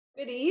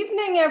Good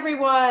evening,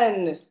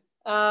 everyone.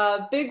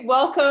 Big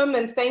welcome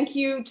and thank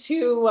you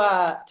to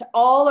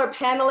all our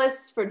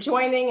panelists for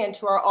joining and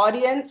to our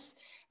audience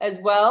as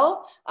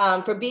well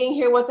for being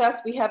here with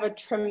us. We have a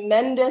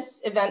tremendous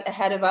event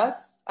ahead of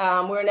us.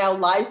 We're now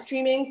live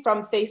streaming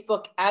from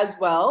Facebook as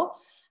well.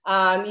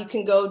 You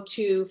can go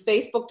to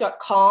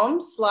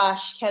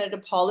facebook.com/Canada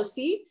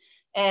Policy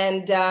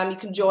and you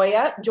can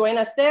join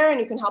us there, and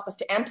you can help us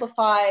to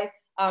amplify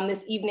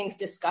this evening's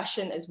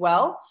discussion as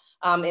well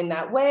in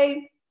that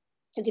way.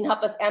 You can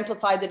help us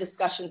amplify the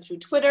discussion through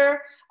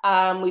Twitter.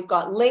 We've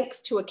got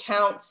links to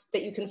accounts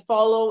that you can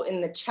follow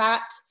in the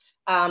chat.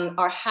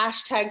 Our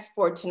hashtags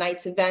for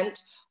tonight's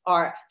event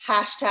are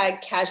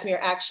hashtag Kashmir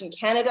Action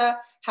Canada,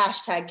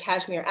 hashtag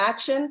Kashmir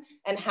Action,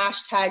 and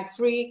hashtag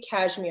Free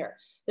Kashmir.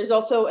 There's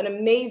also an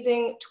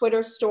amazing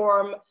Twitter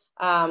Storm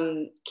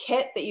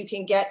kit that you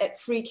can get at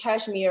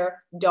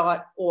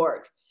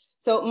freekashmir.org.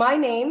 So my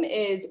name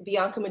is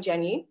Bianca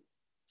Magenyi.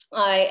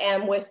 I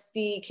am with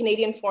the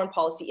Canadian Foreign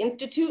Policy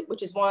Institute,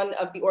 which is one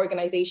of the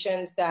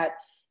organizations that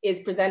is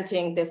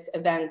presenting this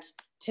event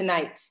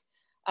tonight.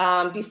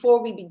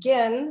 Before we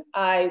begin,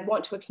 I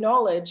want to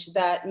acknowledge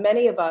that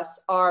many of us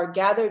are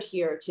gathered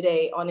here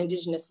today on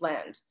Indigenous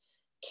land.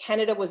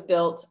 Canada was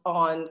built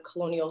on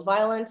colonial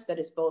violence that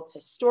is both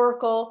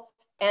historical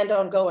and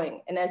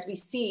ongoing. And as we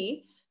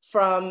see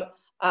from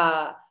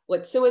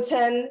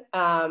Wet'suwet'en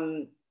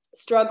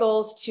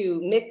struggles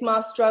to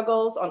Mi'kmaq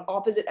struggles on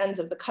opposite ends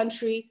of the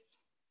country,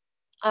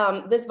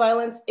 this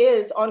violence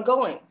is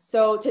ongoing.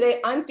 So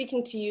today I'm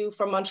speaking to you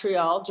from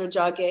Montreal,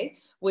 Tiohtià:ke,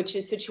 which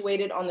is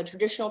situated on the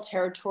traditional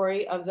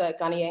territory of the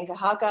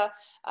Kanien'kehá:ka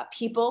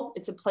people.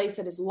 It's a place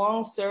that has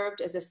long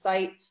served as a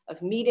site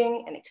of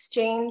meeting and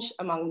exchange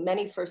among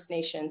many First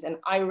Nations, and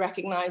I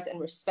recognize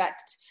and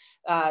respect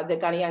the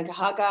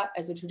Kanien'kehá:ka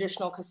as the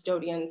traditional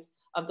custodians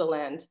of the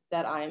land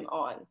that I'm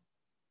on.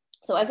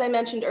 So as I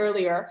mentioned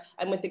earlier,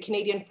 I'm with the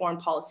Canadian Foreign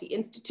Policy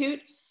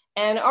Institute,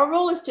 and our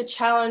role is to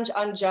challenge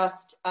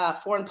unjust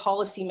foreign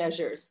policy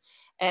measures.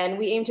 And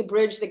we aim to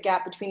bridge the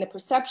gap between the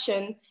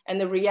perception and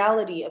the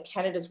reality of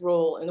Canada's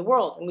role in the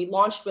world. And we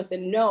launched with a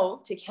no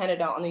to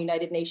Canada on the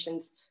United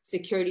Nations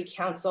Security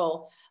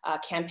Council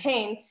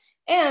campaign.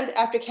 And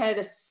after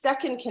Canada's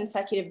second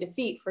consecutive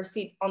defeat for a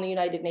seat on the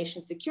United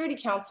Nations Security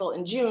Council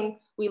in June,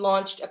 we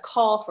launched a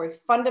call for a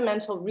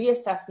fundamental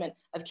reassessment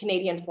of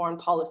Canadian foreign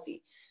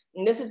policy.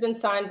 And this has been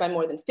signed by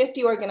more than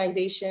 50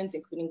 organizations,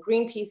 including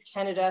Greenpeace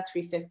Canada,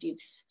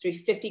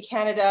 350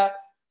 Canada,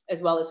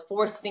 as well as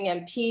 4 sitting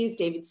MPs,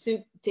 David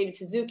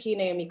Suzuki,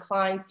 Naomi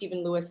Klein,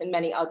 Stephen Lewis, and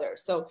many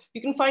others. So you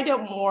can find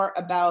out more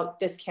about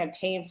this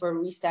campaign for a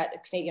reset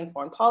of Canadian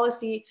foreign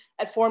policy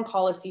at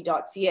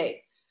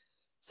foreignpolicy.ca.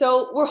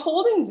 So we're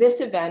holding this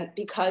event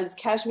because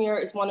Kashmir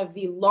is one of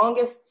the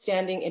longest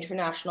standing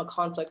international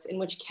conflicts in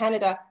which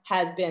Canada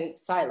has been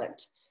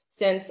silent.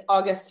 Since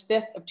August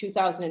 5th of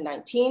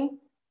 2019,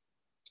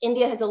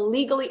 India has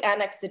illegally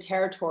annexed the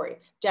territory,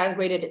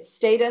 downgraded its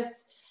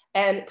status,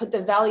 and put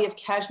the Valley of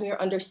Kashmir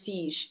under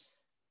siege.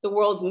 The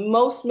world's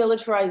most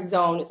militarized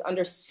zone is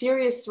under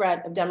serious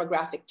threat of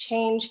demographic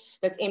change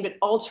that's aimed at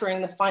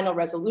altering the final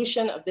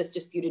resolution of this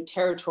disputed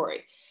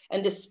territory.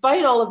 And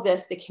despite all of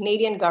this, the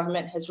Canadian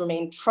government has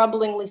remained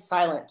troublingly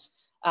silent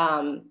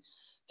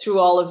through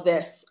all of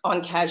this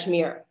on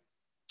Kashmir.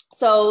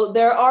 So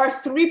there are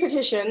 3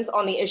 petitions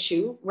on the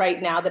issue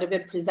right now that have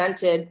been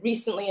presented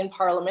recently in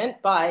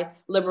Parliament by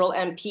Liberal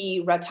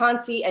MP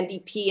Ratansi,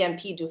 NDP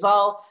MP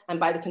Duval, and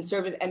by the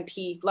Conservative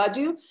MP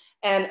Gladue.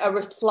 And a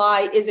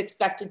reply is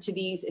expected to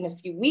these in a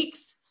few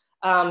weeks.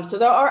 So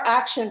there are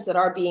actions that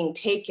are being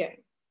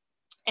taken.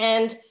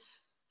 And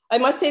I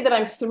must say that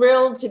I'm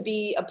thrilled to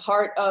be a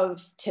part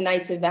of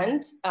tonight's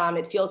event.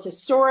 It feels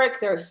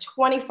historic. There's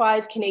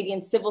 25 Canadian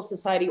civil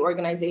society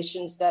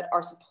organizations that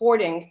are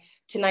supporting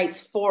tonight's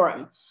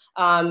forum.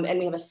 And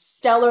we have a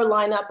stellar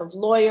lineup of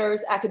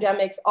lawyers,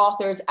 academics,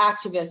 authors,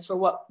 activists for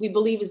what we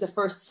believe is the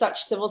first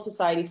such civil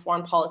society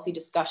foreign policy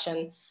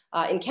discussion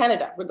in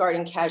Canada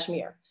regarding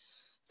Kashmir.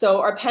 So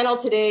our panel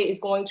today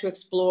is going to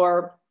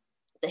explore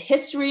the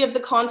history of the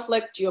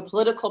conflict,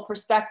 geopolitical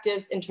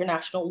perspectives,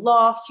 international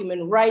law,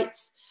 human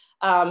rights,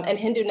 and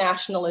Hindu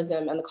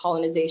nationalism and the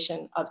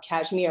colonization of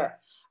Kashmir.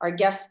 Our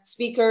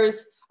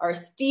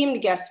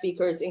esteemed guest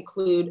speakers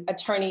include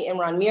attorney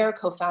Imran Mir,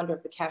 co-founder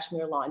of the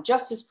Kashmir Law and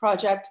Justice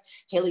Project,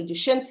 Haley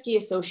Dushinsky,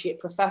 associate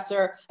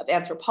professor of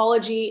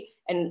anthropology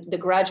and the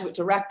graduate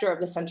director of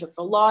the Center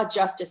for Law,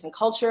 Justice and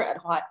Culture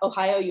at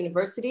Ohio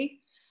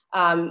University,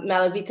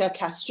 Malavika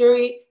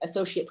Kasturi,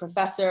 associate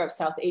professor of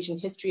South Asian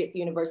history at the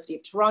University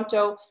of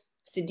Toronto,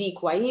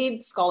 Sadiq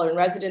Waheed, scholar in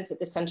residence at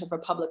the Center for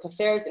Public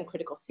Affairs and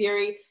Critical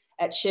Theory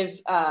at Shiv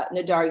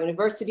Nadar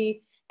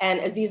University, and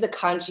Aziza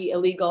Kanji, a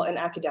legal and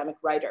academic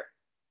writer.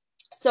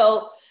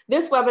 So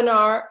this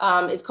webinar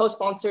is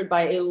co-sponsored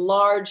by a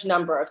large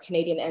number of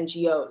Canadian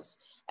NGOs,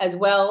 as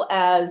well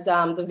as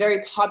the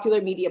very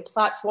popular media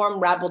platform,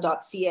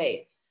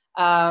 rabble.ca.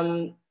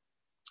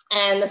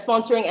 And the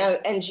sponsoring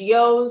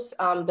NGOs,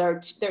 there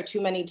are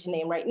too many to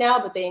name right now,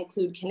 but they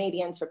include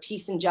Canadians for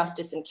Peace and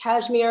Justice in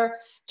Kashmir,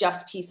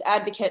 Just Peace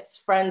Advocates,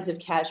 Friends of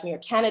Kashmir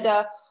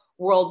Canada,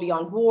 World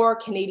Beyond War,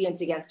 Canadians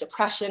Against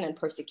Oppression and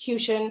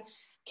Persecution,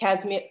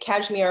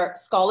 Kashmir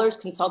Scholars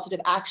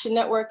Consultative Action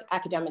Network,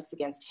 Academics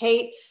Against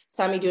Hate,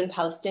 Samidoun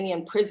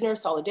Palestinian Prisoner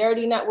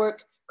Solidarity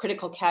Network,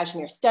 Critical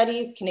Kashmir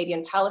Studies,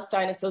 Canadian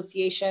Palestine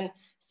Association,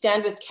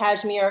 Stand with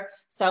Kashmir,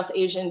 South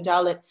Asian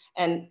Dalit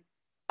and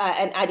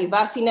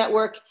Adivasi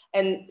Network,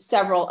 and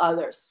several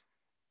others.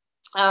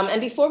 And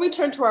before we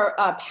turn to our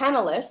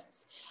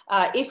panelists,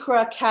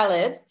 Ikra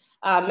Khalid,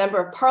 Member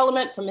of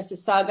Parliament from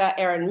Mississauga,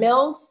 Erin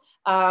Mills,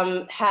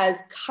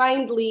 has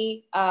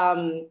kindly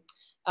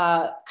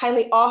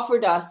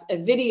offered us a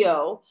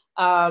video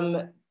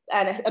and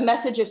a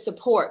message of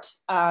support.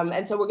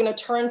 And so we're going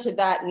to turn to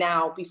that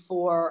now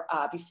before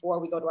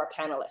we go to our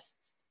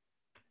panelists.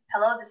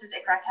 Hello, this is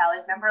Ikra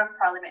Khalid, Member of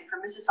Parliament for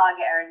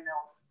Mississauga, Erin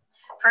Mills.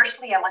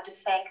 Firstly, I want to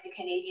thank the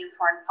Canadian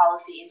Foreign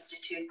Policy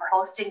Institute for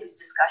hosting this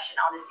discussion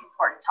on this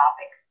important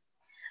topic.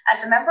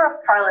 As a Member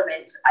of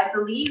Parliament, I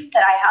believe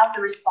that I have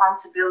the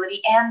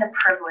responsibility and the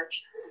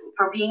privilege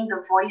for being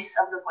the voice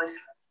of the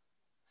voiceless.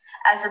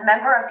 As a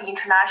member of the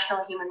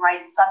International Human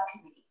Rights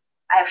Subcommittee,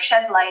 I have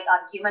shed light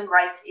on human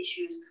rights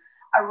issues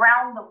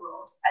around the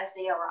world as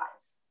they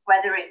arise,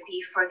 whether it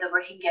be for the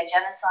Rohingya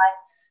genocide,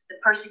 the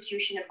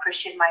persecution of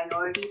Christian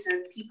minorities, or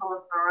the people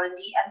of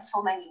Burundi, and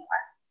so many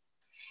more.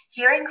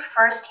 Hearing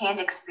firsthand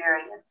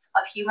experience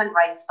of human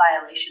rights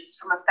violations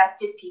from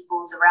affected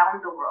peoples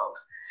around the world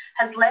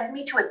has led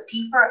me to a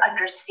deeper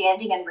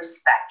understanding and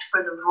respect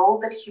for the role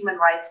that human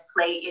rights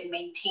play in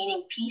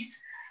maintaining peace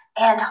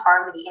and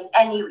harmony in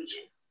any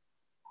region.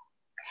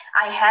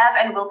 I have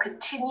and will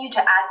continue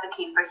to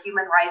advocate for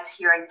human rights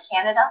here in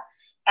Canada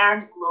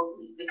and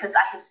globally because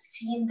I have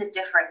seen the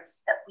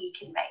difference that we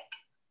can make.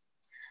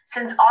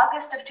 Since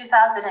August of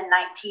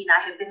 2019,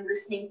 I have been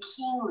listening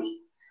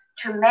keenly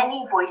to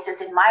many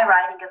voices in my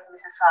riding of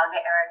Mississauga,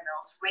 Erin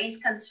Mills, raise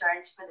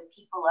concerns for the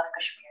people of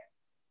Kashmir.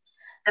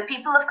 The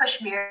people of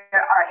Kashmir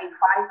are a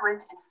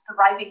vibrant and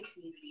thriving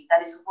community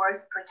that is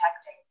worth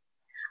protecting.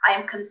 I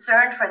am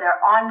concerned for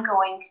their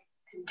ongoing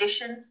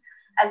conditions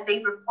as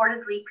they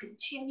reportedly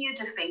continue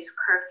to face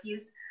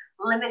curfews,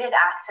 limited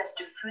access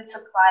to food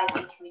supplies,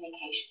 and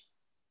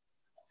communications.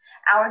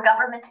 Our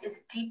government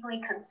is deeply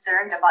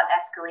concerned about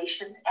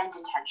escalations and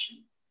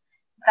detentions.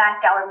 In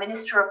fact, our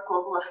Minister of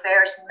Global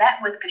Affairs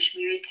met with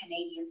Kashmiri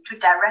Canadians to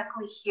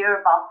directly hear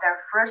about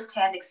their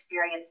firsthand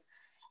experience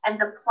and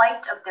the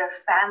plight of their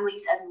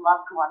families and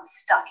loved ones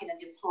stuck in a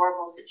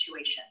deplorable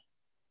situation.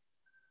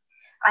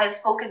 I have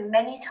spoken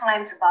many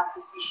times about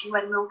this issue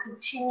and will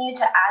continue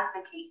to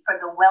advocate for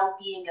the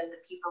well-being of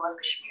the people of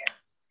Kashmir.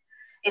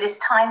 It is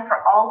time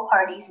for all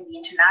parties in the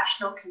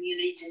international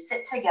community to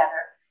sit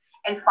together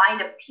and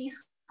find a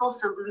peaceful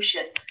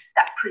solution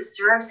that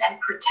preserves and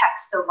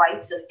protects the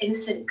rights of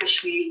innocent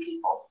Kashmiri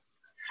people.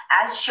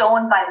 As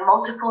shown by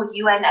multiple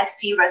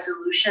UNSC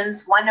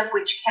resolutions, one of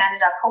which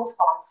Canada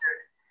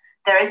co-sponsored,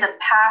 there is a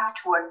path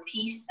toward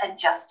peace and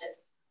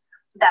justice.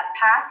 That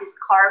path is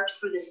carved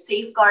through the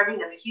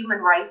safeguarding of human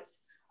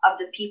rights of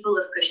the people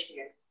of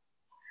Kashmir.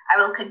 I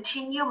will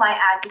continue my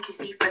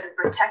advocacy for the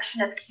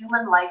protection of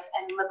human life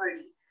and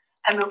liberty,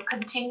 and will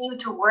continue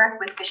to work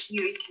with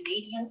Kashmiri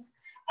Canadians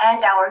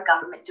and our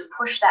government to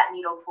push that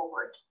needle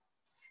forward.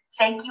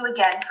 Thank you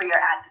again for your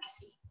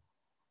advocacy.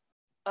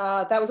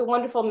 That was a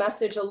wonderful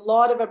message. A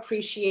lot of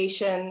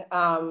appreciation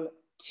to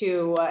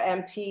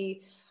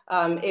MP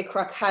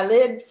Ikra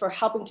Khalid for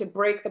helping to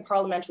break the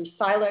parliamentary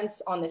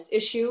silence on this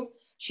issue.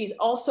 She's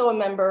also a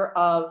member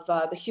of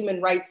the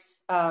Human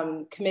Rights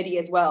Committee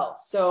as well.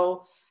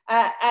 So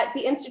at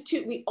the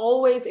Institute, we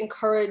always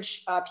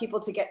encourage people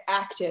to get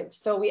active.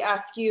 So we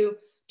ask you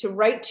to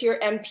write to your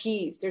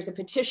MPs. There's a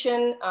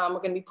petition. We're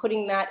going to be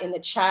putting that in the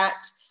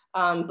chat,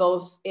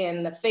 both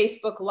in the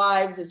Facebook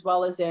Lives as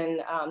well as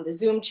in the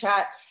Zoom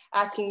chat,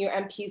 asking your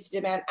MPs to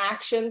demand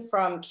action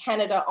from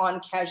Canada on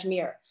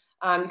Kashmir.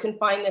 You can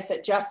find this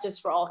at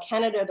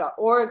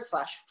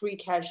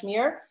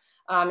justiceforallcanada.org/freekashmir.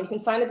 You can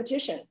sign the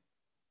petition.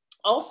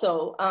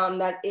 Also,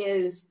 that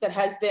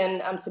has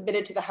been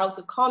submitted to the House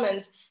of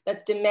Commons,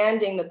 that's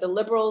demanding that the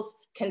Liberals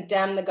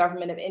condemn the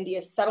government of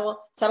India's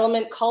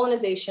settlement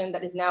colonization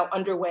that is now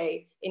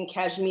underway in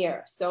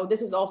Kashmir. So this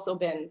has also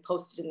been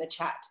posted in the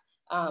chat.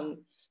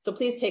 So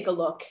please take a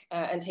look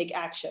and take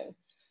action.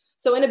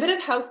 So in a bit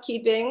of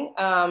housekeeping,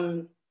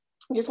 I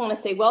just want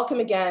to say welcome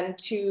again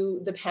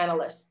to the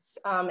panelists.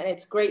 And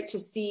it's great to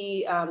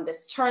see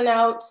this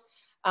turnout.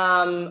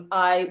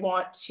 I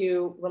want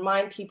to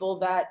remind people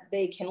that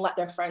they can let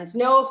their friends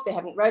know if they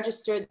haven't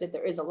registered that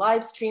there is a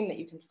live stream that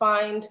you can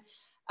find.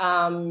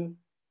 And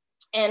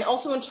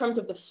also in terms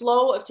of the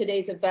flow of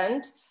today's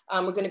event,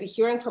 we're going to be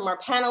hearing from our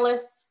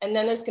panelists, and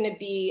then there's going to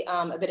be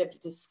a bit of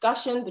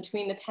discussion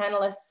between the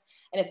panelists.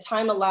 And if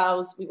time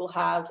allows, we will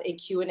have a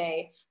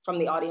Q&A from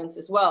the audience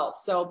as well.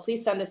 So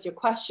please send us your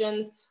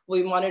questions.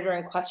 We'll be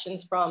monitoring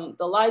questions from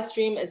the live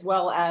stream as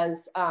well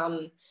as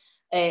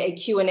a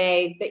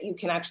Q&A that you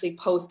can actually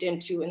post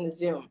into in the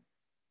Zoom.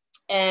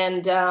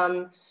 And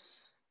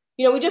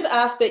you know, we just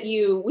ask that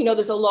we know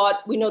there's a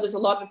lot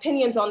of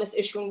opinions on this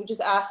issue, and we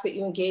just ask that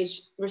you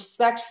engage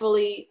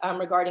respectfully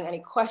regarding any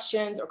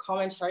questions or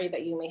commentary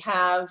that you may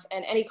have,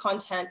 and any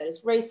content that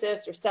is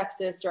racist or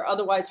sexist or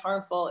otherwise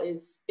harmful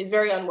is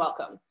very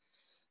unwelcome.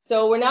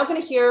 So we're now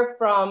going to hear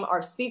from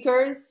our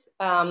speakers.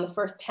 The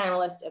first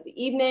panelist of the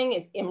evening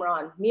is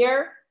Imran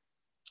Mir.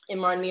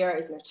 Imran Mir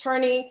is an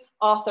attorney,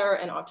 author,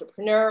 and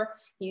entrepreneur.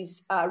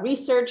 He's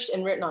researched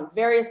and written on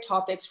various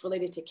topics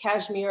related to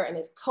Kashmir and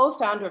is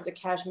co-founder of the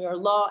Kashmir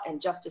Law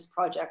and Justice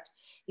Project.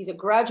 He's a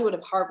graduate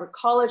of Harvard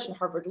College and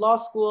Harvard Law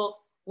School.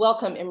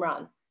 Welcome,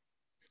 Imran.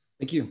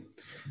 Thank you.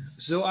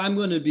 So I'm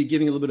going to be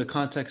giving a little bit of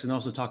context and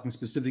also talking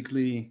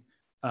specifically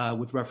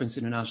with reference to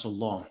international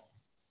law.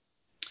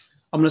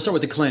 I'm going to start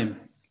with the claim.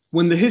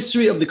 When the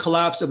history of the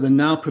collapse of the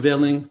now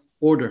prevailing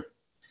order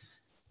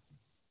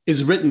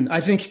is written,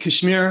 I think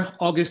Kashmir,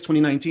 August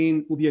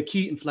 2019, will be a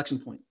key inflection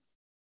point,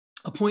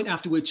 a point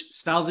after which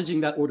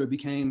salvaging that order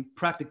became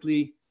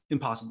practically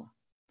impossible.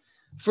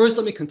 First,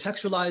 let me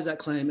contextualize that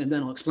claim and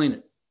then I'll explain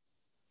it.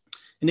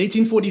 In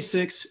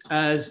 1846,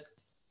 as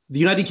the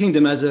United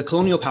Kingdom, as a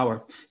colonial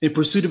power, in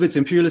pursuit of its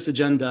imperialist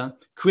agenda,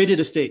 created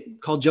a state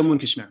called Jammu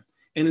and Kashmir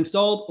and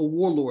installed a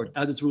warlord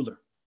as its ruler.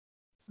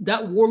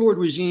 That warlord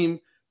regime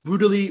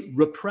brutally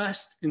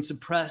repressed and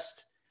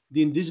suppressed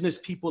the indigenous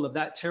people of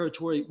that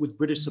territory with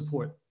British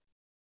support.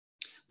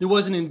 There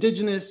was an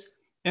indigenous,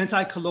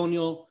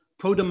 anti-colonial,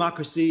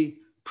 pro-democracy,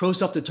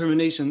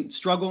 pro-self-determination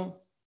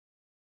struggle.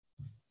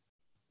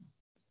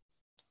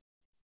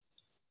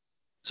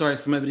 Sorry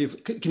for my video.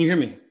 Can you hear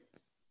me?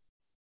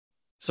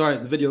 Sorry,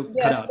 the video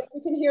cut out. Yes,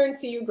 we can hear and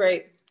see you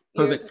great.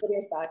 Perfect. The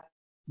video's back.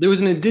 There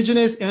was an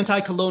indigenous,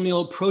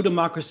 anti-colonial,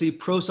 pro-democracy,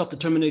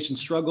 pro-self-determination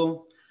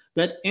struggle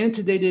that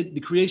antedated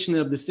the creation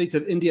of the states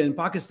of India and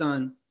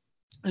Pakistan,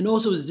 and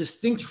also is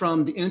distinct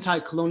from the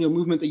anti-colonial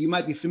movement that you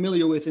might be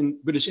familiar with in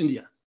British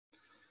India.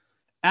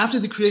 After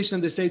the creation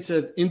of the states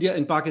of India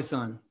and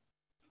Pakistan,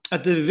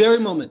 at the very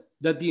moment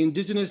that the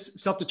indigenous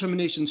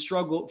self-determination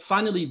struggle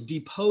finally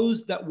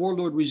deposed that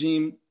warlord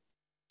regime,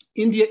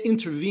 India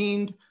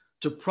intervened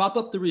to prop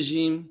up the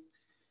regime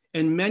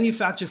and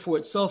manufacture for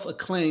itself a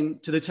claim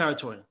to the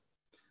territory.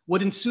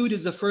 What ensued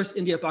is the first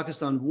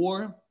India-Pakistan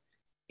war.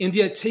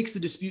 India takes the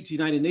dispute to the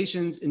United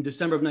Nations in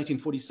December of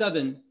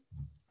 1947.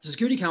 The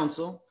Security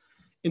Council,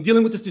 in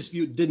dealing with this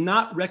dispute, did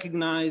not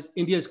recognize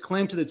India's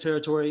claim to the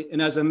territory,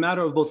 and as a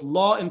matter of both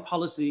law and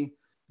policy,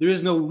 there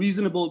is no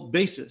reasonable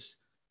basis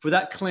for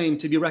that claim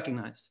to be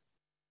recognized.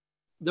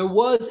 There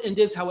was and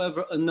is,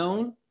 however, a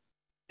known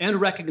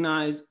and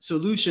recognized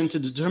solution to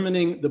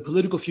determining the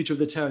political future of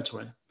the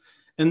territory,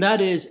 and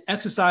that is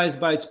exercised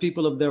by its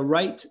people of their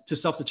right to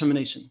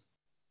self-determination.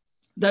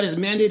 That is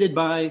mandated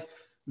by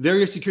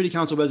various Security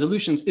Council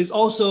resolutions, is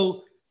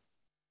also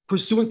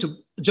pursuant to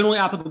generally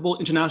applicable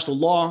international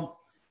law,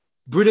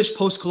 British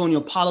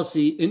post-colonial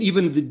policy, and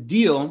even the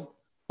deal,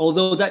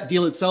 although that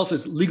deal itself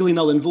is legally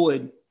null and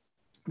void,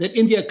 that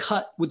India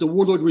cut with the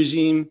warlord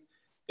regime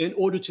in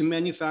order to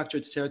manufacture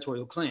its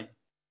territorial claim.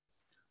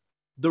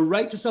 The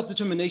right to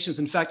self-determination is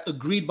in fact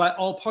agreed by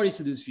all parties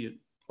to the dispute,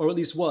 or at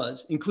least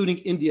was, including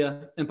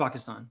India and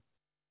Pakistan.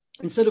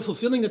 Instead of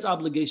fulfilling its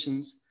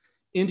obligations,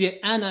 India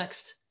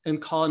annexed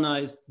and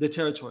colonized the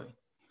territory.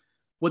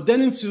 What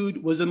then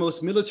ensued was the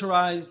most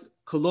militarized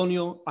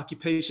colonial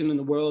occupation in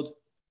the world.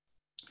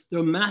 There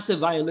were massive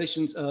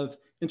violations of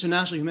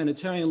international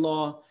humanitarian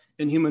law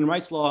and human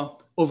rights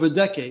law over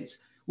decades,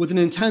 with an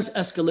intense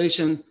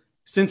escalation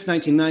since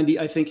 1990.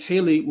 I think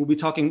Haley will be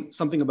talking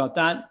something about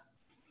that.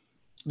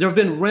 There have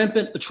been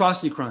rampant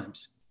atrocity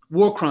crimes,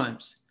 war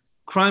crimes,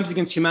 crimes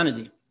against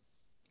humanity,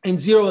 and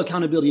zero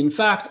accountability. In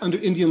fact, under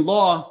Indian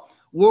law,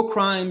 war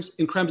crimes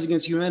and crimes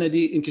against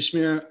humanity in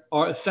Kashmir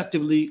are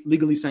effectively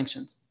legally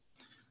sanctioned.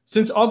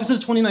 Since August of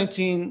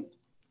 2019,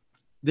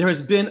 there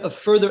has been a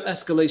further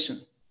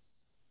escalation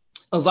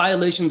of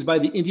violations by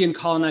the Indian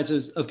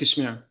colonizers of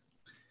Kashmir.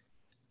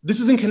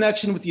 This is in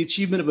connection with the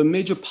achievement of a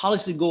major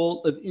policy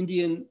goal of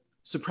Indian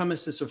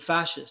supremacists or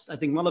fascists. I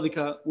think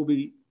Malavika will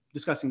be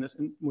discussing this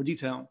in more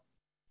detail.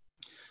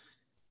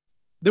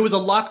 There was a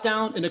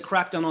lockdown and a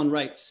crackdown on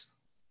rights.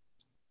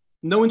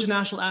 No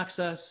international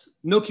access,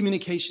 no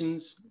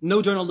communications,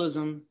 no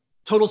journalism,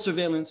 total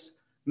surveillance,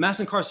 mass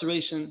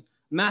incarceration,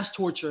 mass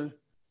torture,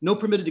 no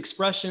permitted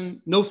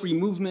expression, no free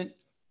movement,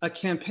 a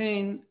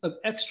campaign of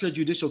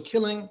extrajudicial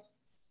killing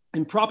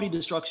and property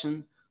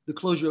destruction, the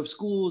closure of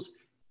schools,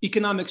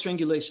 economic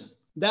strangulation.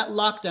 That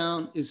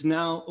lockdown is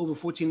now over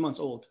 14 months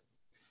old.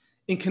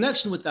 In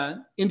connection with that,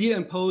 India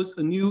imposed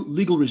a new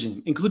legal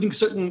regime, including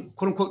certain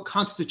quote unquote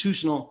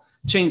constitutional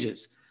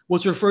changes.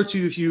 What's referred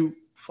to, if you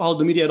follow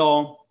the media at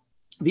all,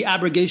 the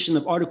abrogation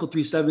of Article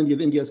 370 of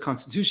India's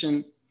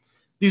constitution.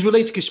 These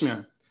relate to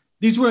Kashmir.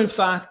 These were in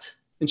fact,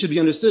 and should be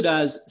understood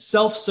as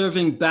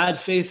self-serving bad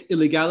faith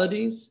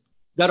illegalities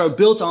that are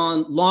built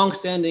on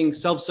long-standing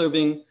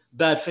self-serving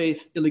bad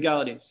faith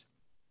illegalities.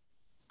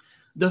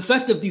 The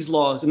effect of these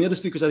laws, and the other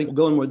speakers I think will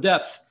go in more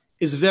depth,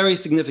 is very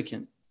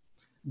significant.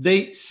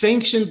 They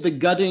sanctioned the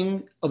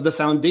gutting of the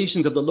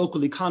foundations of the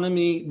local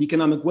economy, the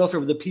economic welfare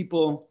of the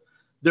people,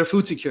 their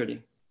food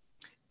security.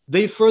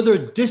 They further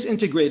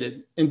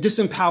disintegrated and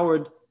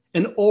disempowered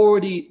an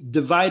already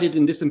divided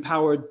and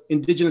disempowered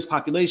indigenous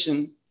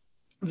population.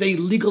 They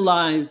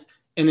legalized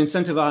and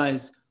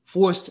incentivized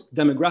forced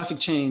demographic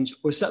change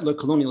or settler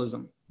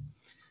colonialism.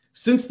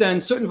 Since then,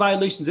 certain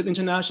violations of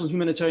international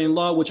humanitarian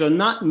law, which are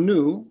not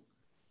new,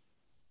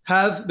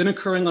 have been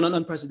occurring on an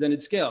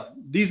unprecedented scale.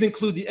 These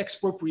include the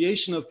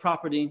expropriation of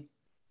property,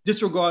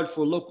 disregard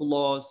for local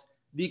laws,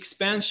 the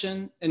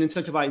expansion and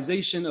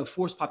incentivization of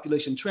forced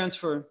population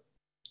transfer,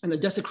 and the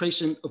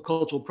desecration of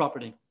cultural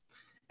property.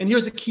 And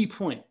here's a key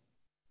point.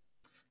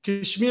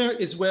 Kashmir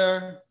is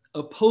where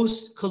a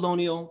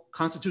post-colonial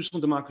constitutional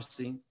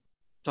democracy,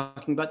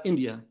 talking about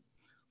India,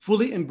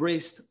 fully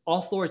embraced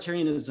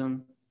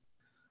authoritarianism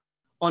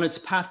on its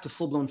path to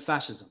full-blown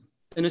fascism.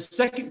 And a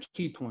second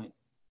key point,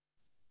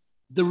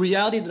 the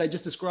reality that I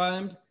just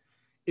described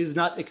is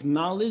not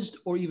acknowledged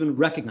or even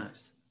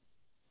recognized.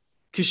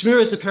 Kashmir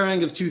is the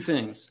pairing of two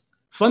things: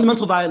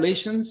 fundamental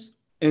violations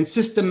and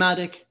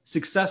systematic,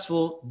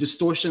 successful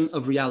distortion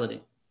of reality.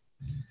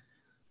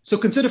 So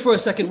consider for a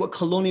second what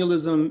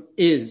colonialism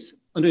is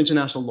under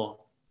international law.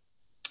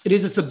 It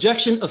is a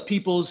subjection of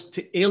peoples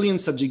to alien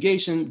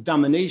subjugation,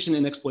 domination,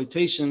 and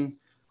exploitation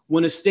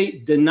when a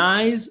state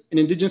denies an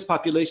indigenous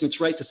population its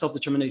right to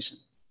self-determination.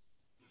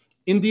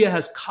 India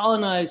has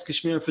colonized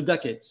Kashmir for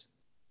decades.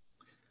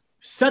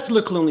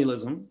 Settler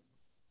colonialism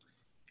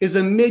is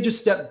a major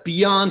step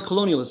beyond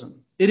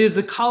colonialism. It is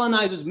the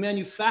colonizers'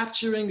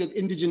 manufacturing of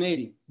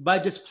indigeneity by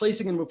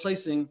displacing and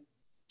replacing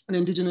an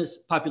indigenous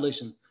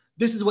population.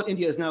 This is what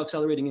India is now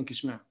accelerating in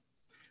Kashmir.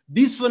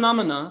 These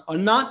phenomena are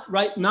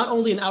not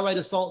only an outright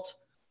assault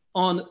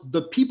on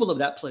the people of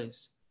that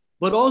place,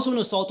 but also an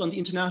assault on the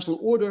international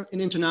order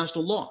and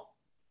international law.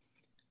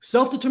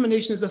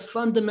 Self-determination is a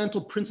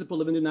fundamental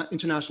principle of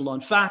international law.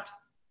 In fact,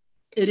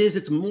 it is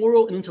its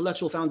moral and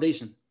intellectual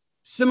foundation.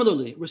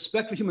 Similarly,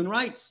 respect for human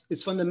rights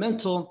is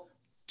fundamental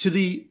to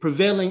the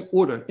prevailing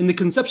order. In the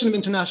conception of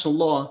international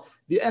law,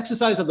 the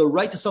exercise of the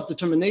right to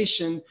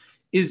self-determination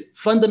is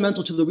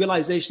fundamental to the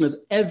realization of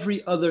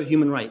every other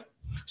human right.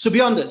 So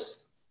beyond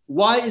this,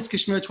 why is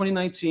Kashmir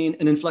 2019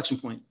 an inflection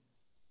point?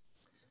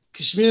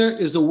 Kashmir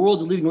is the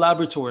world's leading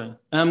laboratory,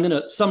 and I'm going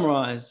to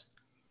summarize,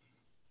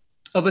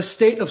 of a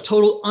state of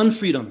total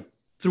unfreedom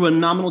through a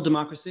nominal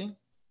democracy,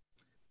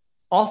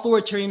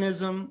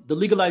 authoritarianism, the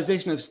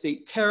legalization of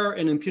state terror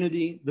and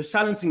impunity, the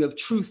silencing of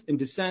truth and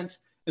dissent,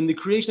 and the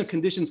creation of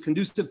conditions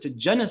conducive to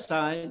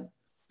genocide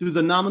through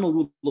the nominal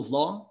rule of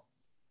law,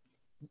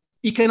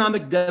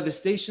 economic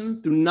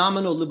devastation through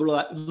nominal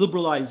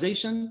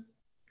liberalization,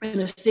 and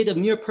a state of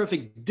near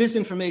perfect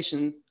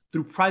disinformation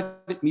through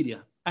private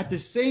media. At the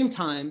same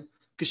time,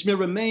 Kashmir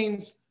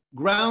remains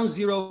ground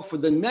zero for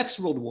the next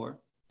world war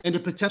and a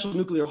potential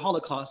nuclear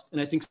holocaust,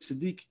 and I think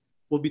Sadiq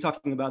will be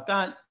talking about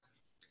that,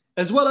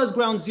 as well as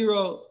ground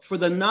zero for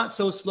the not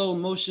so slow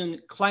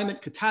motion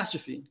climate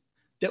catastrophe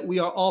that we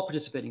are all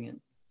participating in.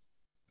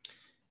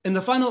 And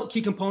the final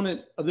key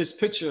component of this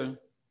picture,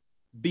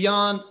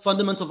 beyond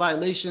fundamental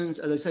violations,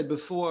 as I said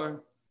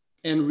before,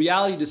 and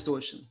reality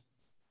distortion,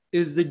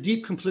 is the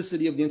deep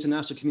complicity of the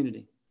international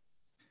community.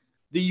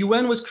 The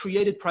UN was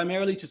created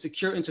primarily to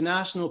secure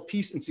international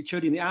peace and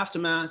security in the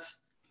aftermath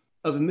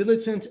of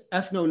militant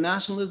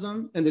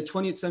ethno-nationalism and the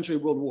 20th century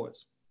world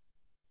wars.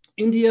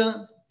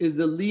 India is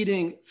the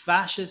leading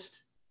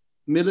fascist,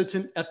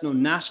 militant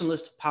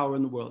ethno-nationalist power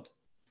in the world.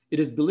 It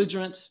is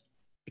belligerent,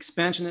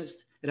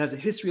 expansionist. It has a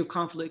history of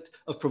conflict,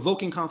 of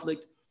provoking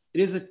conflict.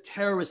 It is a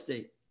terrorist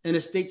state and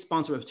a state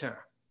sponsor of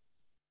terror.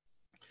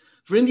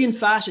 For Indian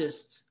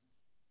fascists,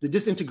 the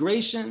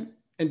disintegration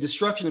and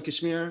destruction of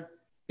Kashmir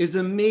is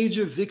a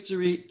major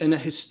victory and a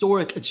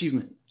historic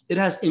achievement. It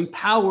has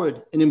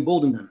empowered and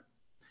emboldened them.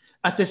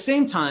 At the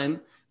same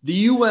time, the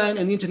UN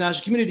and the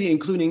international community,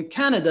 including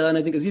Canada, and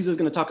I think Aziza is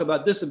going to talk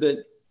about this a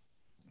bit,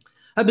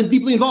 have been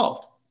deeply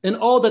involved in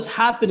all that's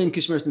happened in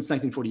Kashmir since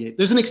 1948.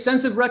 There's an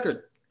extensive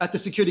record at the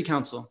Security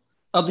Council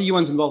of the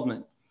UN's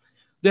involvement.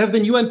 There have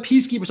been UN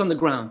peacekeepers on the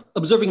ground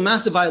observing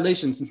massive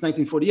violations since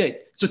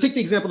 1948. So take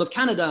the example of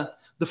Canada.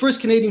 The first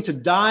Canadian to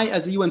die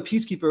as a UN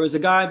peacekeeper is a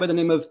guy by the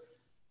name of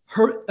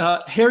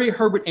Harry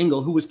Herbert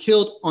Engel, who was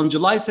killed on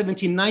July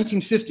 17,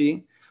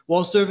 1950,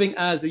 while serving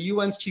as the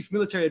UN's chief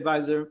military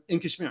advisor in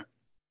Kashmir.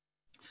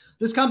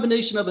 This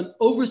combination of an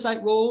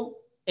oversight role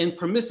and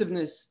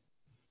permissiveness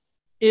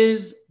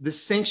is the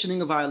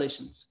sanctioning of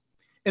violations.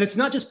 And it's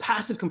not just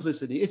passive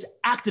complicity, it's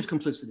active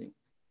complicity,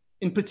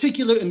 in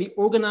particular in the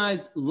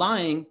organized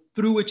lying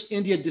through which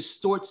India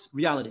distorts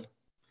reality.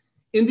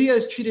 India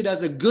is treated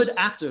as a good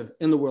actor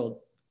in the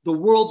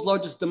world's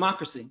largest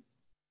democracy,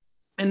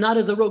 and not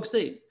as a rogue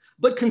state.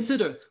 But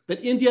consider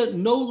that India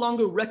no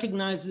longer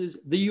recognizes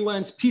the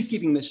UN's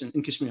peacekeeping mission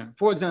in Kashmir.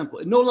 For example,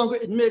 it no longer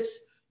admits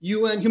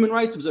UN human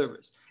rights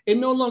observers. It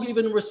no longer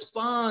even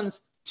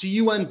responds to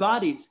UN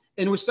bodies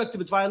in respect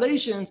of its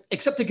violations,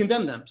 except to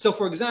condemn them. So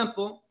for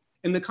example,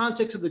 in the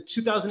context of the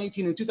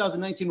 2018 and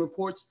 2019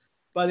 reports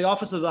by the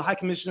Office of the High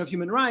Commissioner of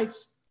Human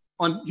Rights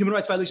on human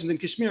rights violations in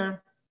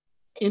Kashmir,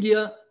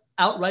 India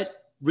outright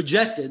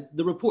rejected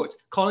the reports,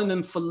 calling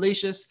them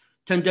fallacious,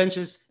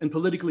 tendentious, and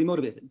politically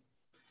motivated.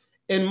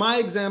 And my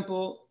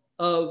example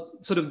of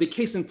sort of the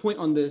case in point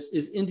on this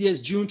is India's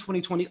June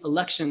 2020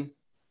 election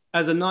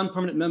as a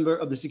non-permanent member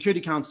of the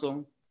Security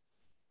Council.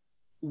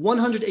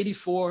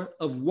 184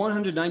 of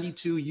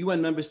 192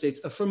 UN member states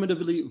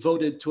affirmatively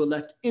voted to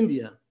elect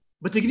India.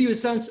 But to give you a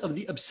sense of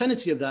the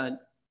obscenity of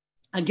that,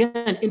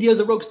 again, India is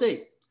a rogue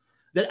state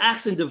that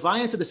acts in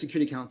defiance of the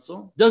Security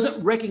Council,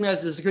 doesn't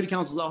recognize the Security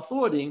Council's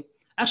authority,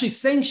 actually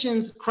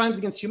sanctions crimes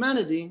against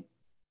humanity,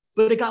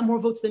 but it got more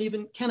votes than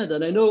even Canada.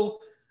 And I know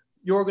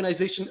your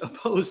organization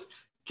opposed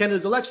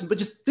Canada's election, but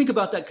just think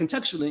about that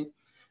contextually.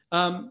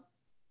 And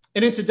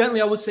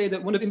incidentally, I would say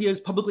that one of India's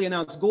publicly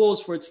announced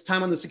goals for its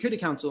time on the Security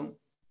Council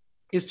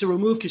is to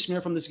remove Kashmir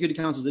from the Security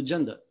Council's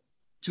agenda,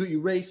 to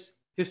erase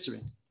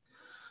history.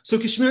 So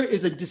Kashmir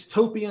is a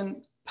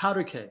dystopian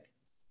powder keg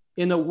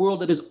in a world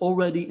that is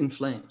already in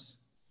flames.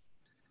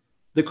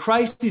 The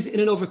crises in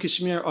and over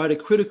Kashmir are at a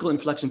critical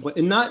inflection point,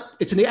 and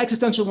it's an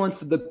existential one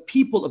for the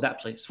people of that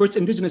place, for its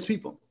indigenous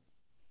people.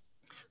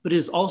 But it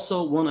is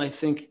also one, I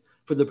think,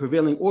 for the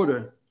prevailing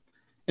order.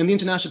 And the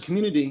international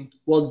community,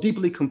 while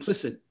deeply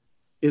complicit,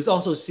 is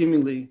also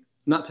seemingly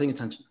not paying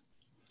attention.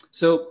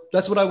 So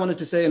that's what I wanted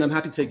to say, and I'm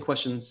happy to take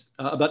questions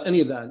about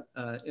any of that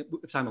if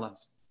time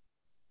allows.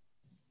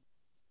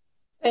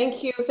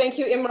 Thank you,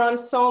 Imran,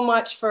 so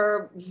much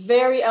for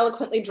very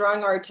eloquently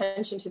drawing our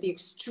attention to the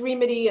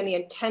extremity and the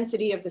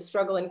intensity of the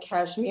struggle in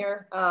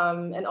Kashmir,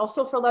 and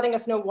also for letting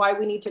us know why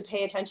we need to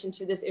pay attention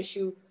to this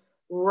issue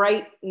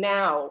right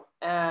now.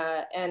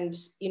 And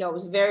it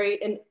was very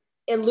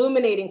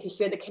illuminating to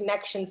hear the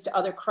connections to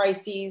other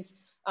crises,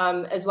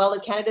 as well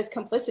as Canada's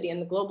complicity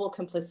and the global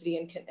complicity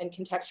and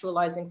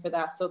contextualizing for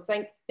that. So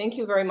thank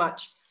you very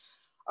much.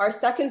 Our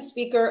second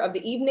speaker of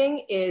the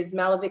evening is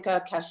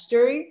Malavika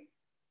Kasturi.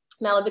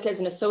 Malavika is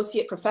an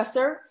associate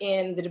professor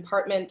in the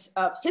Department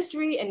of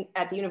History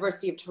at the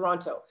University of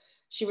Toronto.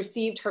 She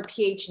received her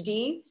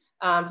PhD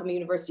from the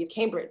University of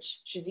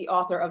Cambridge. She's the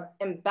author of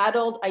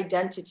Embattled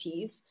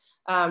Identities,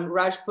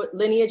 Rajput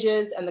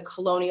Lineages and the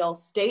Colonial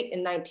State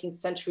in 19th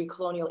Century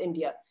Colonial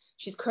India.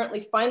 She's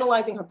currently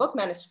finalizing her book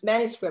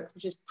manuscript,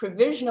 which is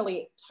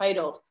provisionally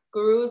titled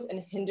Gurus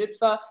and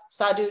Hindutva,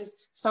 Sadhus,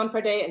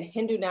 Sampraday and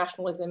Hindu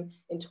Nationalism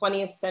in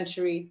 20th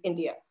Century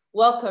India.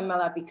 Welcome,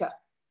 Malavika.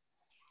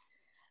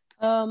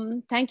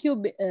 Thank you,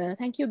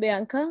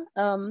 Bianca.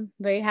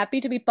 Very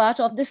happy to be part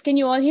of this. Can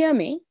you all hear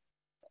me?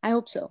 I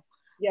hope so.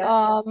 Yes.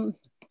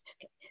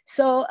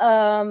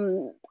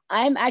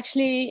 I'm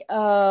actually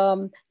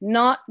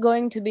not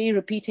going to be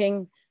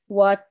repeating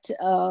what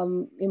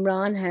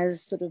Imran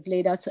has sort of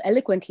laid out so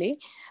eloquently.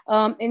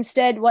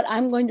 Instead, what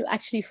I'm going to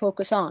actually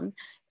focus on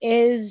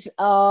is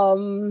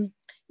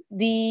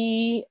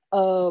the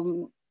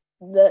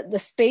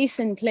space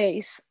and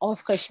place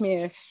of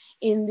Kashmir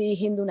in the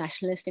Hindu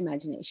nationalist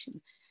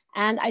imagination.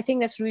 And I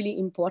think that's really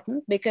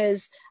important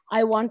because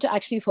I want to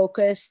actually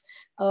focus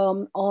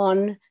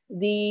on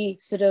the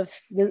sort of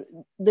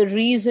the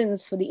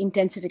reasons for the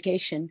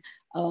intensification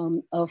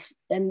of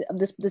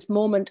this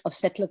moment of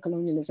settler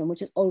colonialism,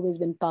 which has always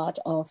been part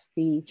of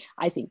the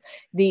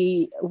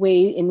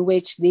way in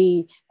which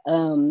the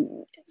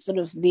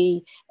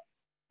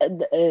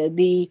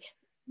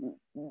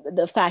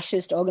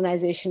fascist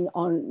organization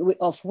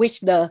of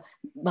which the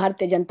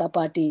Bharatiya Janata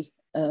Party,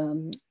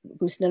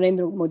 Mr.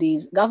 Narendra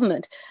Modi's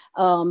government,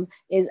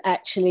 is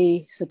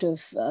actually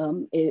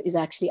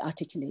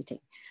articulating.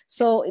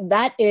 So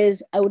that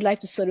is, I would like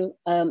to sort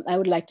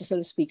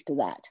of speak to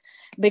that,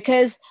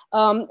 because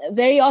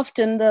very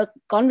often the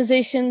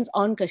conversations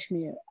on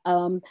Kashmir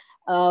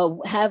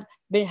have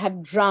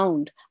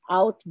drowned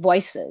out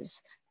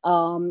voices.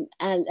 And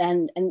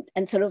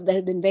sort of there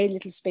has been very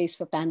little space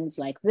for panels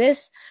like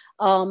this.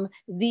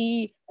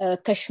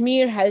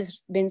 Kashmir has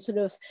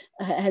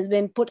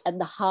been put at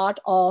the heart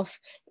of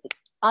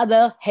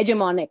other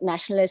hegemonic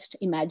nationalist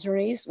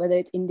imaginaries, whether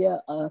it's India,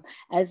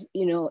 as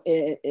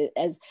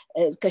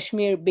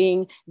Kashmir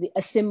being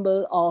a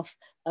symbol of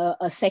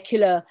a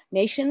secular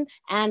nation,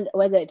 and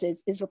whether it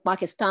is for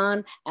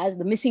Pakistan as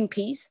the missing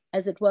piece,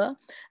 as it were.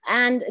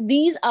 And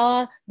these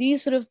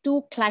sort of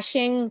two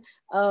clashing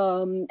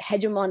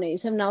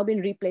hegemonies have now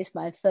been replaced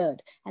by a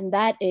third, and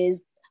that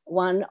is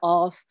one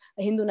of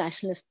a Hindu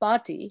nationalist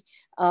party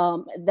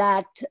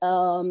that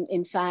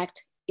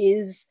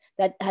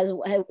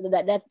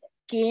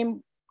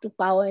came to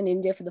power in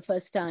India for the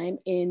first time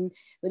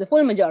with a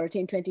full majority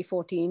in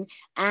 2014,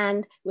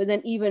 and with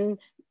an even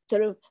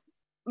sort of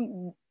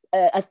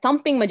a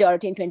thumping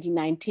majority in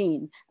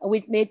 2019,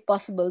 which made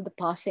possible the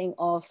passing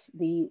of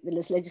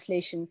this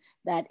legislation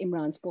that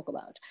Imran spoke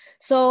about.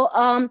 So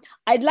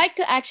I'd like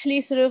to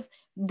actually sort of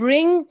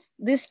bring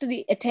this to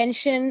the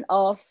attention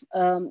of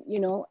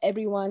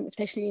everyone,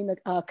 especially in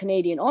the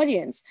Canadian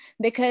audience,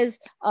 because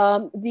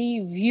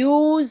the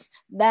views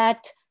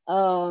that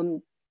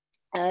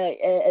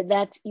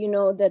that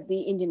that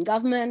the Indian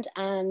government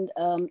and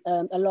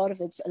a lot of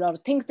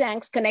think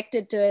tanks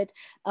connected to it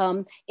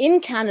in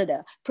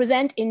Canada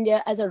present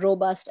India as a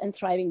robust and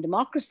thriving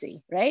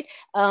democracy, right?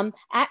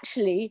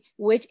 Actually,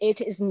 which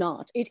it is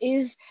not. It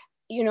is,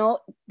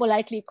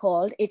 politely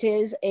called, it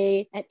is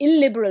an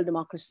illiberal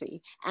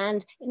democracy,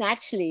 and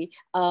actually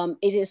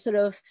it is sort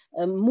of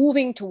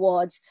moving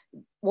towards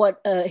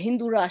what a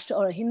Hindu Rashtra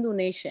or a Hindu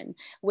nation,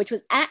 which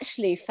was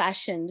actually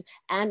fashioned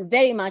and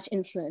very much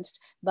influenced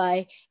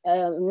by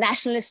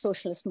nationalist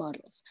socialist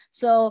models.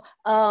 So,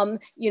 and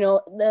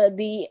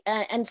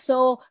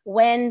so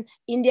when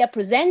India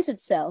presents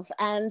itself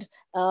and,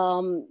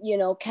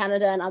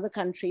 Canada and other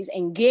countries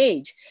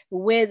engage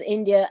with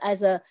India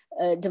as a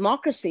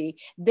democracy,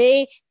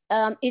 it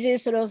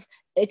is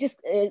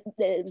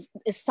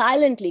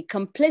silently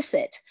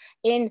complicit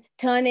in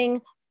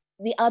turning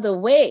the other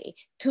way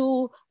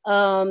to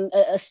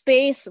a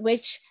space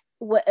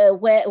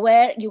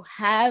where you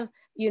have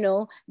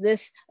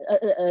this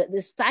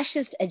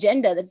fascist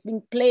agenda that's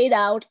being played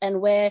out, and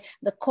where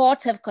the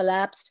courts have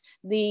collapsed,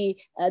 the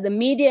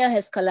media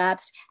has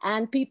collapsed,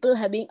 and people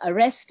have been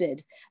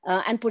arrested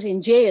and put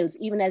in jails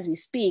even as we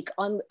speak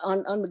on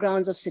the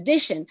grounds of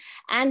sedition.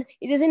 And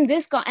it is in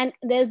this and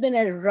there's been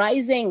a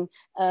rising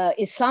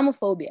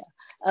Islamophobia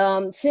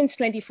since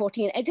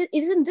 2014. It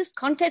is in this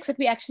context that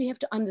we actually have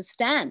to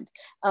understand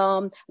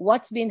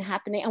what's been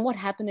happening and what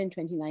happened in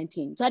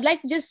 2019. So I'd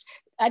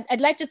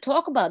like to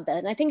talk about that.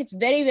 And I think it's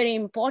very, very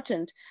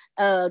important,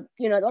 what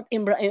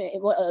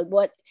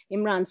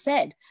Imran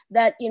said,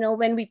 that,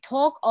 when we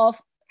talk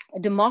of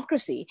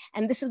democracy,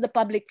 and this is the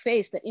public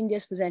face that India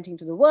is presenting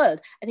to the world,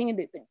 I think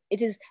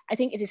it is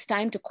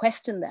time to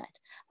question that.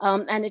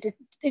 And it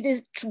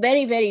is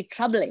very, very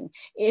troubling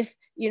if,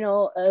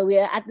 we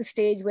are at the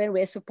stage where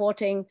we're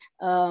supporting,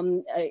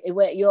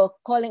 where you're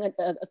calling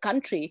a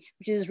country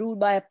which is ruled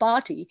by a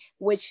party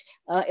which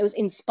it was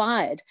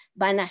inspired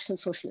by National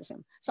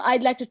Socialism. So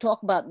I'd like to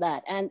talk about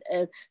that. And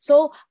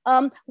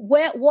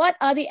what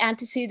are the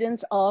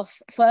antecedents of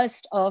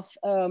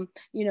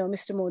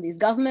Mr. Modi's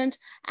government,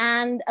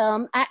 and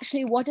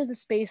actually what is the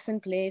space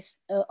and place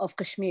of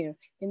Kashmir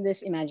in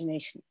this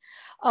imagination?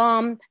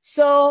 And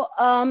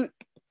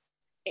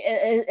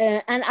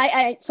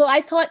I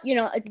thought,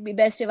 it'd be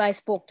best if I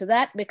spoke to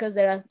that, because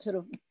there are sort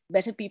of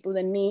better people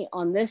than me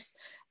on this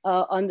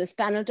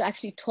panel to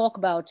actually talk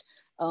about,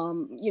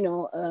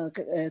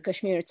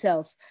 Kashmir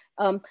itself.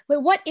 But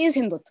what is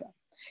Hindutva?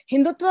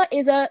 Hindutva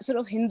is a sort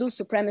of Hindu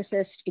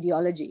supremacist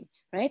ideology,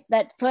 right?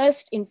 That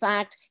first, in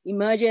fact,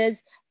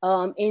 emerges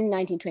in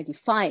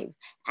 1925,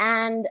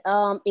 and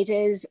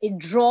it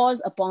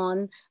draws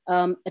upon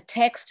a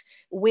text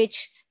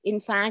which, in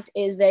fact,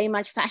 is very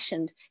much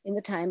fashioned in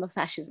the time of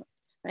fascism,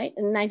 right,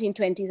 in the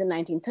 1920s and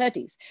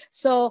 1930s.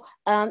 So,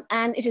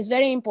 and it is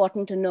very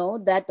important to know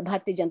that the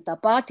Bharatiya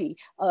Janata Party,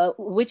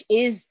 which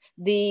is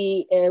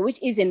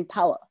in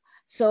power.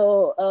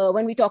 So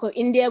when we talk of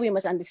India, we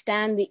must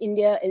understand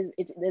India is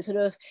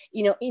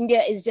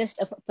just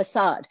a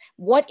facade.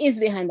 What is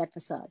behind that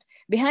facade?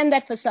 Behind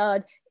that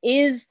facade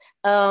is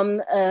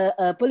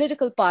a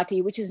political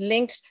party which is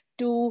linked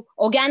to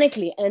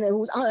organically and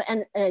who's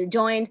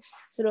joined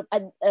sort of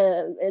in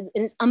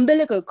its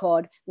umbilical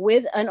cord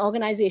with an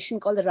organization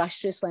called the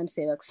Rashtriya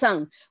Swayamsevak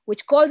Sangh,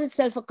 which calls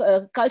itself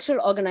a cultural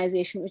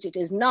organization, which it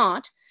is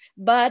not,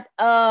 but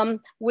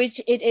which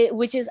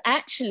is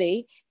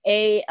actually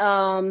a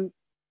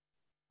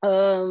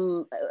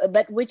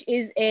which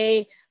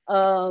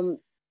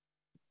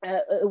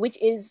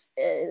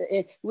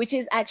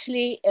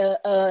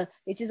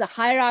is a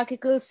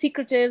hierarchical,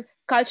 secretive,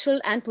 cultural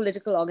and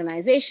political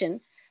organization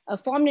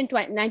formed in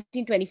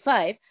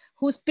 1925,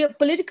 whose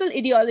political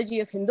ideology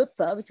of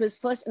Hindutva, which was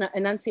first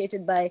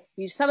enunciated by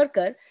Veer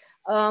Savarkar,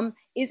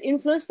 is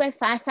influenced by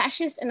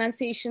fascist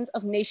enunciations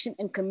of nation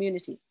and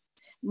community.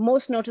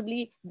 Most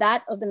notably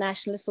that of the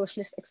nationalist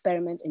socialist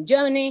experiment in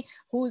Germany,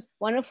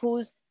 one of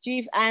the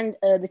chief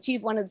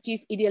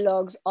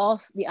ideologues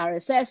of the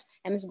RSS,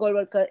 M.S.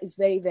 Golwalkar, is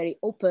very, very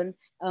open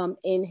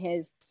in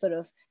his sort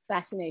of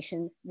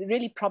fascination,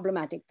 really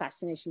problematic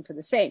fascination for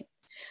the same.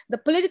 The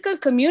political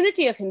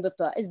community of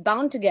Hindutva is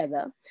bound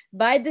together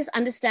by this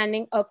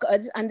understanding of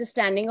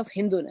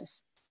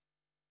Hinduness.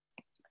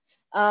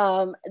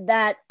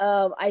 That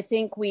I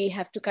think we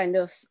have to kind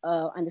of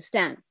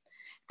understand.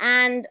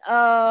 And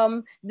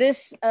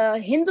this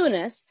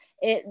Hinduness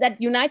that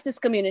unites this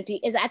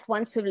community is at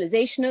once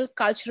civilizational,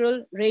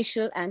 cultural,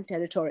 racial, and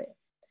territorial.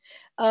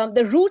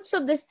 The roots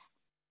of this,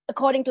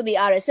 according to the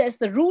RSS,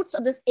 the roots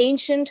of this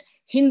ancient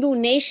Hindu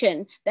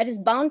nation that is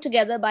bound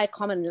together by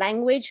common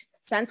language,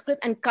 Sanskrit,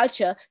 and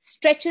culture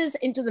stretches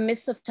into the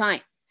mists of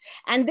time.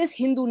 And this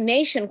Hindu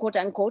nation, quote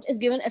unquote, is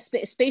given a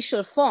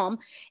spatial form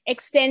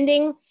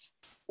extending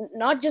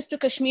not just to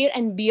Kashmir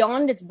and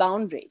beyond its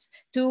boundaries,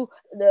 to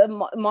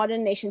the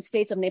modern nation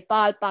states of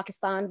Nepal,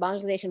 Pakistan,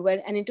 Bangladesh,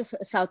 and into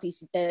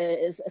Southeast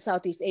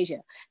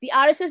Asia. The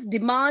RSS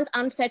demands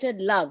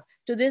unfettered love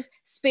to this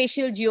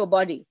spatial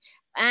geobody.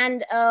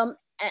 And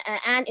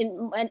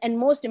and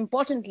most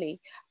importantly,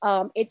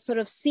 it sort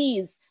of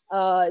sees,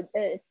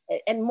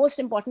 and most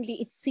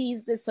importantly, it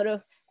sees this sort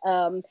of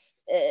the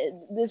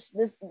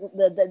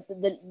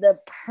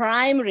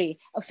primary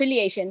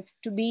affiliation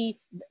to be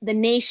the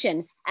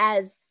nation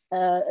as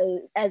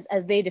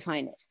they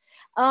define it.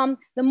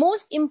 The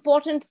most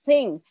important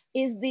thing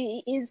is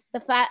the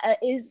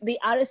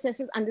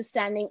RSS's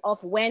understanding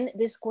of when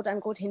this quote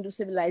unquote Hindu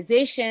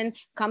civilization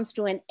comes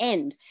to an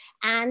end.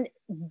 And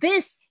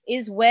this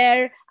is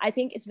where I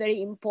think it's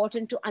very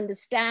important to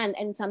understand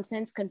and in some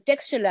sense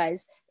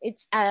contextualize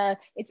its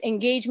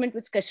engagement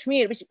with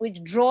Kashmir,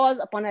 which draws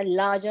upon a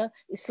larger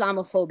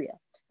Islamophobia,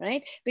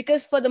 right?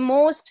 Because for the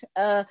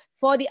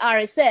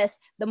RSS,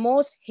 the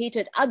most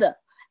hated other,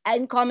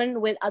 in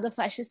common with other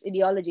fascist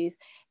ideologies,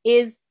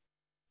 is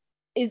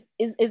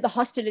the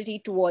hostility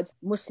towards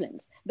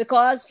Muslims.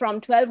 Because from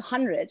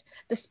 1200,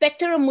 the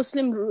specter of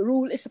Muslim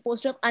rule is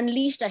supposed to have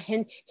unleashed a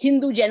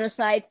Hindu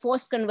genocide,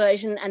 forced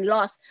conversion, and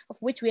loss, of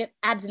which we have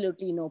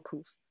absolutely no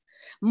proof.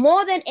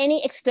 More than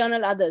any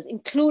external others,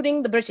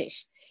 including the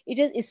British, it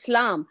is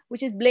Islam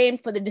which is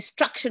blamed for the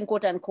destruction,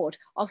 quote unquote,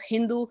 of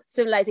Hindu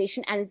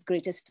civilization and its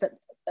greatest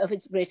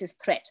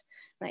threat,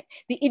 right?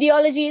 The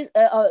ideologies,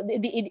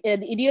 the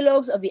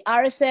ideologues of the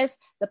RSS,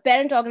 the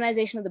parent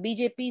organization of the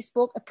BJP,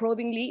 spoke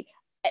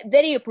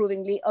very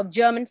approvingly of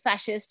German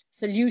fascist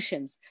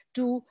solutions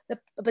to the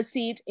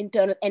perceived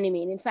internal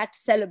enemy, and in fact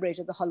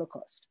celebrated the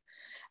Holocaust.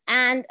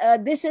 And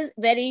this is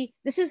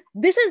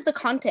the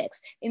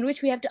context in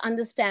which we have to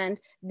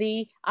understand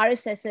the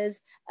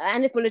RSS's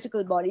and the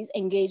political bodies'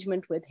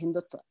 engagement with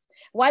Hindutva.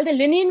 While the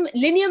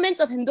lineaments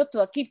of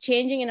Hindutva keep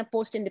changing in a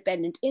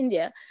post-independent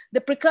India, the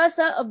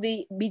precursor of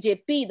the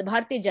BJP, the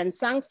Bharatiya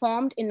Jansangh,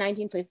 formed in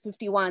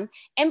 1951,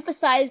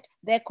 emphasized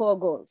their core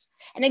goals.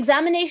 An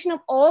examination of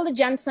all the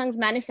Jansangh's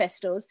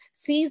manifestos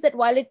sees that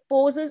while it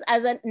poses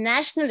as a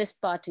nationalist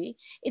party,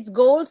 its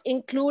goals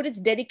include its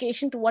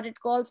dedication to what it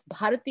calls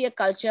Bharatiya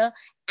culture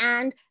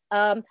and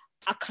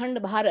Akhand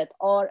Bharat,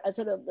 or a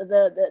sort of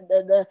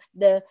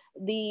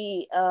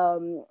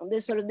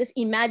this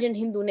imagined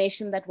Hindu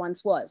nation that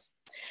once was.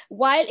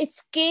 While it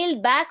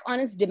scaled back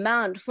on its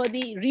demand for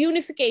the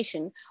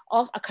reunification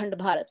of Akhand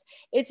Bharat,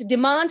 its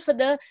demand for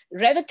the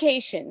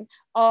revocation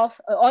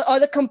of or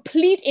the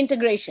complete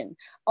integration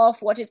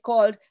of what it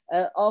called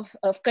of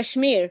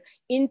Kashmir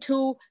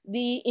into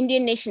the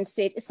Indian nation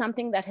state is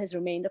something that has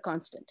remained a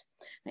constant.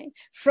 Right?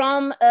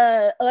 From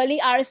early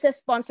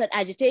RSS-sponsored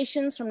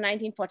agitations from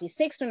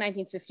 1946 to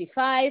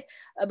 1955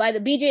 by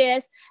the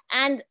BJS,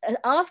 and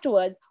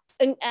afterwards,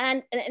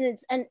 and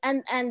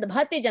the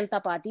Bharatiya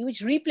Janata Party,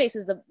 which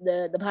replaces the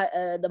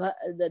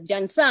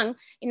Jansangh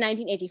in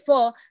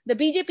 1984, the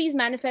BJP's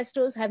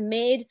manifestos have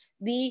made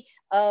the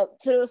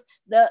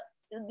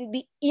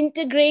the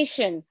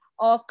integration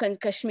of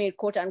Kashmir,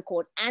 quote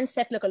unquote, and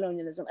settler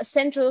colonialism a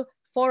central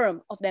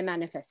forum of their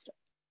manifesto.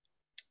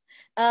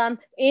 This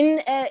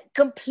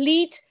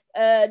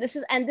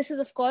is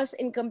of course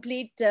in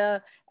complete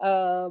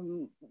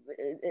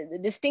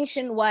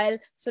distinction, while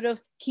sort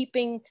of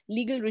keeping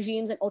legal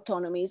regimes and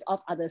autonomies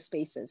of other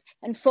spaces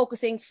and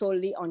focusing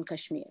solely on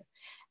Kashmir.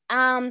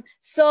 Kashmir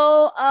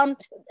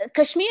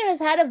has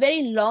had a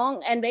very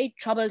long and very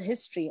troubled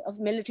history of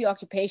military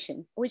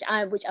occupation, which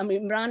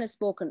Imran has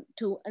spoken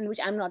to and which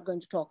I'm not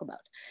going to talk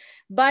about.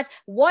 But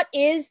what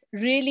is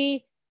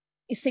really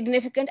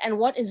significant and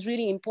what is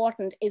really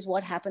important is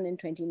what happened in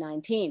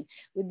 2019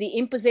 with the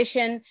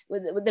imposition,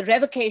 with the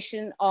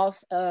revocation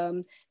of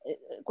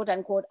quote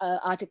unquote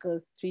Article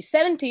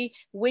 370,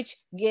 which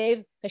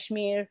gave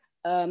Kashmir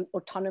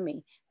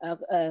autonomy,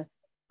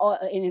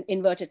 in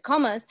inverted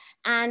commas,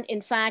 and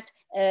in fact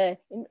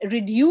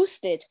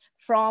reduced it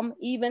from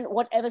even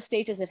whatever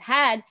status it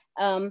had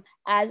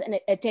as an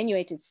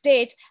attenuated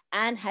state,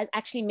 and has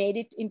actually made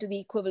it into the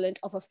equivalent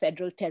of a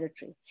federal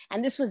territory.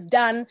 And this was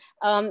done,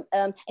 and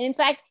in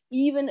fact,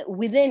 even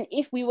within,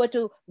 if we were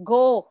to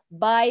go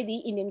by the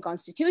Indian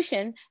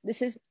Constitution,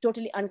 this is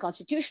totally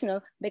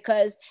unconstitutional,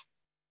 because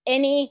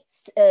any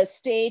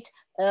state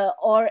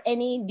or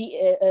any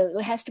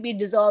has to be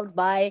dissolved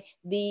by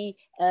the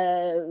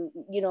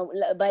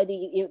by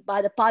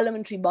the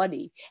parliamentary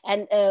body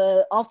and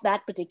of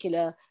that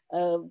particular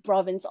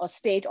province or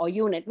state or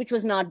unit, which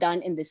was not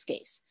done in this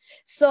case.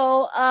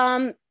 So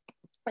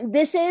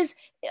this is,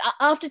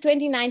 after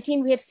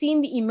 2019, we have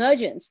seen the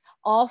emergence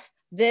of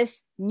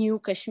this new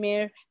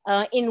Kashmir,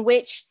 in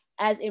which,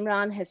 as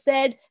Imran has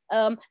said,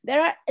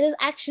 there is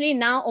actually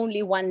now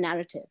only one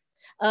narrative.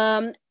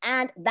 And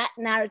that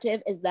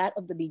narrative is that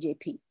of the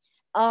BJP.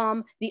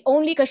 The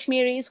only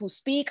Kashmiris who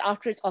speak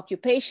after its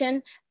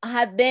occupation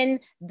have been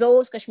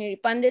those Kashmiri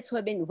pundits who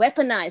have been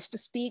weaponized to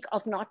speak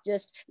of not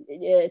just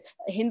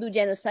Hindu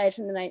genocide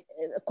from the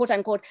quote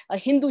unquote a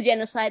Hindu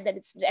genocide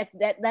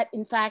that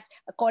in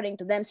fact, according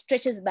to them,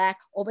 stretches back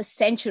over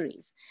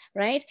centuries,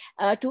 right?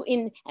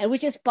 And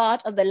which is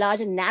part of the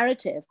larger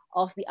narrative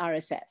of the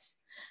RSS.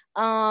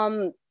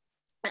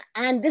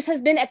 And this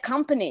has been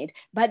accompanied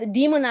by the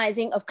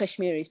demonizing of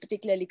Kashmiris,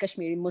 particularly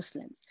Kashmiri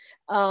Muslims,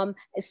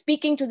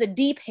 speaking to the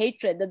deep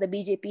hatred that the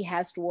BJP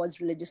has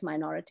towards religious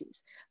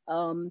minorities.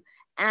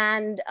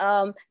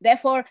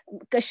 Therefore,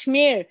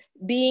 Kashmir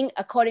being,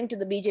 according to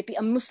the BJP,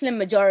 a Muslim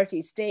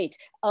majority state,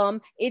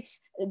 it's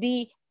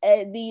the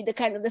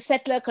kind of the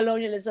settler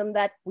colonialism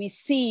that we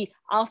see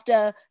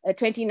after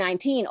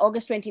 2019,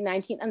 August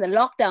 2019, and the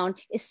lockdown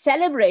is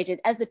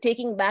celebrated as the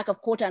taking back of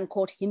quote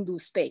unquote Hindu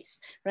space,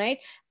 right?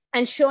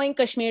 And showing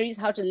Kashmiris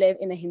how to live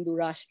in a Hindu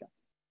Rashtra.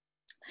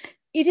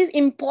 It is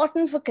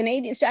important for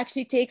Canadians to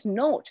actually take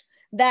note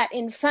that,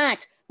 in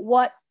fact,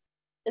 what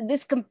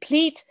this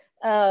complete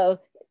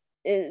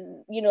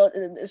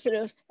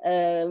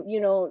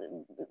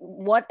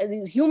what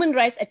human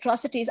rights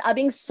atrocities are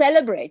being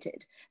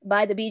celebrated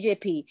by the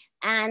BJP.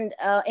 And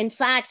in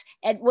fact,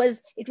 it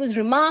was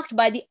remarked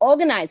by the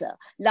organizer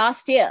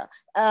last year.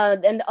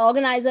 And the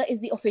organizer is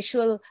the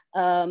official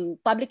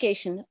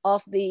publication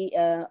of the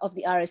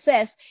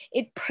RSS.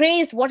 It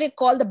praised what it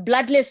called the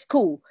bloodless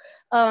coup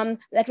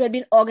that had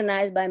been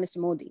organized by Mr.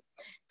 Modi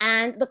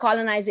and the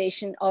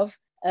colonization of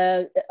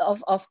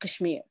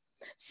Kashmir.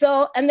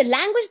 So, and the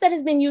language that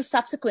has been used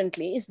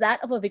subsequently is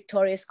that of a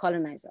victorious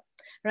colonizer,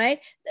 right?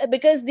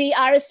 Because the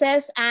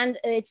RSS and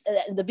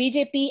the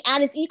BJP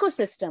and its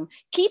ecosystem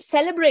keep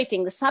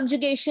celebrating the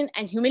subjugation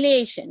and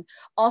humiliation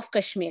of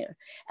Kashmir.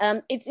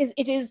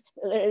 It is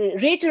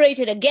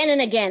reiterated again and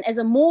again as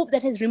a move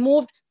that has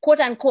removed, quote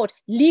unquote,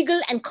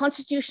 legal and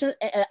constitutional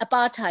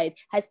apartheid,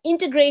 has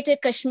integrated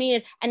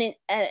Kashmir and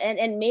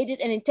made it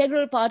an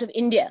integral part of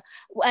India.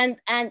 And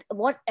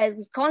what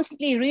is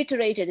constantly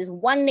reiterated is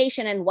one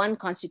nation and one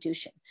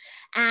constitution.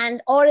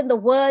 And, or in the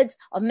words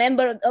of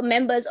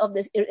members of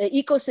this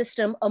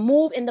ecosystem, a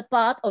move in the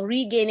path of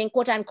regaining,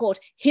 quote unquote,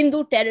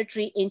 Hindu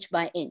territory inch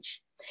by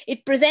inch.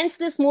 It presents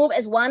this move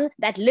as one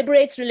that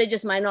liberates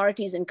religious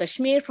minorities in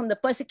Kashmir from the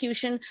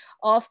persecution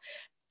of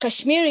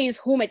Kashmiris,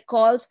 whom it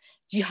calls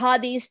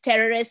jihadis,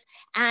 terrorists,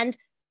 and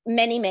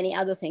many, many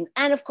other things.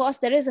 And of course,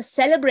 there is a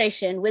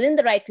celebration within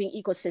the right-wing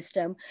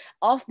ecosystem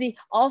of the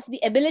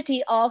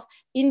ability of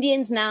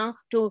Indians now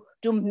to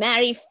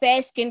marry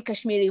fair-skinned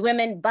Kashmiri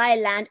women, buy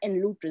land,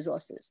 and loot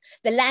resources.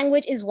 The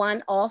language is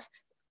one of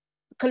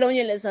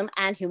colonialism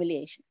and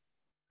humiliation.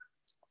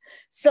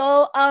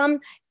 So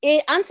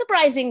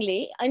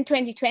unsurprisingly, in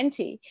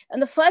 2020, on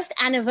the first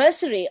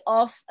anniversary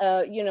of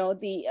the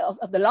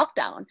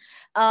lockdown,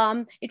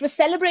 it was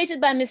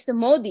celebrated by Mr.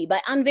 Modi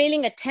by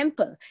unveiling a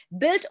temple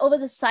built over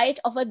the site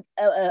of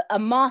a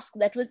mosque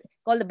that was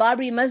called the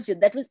Babri Masjid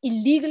that was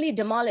illegally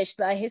demolished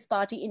by his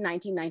party in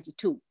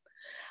 1992.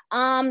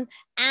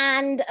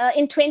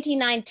 In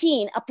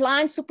 2019, a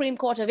pliant Supreme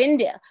Court of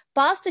India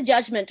passed a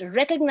judgment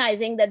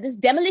recognizing that this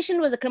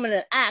demolition was a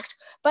criminal act,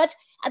 but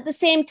at the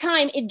same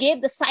time, it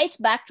gave the site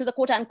back to the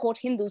quote-unquote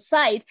Hindu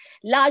side,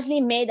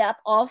 largely made up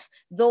of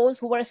those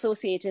who were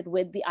associated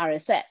with the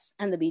RSS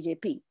and the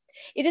BJP.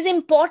 It is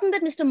important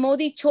that Mr.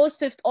 Modi chose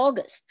 5th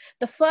August,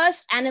 the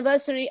first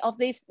anniversary of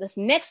this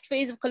next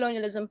phase of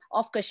colonialism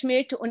of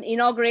Kashmir, to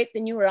inaugurate the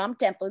new Ram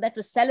Temple that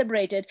was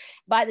celebrated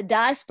by the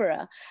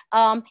diaspora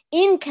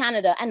in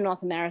Canada and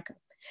North America.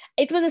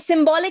 It was a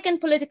symbolic and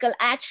political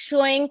act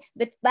showing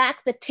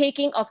back the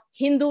taking of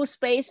Hindu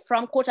space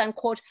from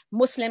quote-unquote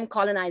Muslim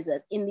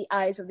colonizers in the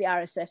eyes of the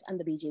RSS and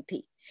the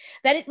BJP.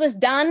 That it was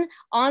done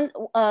on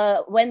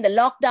when the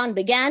lockdown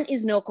began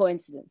is no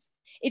coincidence.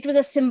 It was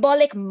a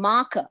symbolic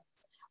marker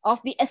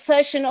of the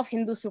assertion of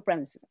Hindu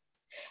supremacy.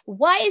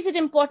 Why is it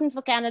important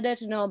for Canada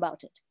to know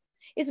about it?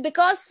 It's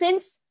because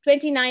since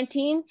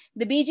 2019,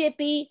 the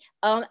BJP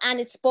and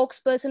its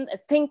spokesperson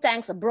at think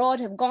tanks abroad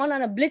have gone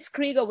on a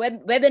blitzkrieg of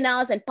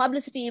webinars and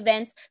publicity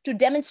events to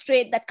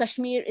demonstrate that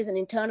Kashmir is an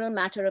internal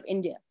matter of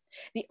India.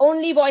 The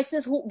only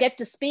voices who get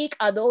to speak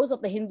are those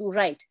of the Hindu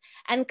right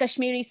and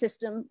Kashmiri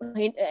system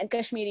and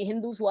Kashmiri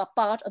Hindus who are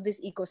part of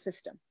this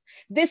ecosystem.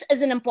 This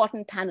is an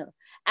important panel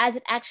as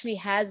it actually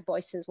has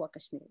voices for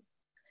Kashmiris.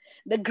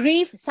 The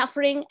grief,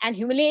 suffering, and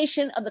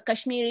humiliation of the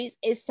Kashmiris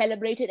is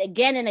celebrated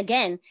again and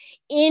again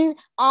in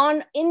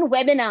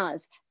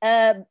webinars,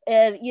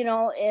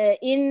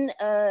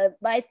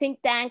 by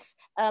think tanks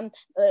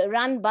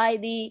run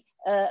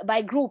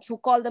by groups who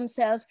call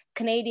themselves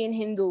Canadian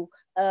Hindus,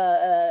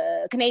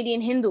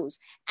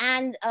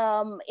 and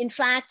in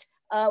fact,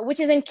 which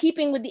is in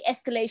keeping with the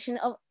escalation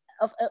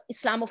of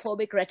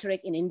Islamophobic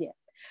rhetoric in India.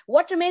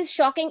 What remains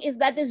shocking is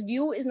that this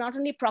view is not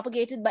only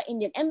propagated by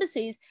Indian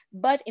embassies,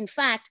 but in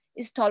fact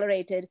is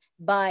tolerated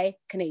by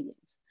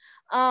Canadians.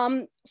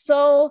 It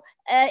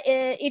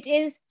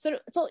is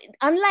so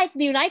unlike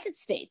the United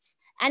States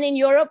and in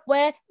Europe,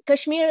 where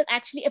Kashmir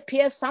actually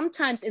appears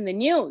sometimes in the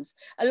news,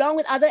 along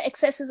with other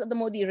excesses of the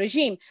Modi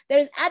regime, there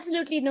is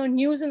absolutely no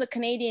news in the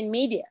Canadian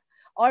media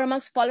or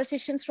amongst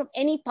politicians from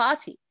any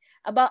party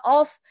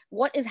of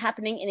what is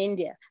happening in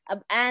India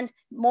and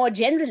more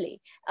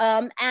generally,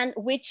 and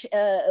which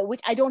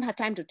I don't have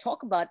time to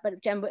talk about, but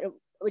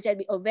which I'd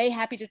be very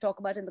happy to talk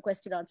about in the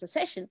question answer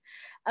session.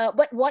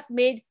 But what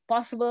made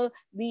possible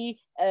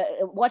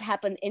what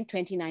happened in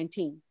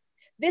 2019.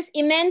 this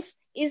immense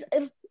is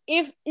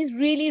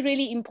really,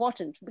 really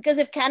important, because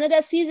if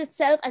Canada sees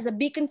itself as a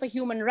beacon for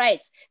human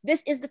rights,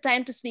 this is the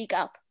time to speak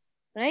up,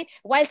 right?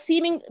 While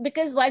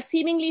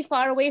seemingly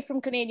far away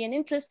from Canadian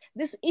interests,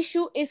 this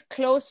issue is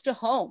close to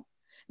home,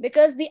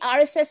 because the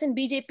RSS and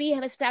BJP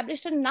have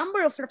established a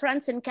number of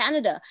fronts in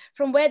Canada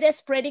from where they're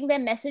spreading their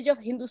message of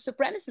Hindu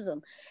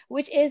supremacism,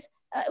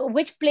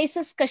 which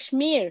places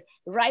Kashmir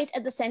right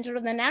at the center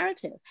of the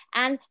narrative,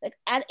 and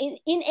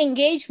in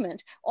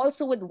engagement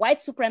also with white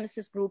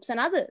supremacist groups and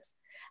others.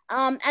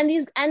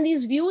 And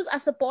these views are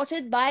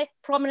supported by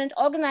prominent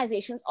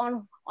organizations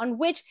on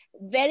which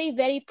very,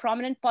 very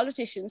prominent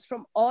politicians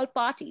from all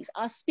parties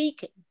are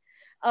speaking.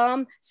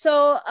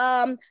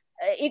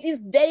 It is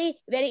very,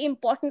 very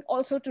important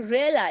also to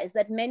realize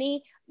that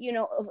many,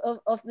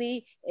 of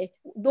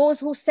those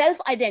who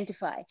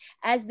self-identify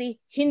as the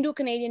Hindu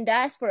Canadian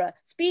diaspora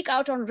speak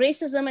out on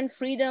racism and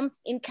freedom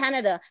in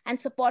Canada and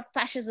support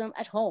fascism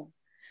at home.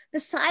 The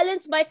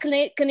silence by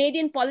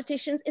Canadian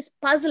politicians is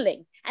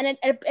puzzling, and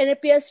it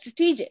appears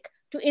strategic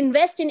to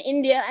invest in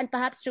India and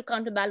perhaps to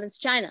counterbalance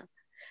China.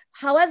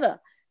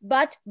 However,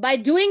 but by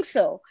doing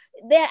so,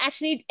 they're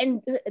actually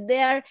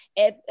they're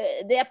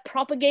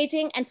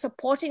propagating and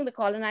supporting the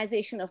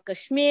colonization of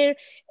Kashmir,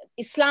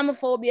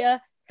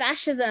 Islamophobia,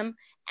 fascism,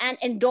 and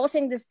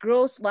endorsing this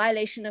gross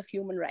violation of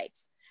human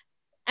rights,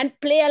 and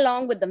play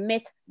along with the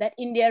myth that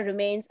India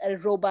remains a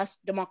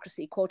robust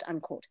democracy, quote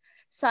unquote.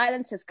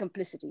 Silence is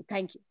complicity.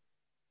 Thank you.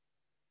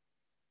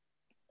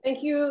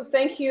 Thank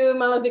you,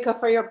 Malavika,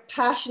 for your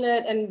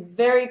passionate and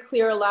very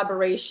clear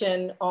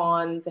elaboration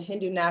on the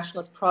Hindu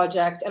Nationalist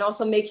Project, and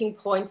also making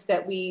points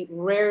that we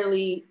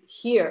rarely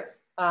hear,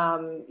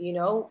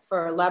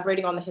 for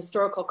elaborating on the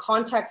historical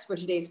context for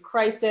today's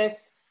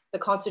crisis, the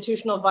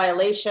constitutional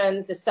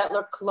violations, the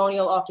settler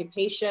colonial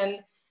occupation,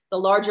 the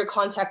larger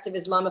context of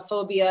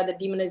Islamophobia, the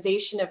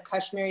demonization of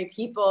Kashmiri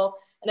people,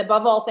 and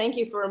above all, thank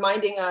you for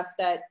reminding us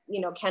that,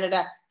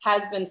 Canada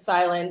has been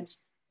silent,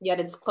 yet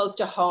it's close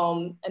to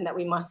home, and that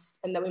we must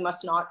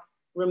not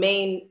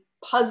remain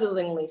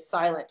puzzlingly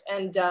silent.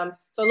 And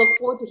so I look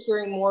forward to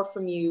hearing more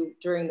from you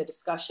during the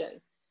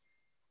discussion.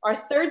 Our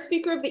third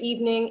speaker of the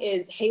evening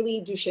is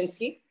Haley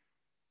Dushinsky.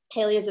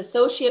 Haley is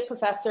Associate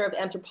Professor of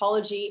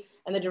Anthropology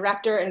and the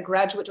Director and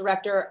Graduate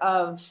Director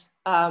of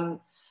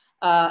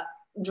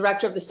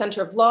the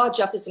Center of Law,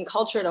 Justice and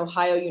Culture at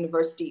Ohio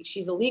University.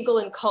 She's a legal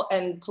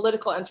and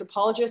political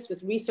anthropologist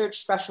with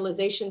research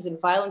specializations in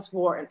violence,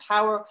 war, and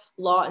power,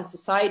 law and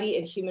society,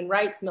 and human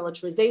rights,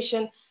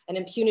 militarization, and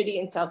impunity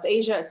in South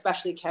Asia,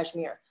 especially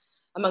Kashmir.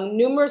 Among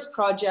numerous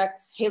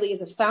projects, Haley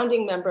is a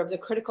founding member of the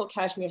Critical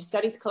Kashmir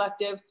Studies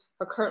Collective.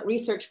 Her current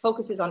research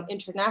focuses on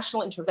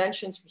international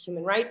interventions for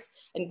human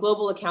rights and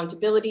global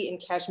accountability in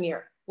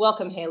Kashmir.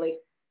 Welcome, Haley.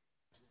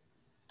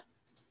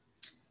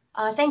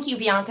 Thank you,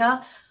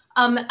 Bianca.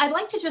 I'd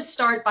like to just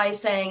start by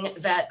saying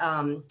that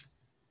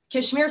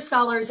Kashmir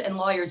scholars and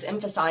lawyers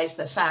emphasize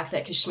the fact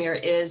that Kashmir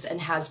is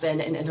and has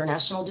been an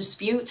international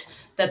dispute,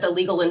 that the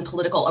legal and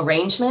political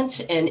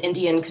arrangement in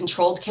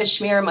Indian-controlled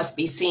Kashmir must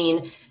be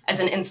seen as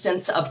an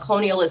instance of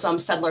colonialism,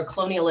 settler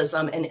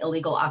colonialism, and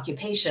illegal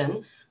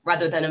occupation,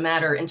 rather than a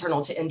matter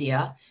internal to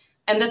India,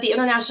 and that the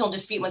international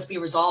dispute must be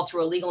resolved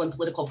through a legal and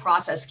political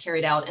process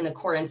carried out in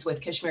accordance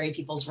with Kashmiri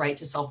people's right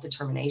to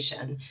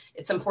self-determination.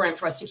 It's important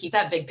for us to keep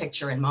that big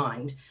picture in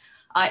mind.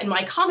 In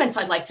my comments,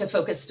 I'd like to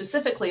focus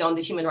specifically on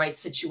the human rights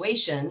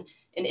situation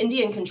in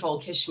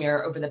Indian-controlled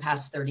Kashmir over the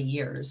past 30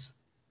 years.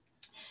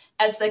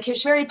 As the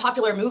Kashmiri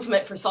popular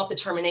movement for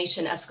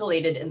self-determination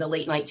escalated in the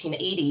late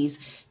 1980s,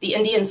 the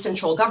Indian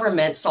central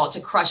government sought to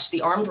crush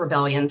the armed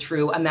rebellion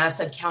through a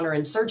massive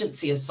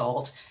counterinsurgency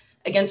assault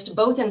against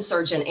both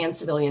insurgent and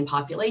civilian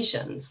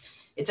populations.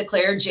 It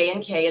declared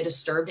J&K a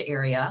disturbed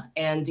area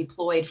and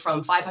deployed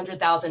from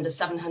 500,000 to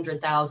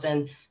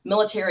 700,000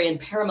 military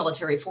and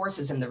paramilitary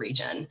forces in the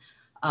region.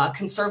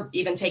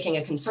 Even taking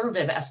a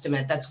conservative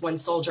estimate, that's 1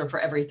 soldier for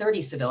every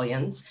 30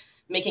 civilians,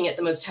 making it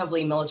the most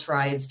heavily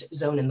militarized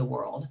zone in the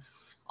world.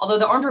 Although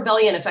the armed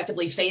rebellion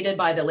effectively faded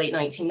by the late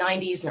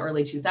 1990s and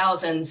early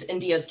 2000s,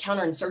 India's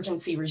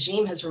counterinsurgency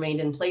regime has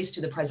remained in place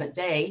to the present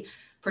day,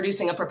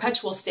 producing a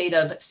perpetual state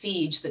of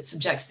siege that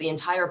subjects the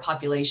entire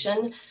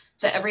population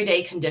to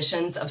everyday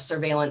conditions of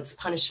surveillance,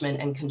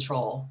 punishment, and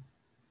control.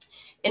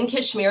 In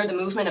Kashmir, the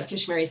movement of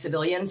Kashmiri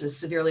civilians is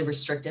severely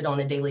restricted on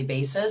a daily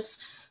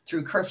basis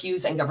through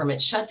curfews and government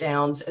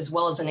shutdowns, as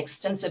well as an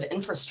extensive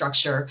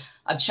infrastructure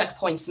of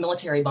checkpoints,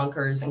 military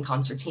bunkers, and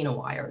concertina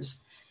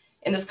wires.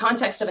 In this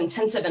context of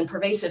intensive and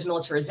pervasive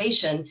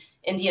militarization,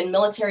 Indian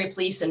military,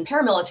 police, and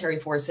paramilitary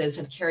forces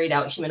have carried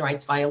out human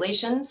rights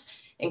violations,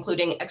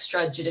 including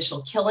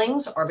extrajudicial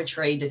killings,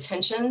 arbitrary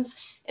detentions,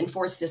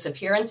 enforced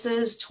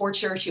disappearances,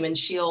 torture, human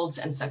shields,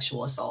 and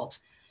sexual assault.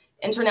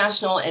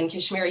 International and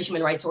Kashmiri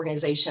human rights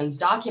organizations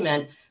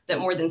document that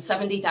more than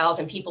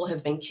 70,000 people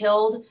have been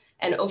killed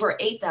and over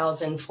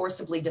 8,000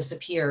 forcibly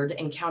disappeared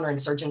in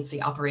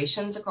counterinsurgency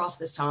operations across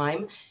this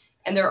time.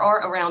 And there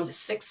are around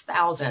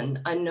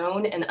 6,000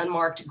 unknown and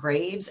unmarked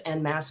graves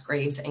and mass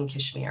graves in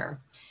Kashmir.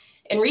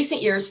 In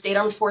recent years, state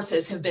armed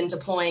forces have been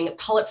deploying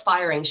pellet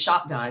firing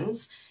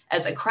shotguns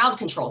as a crowd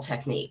control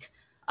technique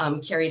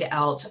carried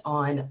out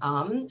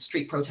on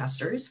street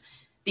protesters.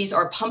 These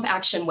are pump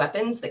action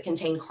weapons that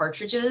contain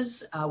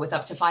cartridges with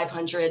up to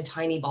 500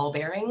 tiny ball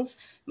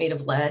bearings made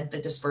of lead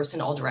that disperse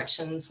in all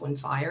directions when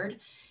fired.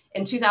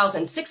 In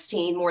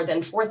 2016, more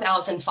than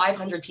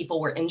 4,500 people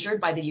were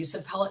injured by the use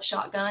of pellet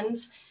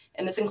shotguns,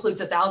 and this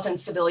includes 1,000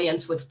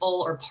 civilians with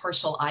full or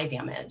partial eye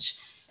damage.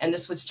 And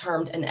this was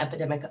termed an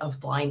epidemic of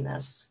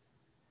blindness.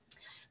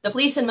 The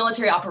police and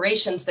military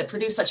operations that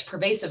produce such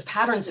pervasive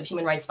patterns of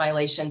human rights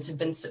violations have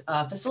been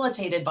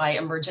facilitated by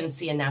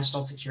emergency and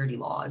national security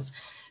laws.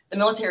 The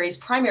military's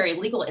primary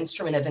legal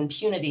instrument of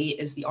impunity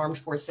is the Armed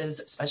Forces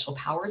Special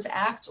Powers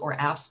Act, or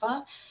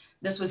AFSPA.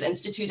 This was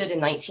instituted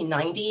in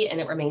 1990, and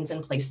it remains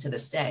in place to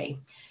this day.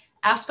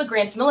 AFSPA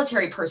grants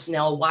military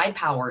personnel wide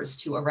powers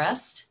to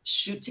arrest,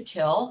 shoot to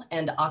kill,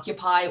 and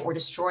occupy or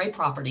destroy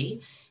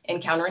property in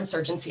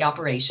counterinsurgency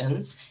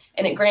operations,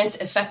 and it grants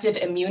effective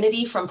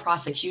immunity from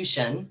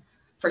prosecution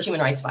for human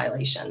rights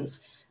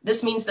violations.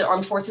 This means that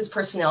armed forces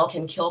personnel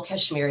can kill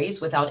Kashmiris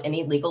without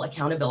any legal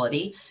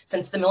accountability,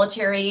 since the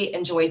military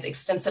enjoys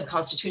extensive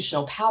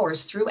constitutional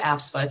powers through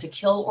AFSPA to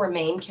kill or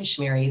maim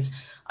Kashmiris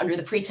under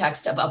the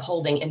pretext of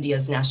upholding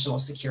India's national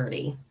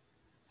security.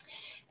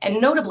 And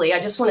notably, I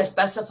just want to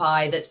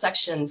specify that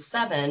Section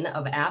 7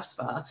 of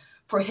AFSPA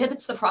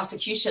prohibits the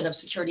prosecution of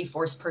security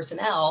force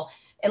personnel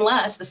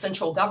unless the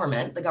central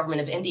government, the government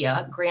of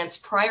India, grants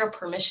prior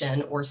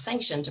permission or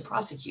sanction to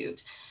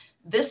prosecute.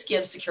 This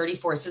gives security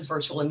forces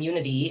virtual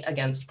immunity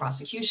against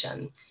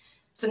prosecution.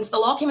 Since the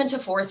law came into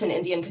force in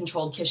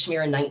Indian-controlled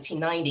Kashmir in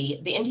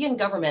 1990, the Indian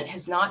government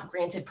has not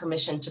granted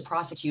permission to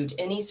prosecute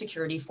any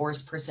security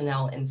force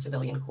personnel in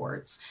civilian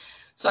courts.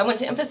 So I want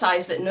to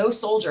emphasize that no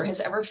soldier has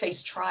ever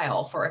faced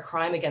trial for a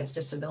crime against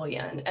a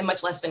civilian, and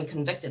much less been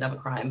convicted of a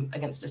crime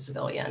against a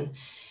civilian.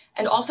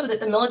 And also that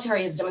the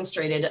military has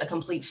demonstrated a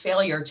complete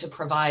failure to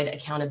provide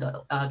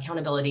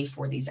accountability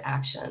for these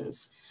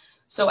actions.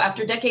 So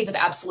after decades of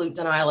absolute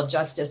denial of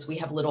justice, we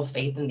have little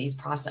faith in these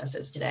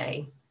processes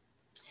today.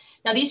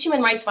 Now, these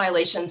human rights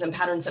violations and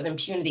patterns of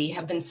impunity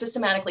have been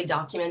systematically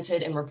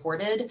documented and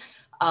reported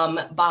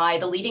by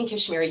the leading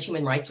Kashmiri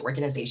human rights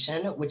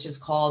organization, which is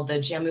called the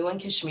Jammu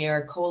and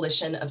Kashmir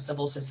Coalition of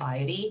Civil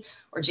Society,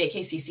 or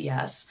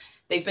JKCCS.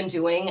 They've been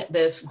doing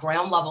this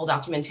ground level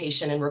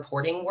documentation and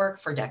reporting work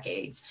for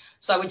decades.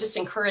 So I would just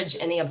encourage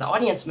any of the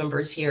audience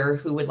members here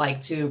who would like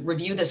to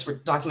review this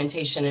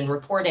documentation and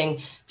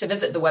reporting to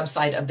visit the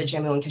website of the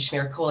Jammu and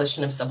Kashmir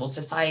Coalition of Civil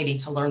Society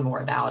to learn more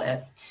about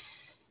it.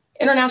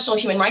 International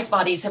human rights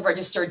bodies have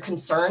registered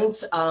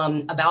concerns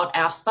about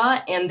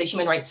AFSPA and the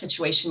human rights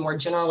situation more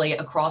generally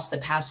across the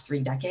past 3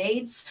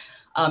 decades.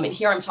 And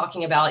here I'm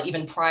talking about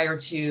even prior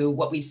to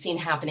what we've seen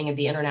happening at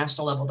the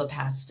international level the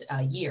past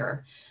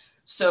year.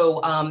 So,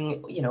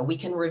 we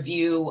can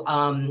review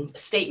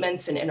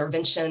statements and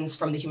interventions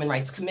from the Human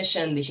Rights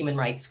Commission, the Human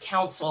Rights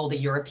Council, the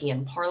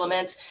European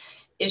Parliament.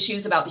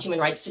 Issues about the human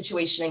rights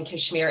situation in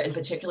Kashmir, and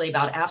particularly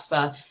about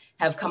AFSPA,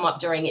 have come up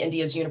during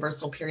India's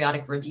universal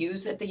periodic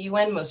reviews at the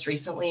UN, most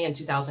recently in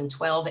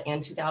 2012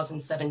 and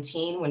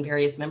 2017, when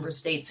various member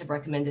states have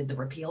recommended the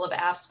repeal of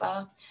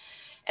AFSPA.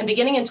 And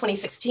beginning in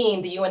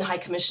 2016, the UN High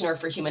Commissioner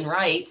for Human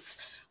Rights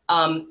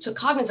took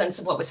cognizance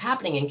of what was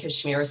happening in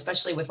Kashmir,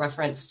 especially with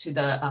reference to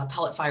the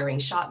pellet firing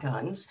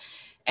shotguns,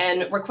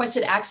 and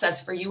requested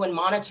access for UN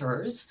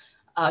monitors,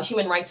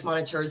 human rights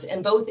monitors,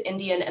 in both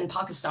Indian and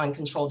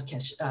Pakistan-controlled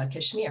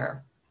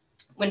Kashmir.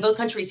 When both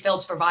countries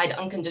failed to provide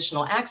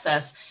unconditional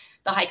access,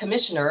 the High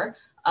Commissioner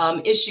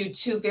issued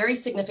 2 very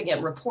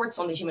significant reports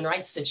on the human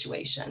rights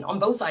situation on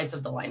both sides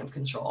of the line of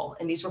control.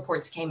 And these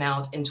reports came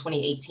out in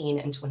 2018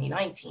 and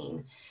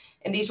 2019.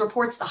 In these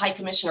reports, the High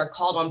Commissioner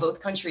called on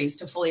both countries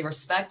to fully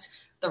respect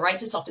the right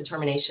to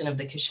self-determination of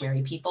the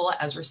Kashmiri people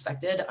as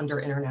respected under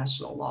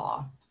international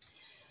law.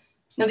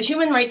 Now, the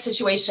human rights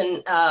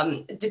situation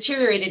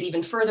deteriorated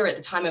even further at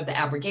the time of the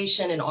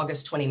abrogation in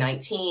August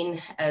 2019,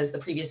 as the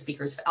previous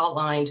speakers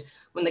outlined,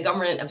 when the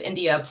government of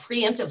India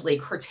preemptively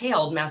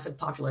curtailed massive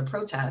popular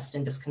protest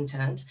and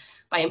discontent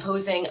by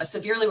imposing a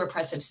severely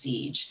repressive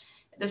siege.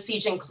 This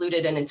siege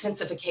included an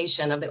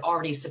intensification of the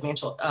already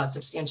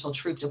substantial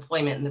troop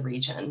deployment in the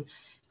region,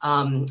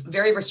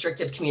 very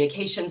restrictive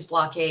communications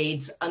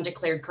blockades,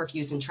 undeclared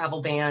curfews and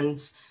travel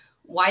bans,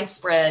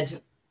 widespread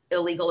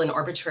illegal and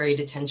arbitrary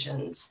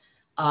detentions,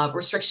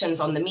 restrictions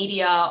on the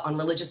media, on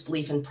religious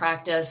belief and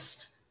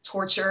practice,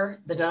 torture,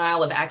 the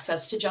denial of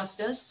access to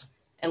justice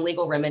and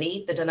legal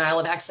remedy, the denial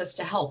of access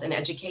to health and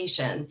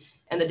education,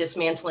 and the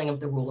dismantling of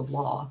the rule of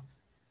law.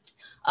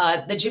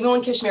 The Jammu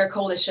and Kashmir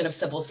Coalition of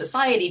Civil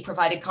Society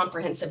provided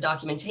comprehensive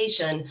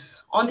documentation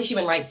on the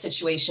human rights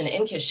situation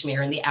in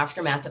Kashmir in the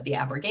aftermath of the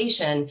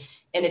abrogation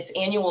in its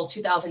annual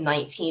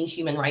 2019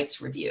 Human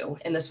Rights Review,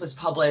 and this was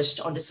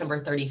published on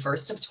December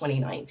 31st of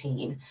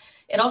 2019.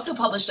 It also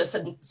published a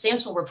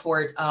substantial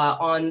report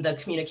on the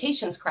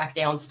communications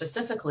crackdown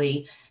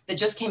specifically that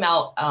just came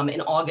out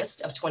in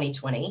August of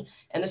 2020.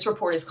 And this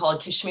report is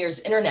called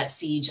Kashmir's Internet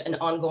Siege, an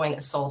Ongoing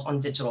Assault on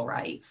Digital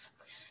Rights.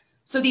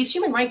 So these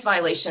human rights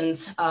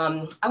violations,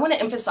 I want to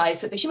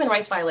emphasize that the human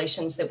rights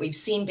violations that we've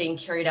seen being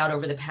carried out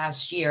over the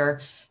past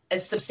year,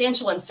 as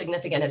substantial and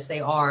significant as they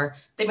are,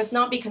 they must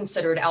not be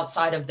considered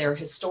outside of their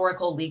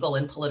historical, legal,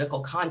 and political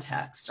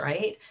context,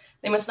 right?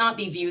 They must not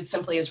be viewed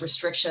simply as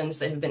restrictions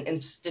that have been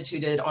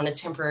instituted on a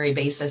temporary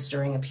basis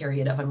during a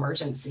period of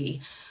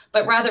emergency,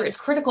 but rather it's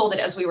critical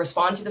that as we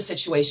respond to the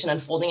situation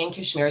unfolding in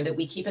Kashmir that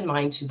we keep in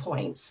mind 2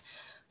 points.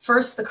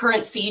 First, the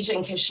current siege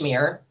in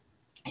Kashmir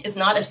is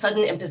not a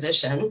sudden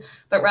imposition,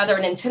 but rather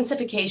an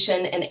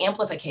intensification and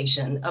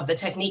amplification of the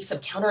techniques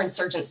of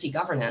counterinsurgency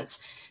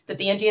governance that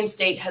the Indian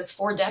state has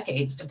for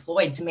decades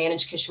deployed to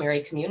manage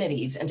Kashmiri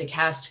communities and to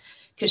cast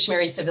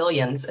Kashmiri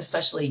civilians,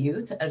 especially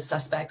youth, as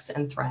suspects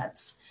and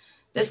threats.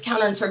 This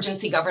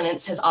counterinsurgency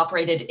governance has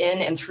operated in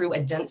and through a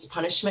dense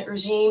punishment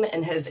regime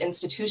and has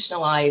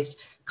institutionalized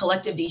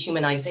collective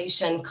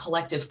dehumanization,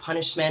 collective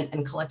punishment,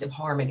 and collective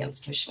harm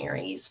against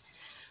Kashmiris.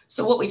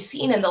 So what we've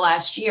seen in the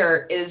last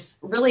year is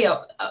really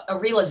a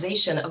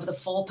realization of the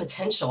full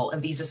potential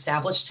of these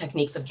established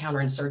techniques of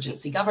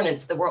counterinsurgency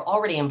governance that were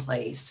already in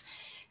place,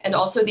 and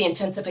also the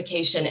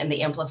intensification and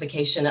the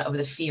amplification of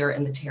the fear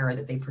and the terror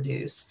that they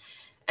produce.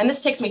 And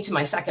this takes me to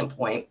my second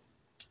point,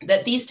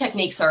 that these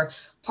techniques are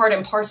part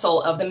and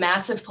parcel of the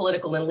massive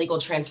political and legal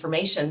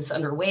transformations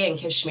underway in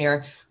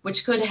Kashmir,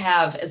 which could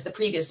have, as the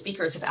previous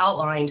speakers have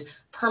outlined,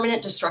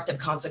 permanent destructive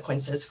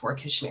consequences for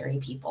Kashmiri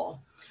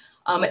people.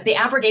 The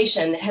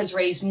abrogation has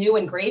raised new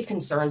and grave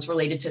concerns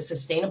related to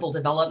sustainable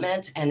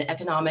development and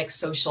economic,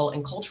 social,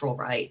 and cultural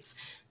rights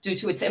due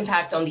to its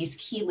impact on these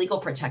key legal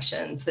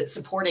protections that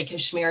supported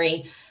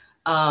Kashmiri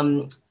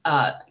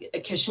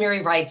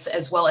rights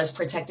as well as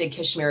protected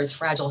Kashmir's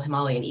fragile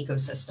Himalayan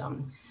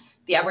ecosystem.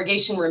 The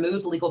abrogation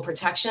removed legal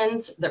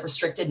protections that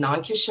restricted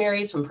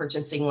non-Kashmiris from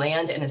purchasing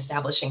land and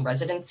establishing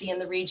residency in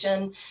the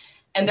region.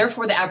 And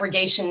therefore, the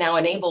abrogation now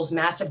enables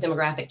massive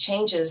demographic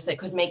changes that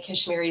could make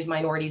Kashmiris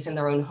minorities in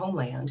their own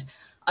homeland,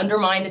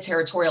 undermine the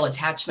territorial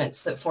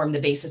attachments that form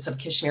the basis of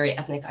Kashmiri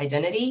ethnic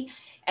identity,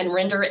 and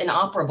render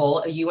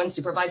inoperable a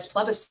UN-supervised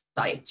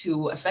plebiscite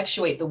to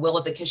effectuate the will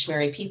of the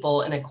Kashmiri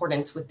people in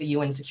accordance with the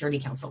UN Security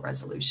Council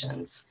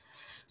resolutions.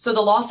 So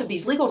the loss of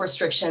these legal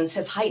restrictions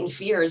has heightened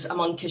fears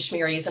among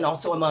Kashmiris and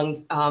also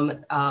among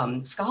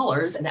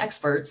scholars and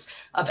experts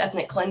of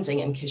ethnic cleansing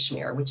in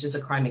Kashmir, which is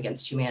a crime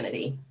against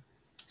humanity.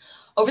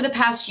 Over the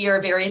past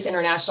year, various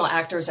international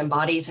actors and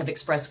bodies have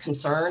expressed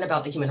concern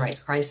about the human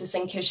rights crisis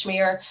in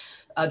Kashmir.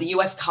 The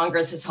US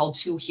Congress has held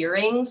 2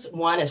 hearings,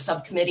 one a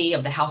subcommittee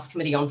of the House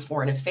Committee on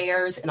Foreign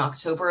Affairs in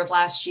October of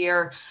last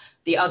year,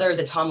 the other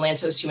the Tom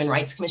Lantos Human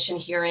Rights Commission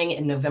hearing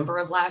in November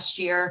of last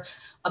year.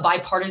 A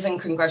bipartisan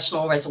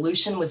congressional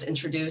resolution was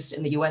introduced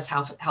in the US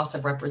House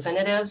of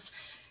Representatives.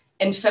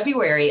 In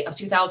February of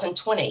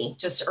 2020,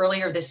 just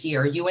earlier this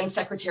year, UN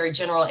Secretary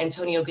General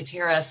Antonio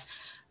Guterres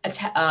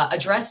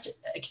addressed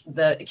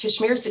the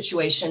Kashmir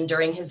situation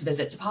during his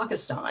visit to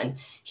Pakistan.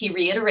 He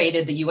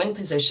reiterated the UN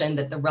position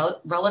that the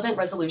relevant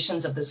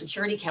resolutions of the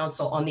Security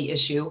Council on the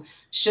issue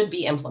should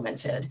be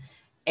implemented,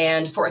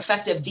 and for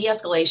effective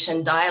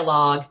de-escalation,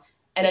 dialogue,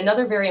 and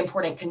another very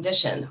important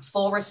condition,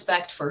 full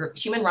respect for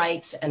human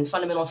rights and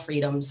fundamental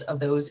freedoms of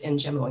those in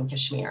Jammu and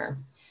Kashmir.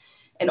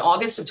 In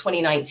August of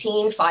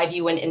 2019, 5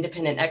 UN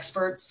independent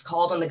experts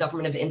called on the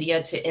government of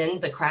India to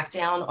end the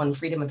crackdown on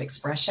freedom of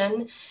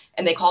expression,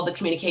 and they called the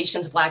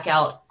communications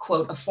blackout,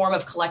 quote, a form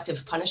of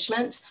collective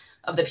punishment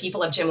of the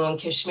people of Jammu and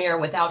Kashmir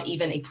without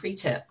even a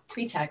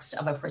pretext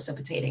of a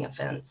precipitating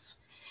offense.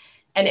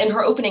 And in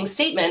her opening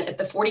statement at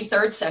the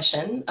 43rd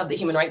session of the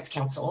Human Rights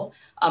Council,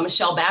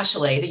 Michelle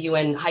Bachelet, the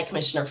UN High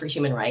Commissioner for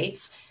Human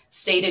Rights,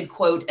 stated,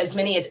 quote, as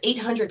many as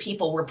 800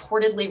 people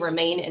reportedly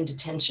remain in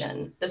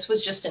detention. This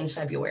was just in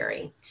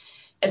February.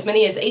 As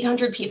many as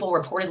 800 people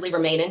reportedly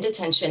remain in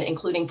detention,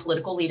 including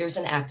political leaders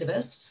and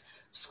activists.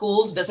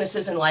 Schools,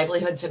 businesses, and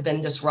livelihoods have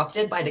been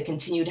disrupted by the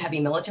continued heavy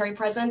military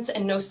presence,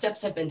 and no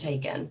steps have been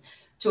taken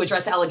to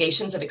address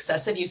allegations of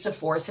excessive use of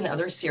force and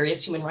other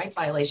serious human rights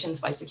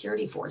violations by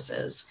security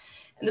forces.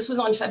 And this was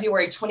on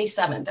February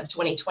 27th of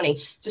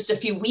 2020, just a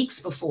few weeks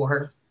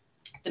before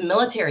the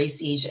military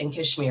siege in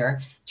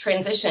Kashmir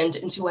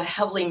transitioned into a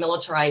heavily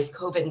militarized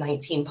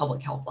COVID-19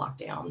 public health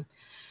lockdown.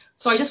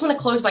 So I just want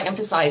to close by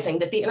emphasizing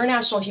that the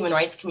international human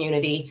rights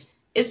community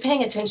is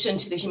paying attention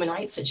to the human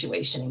rights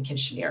situation in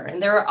Kashmir,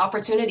 and there are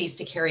opportunities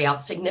to carry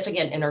out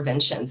significant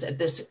interventions at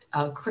this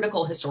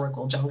critical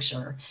historical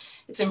juncture.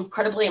 It's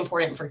incredibly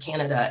important for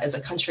Canada as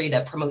a country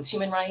that promotes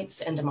human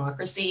rights and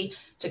democracy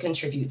to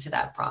contribute to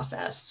that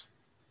process.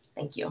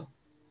 Thank you.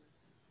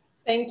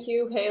 Thank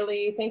you,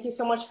 Haley. Thank you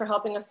so much for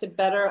helping us to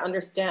better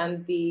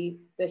understand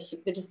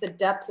just the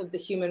depth of the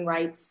human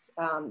rights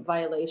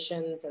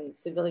violations and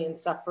civilian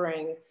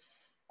suffering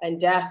and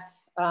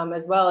death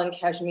as well in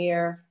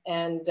Kashmir,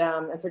 and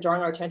for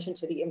drawing our attention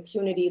to the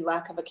impunity,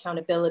 lack of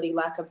accountability,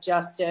 lack of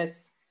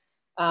justice,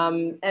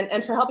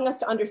 and for helping us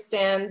to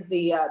understand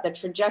the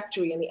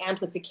trajectory and the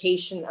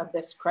amplification of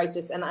this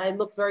crisis. And I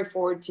look very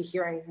forward to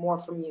hearing more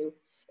from you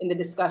in the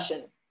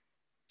discussion.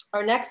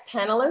 Our next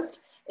panelist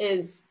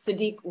is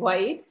Sadiq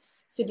Waid.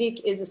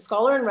 Sadiq is a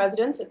scholar in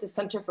residence at the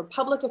Center for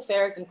Public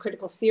Affairs and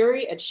Critical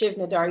Theory at Shiv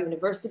Nadar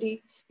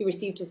University. He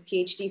received his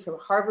PhD from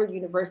Harvard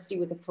University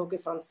with a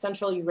focus on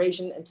Central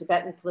Eurasian and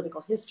Tibetan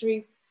political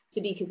history.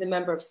 Sadiq is a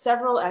member of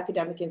several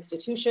academic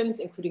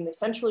institutions, including the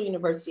Central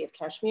University of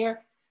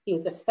Kashmir. He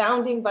was the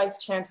founding vice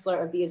chancellor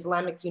of the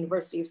Islamic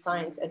University of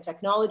Science and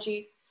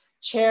Technology,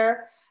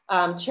 chair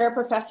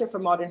professor for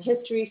modern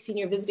history,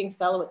 senior visiting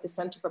fellow at the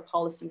Center for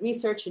Policy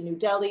Research in New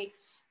Delhi,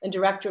 and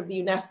director of the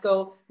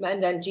UNESCO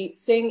Mandanjit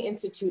Singh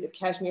Institute of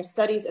Kashmir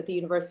Studies at the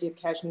University of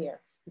Kashmir.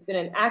 He's been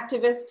an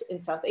activist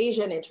in South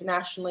Asia and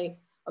internationally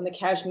on the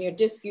Kashmir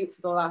dispute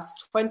for the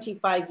last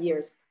 25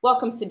 years.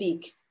 Welcome,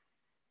 Sadiq.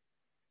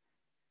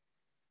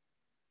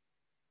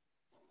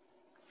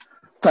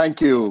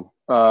 Thank you,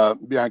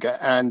 Bianca.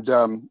 And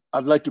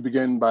I'd like to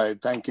begin by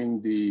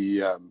thanking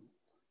the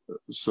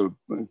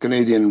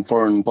Canadian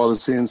Foreign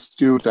Policy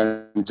Institute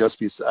and Just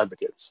Peace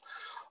Advocates.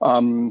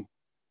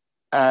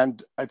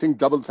 And I think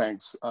double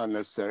thanks are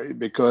necessary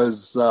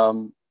because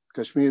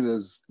Kashmir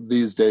is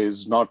these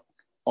days not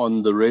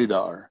on the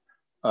radar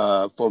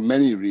for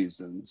many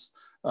reasons,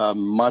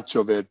 much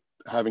of it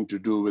having to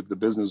do with the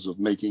business of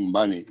making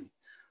money,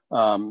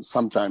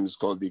 sometimes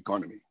called the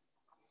economy.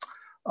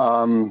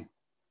 And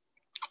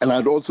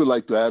I'd also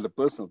like to add a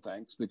personal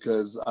thanks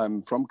because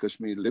I'm from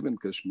Kashmir, live in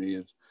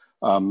Kashmir,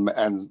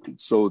 and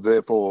so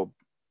therefore,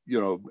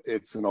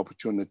 it's an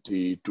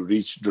opportunity to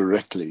reach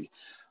directly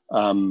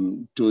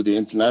to the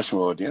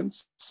international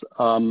audience.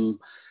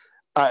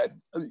 I'd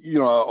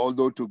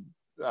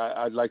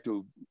like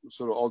to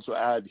sort of also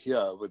add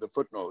here with a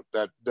footnote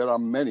that there are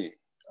many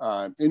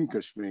in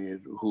Kashmir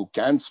who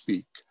can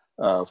speak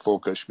for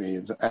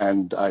Kashmir,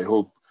 and I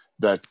hope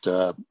that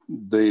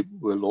they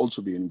will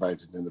also be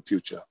invited in the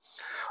future.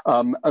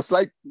 A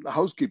slight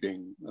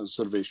housekeeping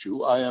sort of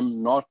issue. I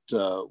am not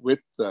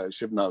with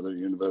Shiv Nadar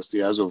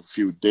University as of a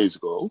few days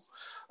ago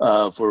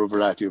for a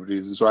variety of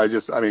reasons. So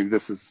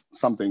this is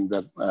something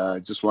that I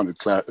just want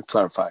to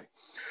clarify.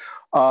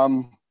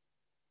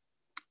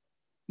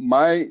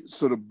 My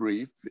sort of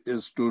brief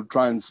is to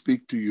try and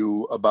speak to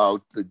you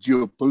about the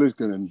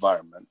geopolitical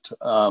environment.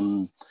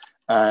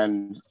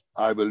 And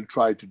I will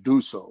try to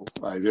do so.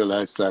 I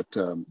realize that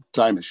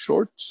time is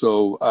short,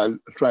 so I'll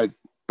try to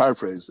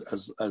paraphrase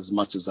as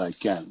much as I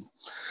can.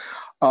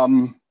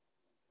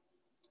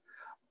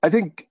 I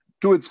think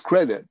to its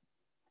credit,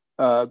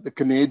 the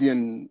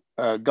Canadian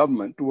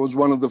government was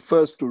one of the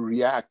first to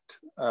react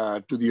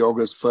to the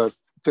August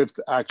 5th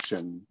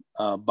action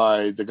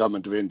by the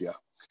government of India.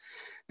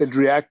 It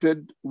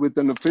reacted with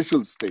an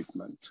official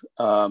statement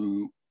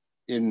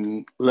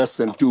in less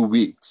than 2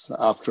 weeks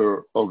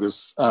after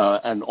August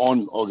and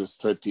on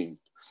August 13th.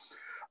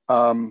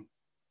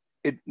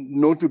 It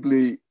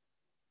notably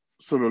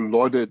sort of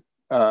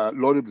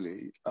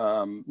laudably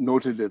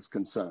noted its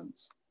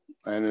concerns.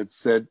 And it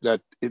said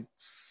that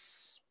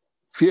it's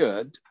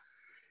feared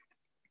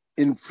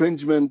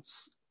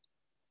infringements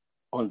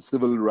on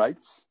civil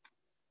rights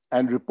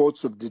and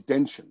reports of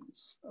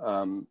detentions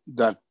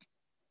that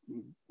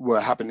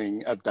were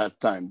happening at that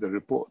time, the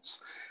reports.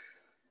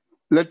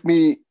 Let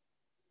me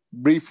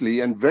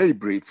briefly and very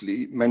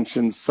briefly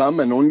mention some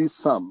and only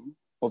some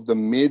of the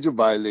major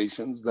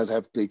violations that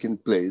have taken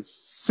place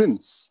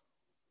since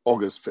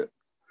August 5th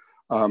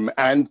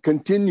and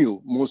continue,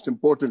 most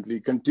importantly,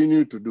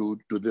 continue to do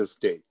to this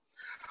day.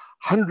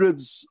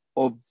 Hundreds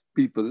of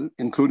people,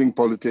 including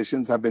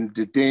politicians, have been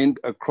detained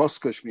across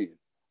Kashmir.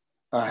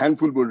 A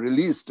handful were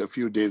released a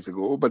few days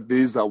ago, but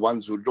these are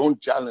ones who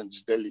don't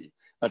challenge Delhi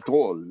at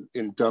all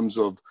in terms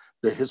of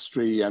the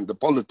history and the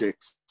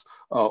politics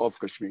of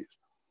Kashmir.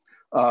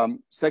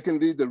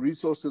 Secondly, the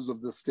resources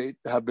of the state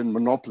have been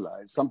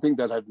monopolized, something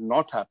that had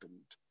not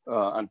happened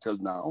until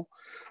now,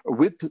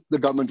 with the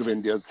government of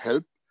India's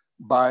help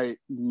by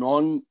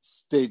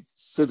non-state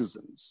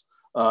citizens.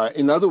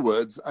 In other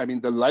words,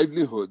 the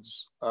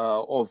livelihoods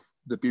of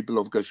the people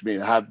of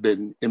Kashmir have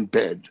been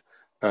impaired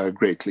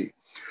greatly.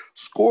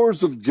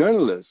 Scores of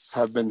journalists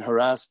have been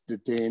harassed,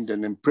 detained,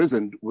 and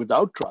imprisoned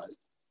without trial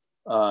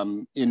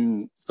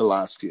in the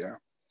last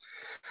year.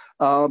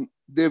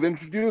 They've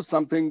introduced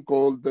something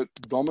called the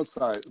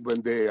domicile,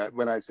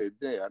 when I say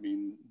they, I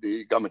mean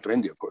the government of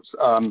India, of course,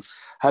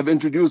 have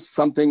introduced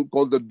something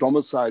called the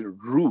domicile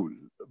rule,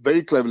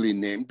 very cleverly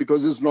named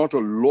because it's not a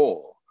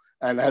law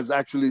and has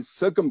actually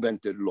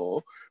circumvented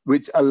law,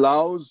 which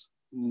allows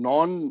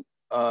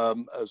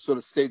sort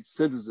of state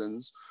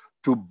citizens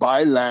to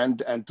buy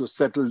land and to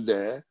settle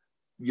there,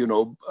 in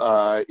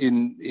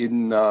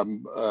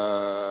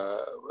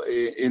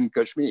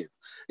Kashmir.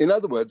 In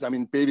other words,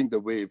 paving the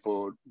way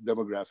for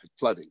demographic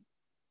flooding.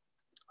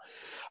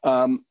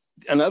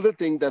 Another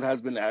thing that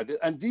has been added,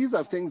 and these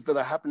are things that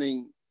are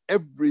happening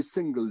every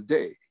single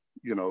day,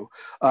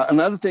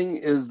 another thing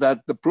is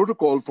that the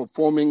protocol for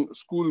forming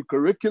school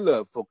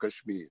curricula for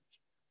Kashmir,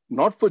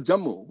 not for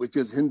Jammu, which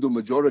is Hindu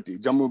majority,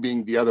 Jammu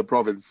being the other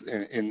province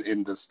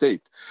in the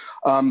state.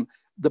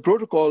 The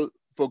protocol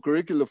for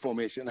curricular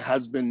formation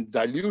has been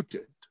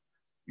diluted,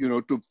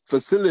 to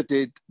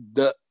facilitate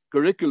the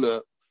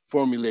curricular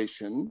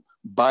formulation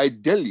by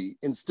Delhi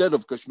instead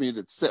of Kashmir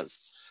itself,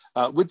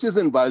 which is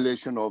in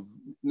violation of,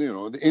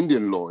 the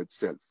Indian law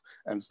itself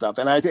and stuff.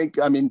 And I think,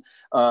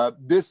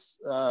 this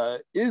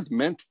is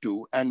meant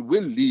to and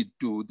will lead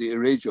to the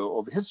erasure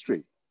of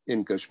history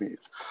in Kashmir,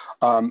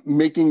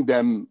 making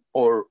them,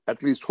 or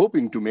at least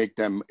hoping to make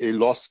them, a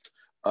lost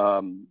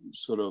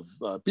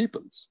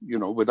peoples,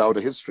 without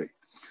a history.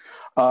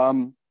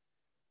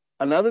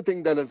 Another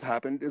thing that has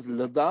happened is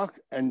Ladakh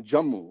and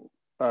Jammu,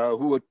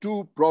 who were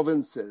two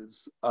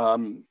provinces,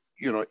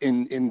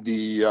 in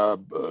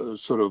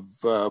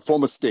the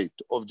former state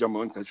of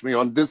Jammu and Kashmir,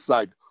 on this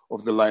side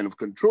of the line of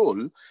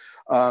control.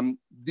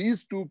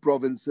 These two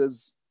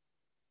provinces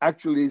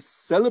actually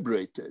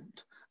celebrated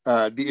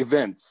the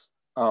events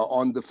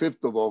on the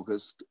 5th of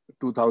August,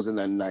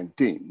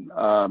 2019.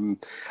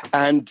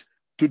 And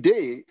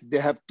today, they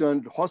have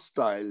turned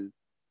hostile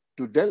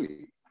to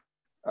Delhi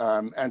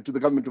and to the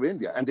government of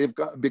India. And they've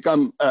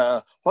become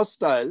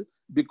hostile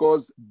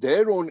because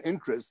their own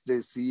interests,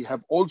 they see,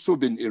 have also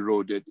been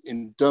eroded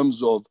in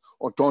terms of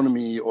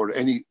autonomy or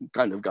any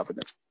kind of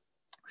governance.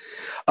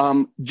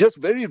 Just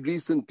very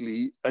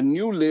recently, a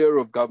new layer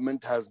of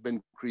government has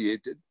been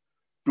created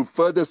to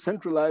further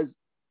centralize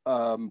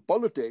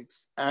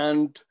politics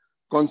and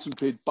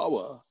concentrate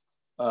power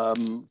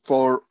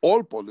for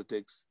all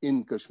politics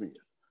in Kashmir.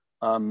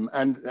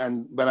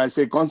 And when I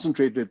say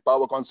concentrate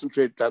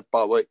that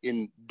power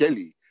in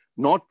Delhi,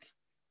 not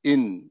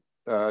in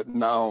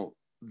now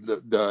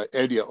the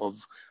area of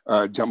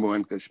Jammu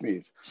and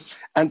Kashmir.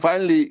 And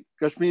finally,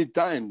 Kashmir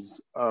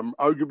Times,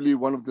 arguably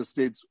one of the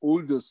state's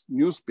oldest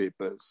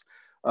newspapers,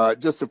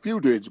 just a few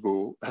days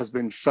ago has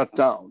been shut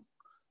down.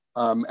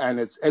 And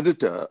its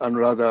editor,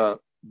 Anuradha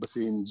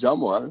Bhasin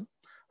Jamwal,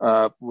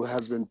 who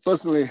has been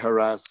personally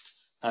harassed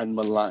and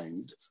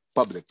maligned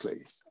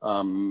publicly,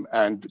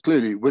 and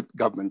clearly with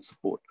government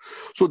support.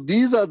 So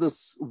these are the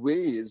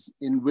ways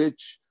in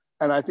which,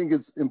 and I think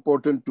it's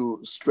important to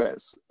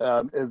stress,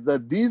 is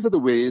that these are the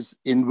ways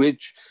in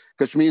which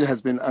Kashmir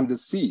has been under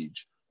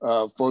siege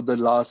for the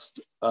last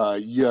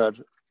year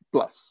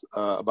plus,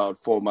 about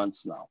 4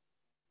 months now.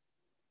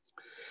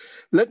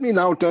 Let me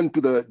now turn to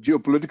the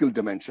geopolitical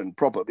dimension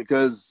proper,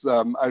 because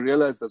I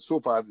realize that so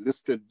far I've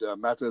listed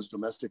matters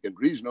domestic and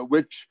regional,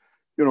 which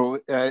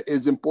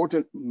is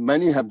important.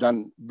 Many have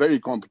done very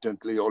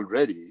competently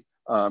already,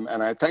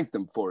 and I thank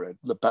them for it,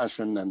 the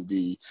passion and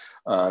the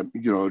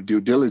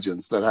due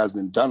diligence that has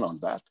been done on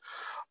that.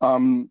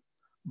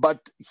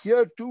 But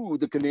here too,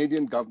 the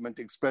Canadian government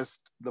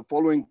expressed the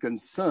following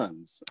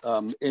concerns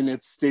in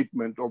its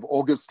statement of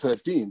August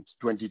 13th,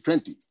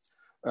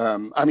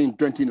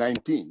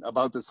 2019,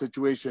 about the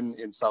situation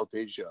in South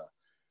Asia,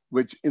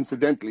 which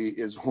incidentally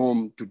is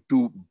home to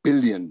 2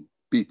 billion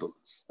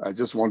peoples. I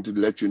just wanted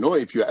to let you know,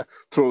 if you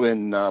throw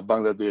in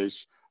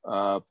Bangladesh,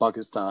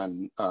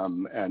 Pakistan,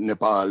 and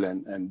Nepal,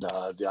 and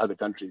the other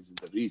countries in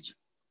the region.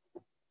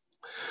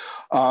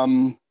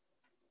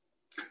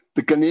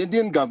 The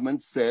Canadian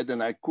government said,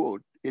 and I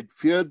quote, it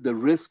feared the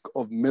risk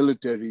of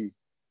military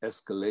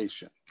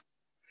escalation.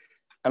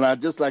 And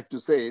I'd just like to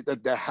say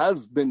that there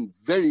has been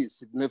very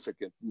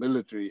significant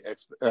military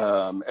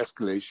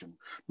escalation,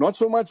 not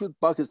so much with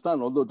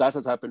Pakistan, although that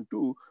has happened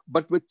too,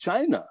 but with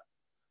China.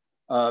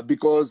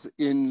 Because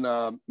in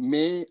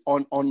May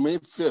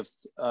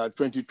 5th,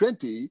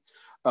 2020,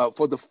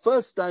 for the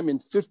first time in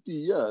 50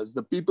 years,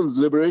 the People's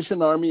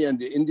Liberation Army and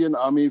the Indian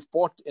Army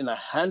fought in a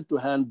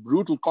hand-to-hand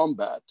brutal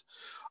combat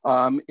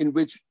in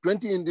which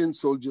 20 Indian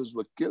soldiers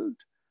were killed.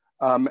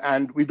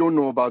 And we don't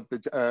know about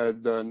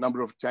the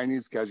number of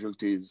Chinese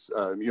casualties,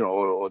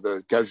 or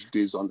the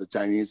casualties on the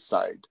Chinese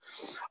side.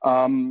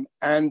 And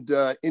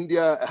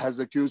India has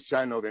accused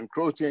China of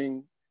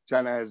encroaching.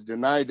 China has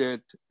denied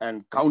it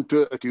and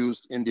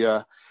counter-accused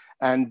India.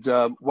 And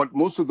what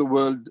most of the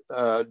world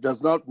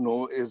does not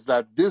know is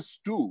that this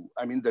too,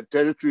 the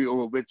territory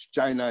over which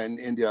China and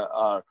India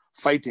are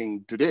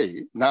fighting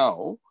today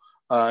now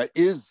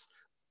is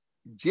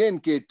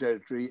J&K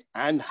territory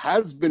and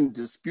has been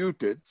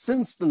disputed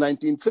since the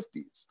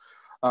 1950s.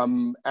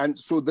 And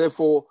so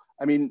therefore,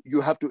 you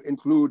have to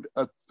include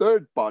a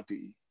third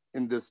party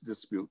in this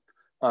dispute,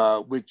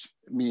 which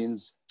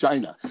means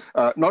China.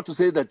 Not to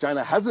say that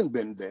China hasn't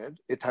been there,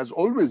 it has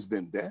always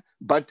been there,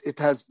 but it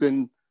has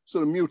been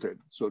sort of muted,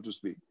 so to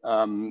speak,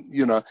 and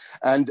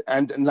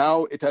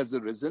now it has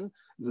arisen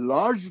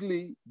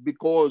largely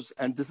because,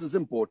 and this is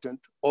important,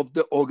 of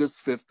the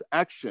August 5th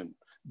action,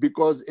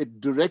 because it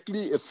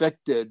directly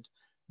affected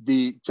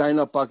the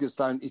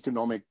China-Pakistan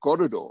economic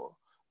corridor,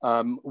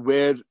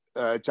 where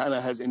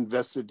China has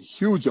invested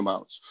huge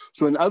amounts.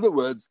 So in other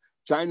words,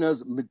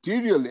 China's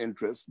material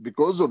interest,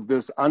 because of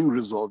this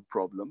unresolved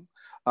problem,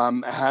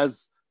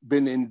 has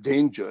been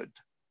endangered,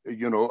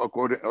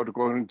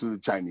 according to the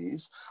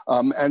Chinese.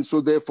 And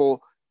so therefore,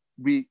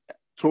 we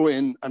throw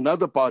in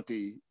another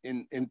party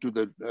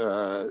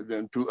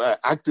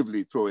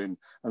actively throw in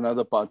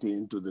another party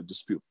into the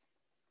dispute.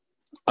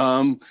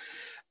 And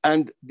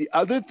the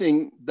other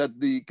thing that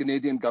the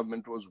Canadian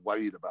government was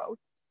worried about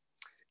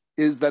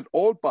is that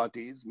all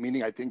parties,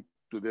 meaning I think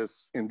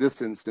in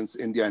this instance,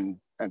 India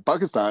and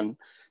Pakistan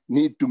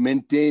need to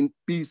maintain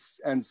peace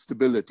and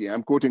stability.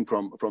 I'm quoting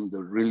from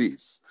the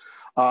release.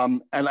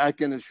 And I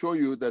can assure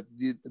you that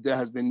there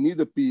has been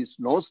neither peace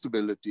nor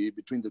stability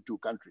between the two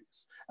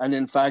countries. And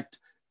in fact,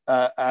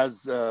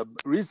 as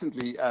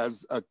recently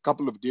as a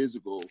couple of days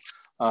ago,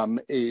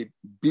 a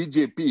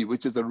BJP,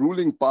 which is a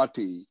ruling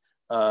party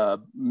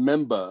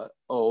member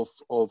of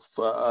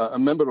a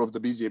member of the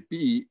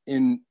BJP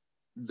in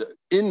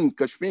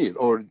Kashmir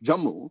or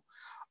Jammu,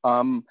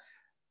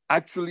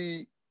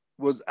 actually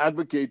was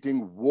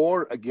advocating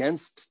war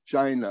against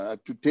China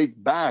to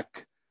take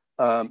back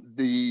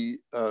the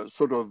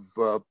sort of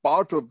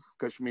part of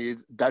Kashmir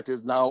that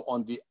is now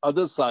on the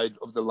other side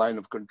of the line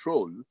of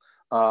control,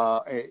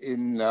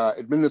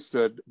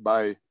 administered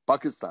by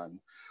Pakistan.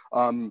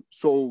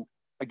 So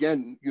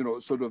again, you know,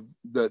 sort of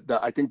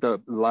I think the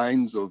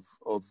lines of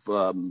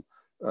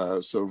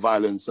sort of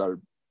violence are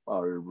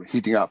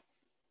heating up,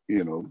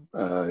 you know,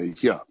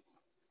 here.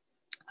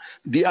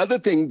 The other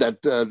thing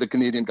that the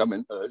Canadian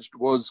government urged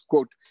was,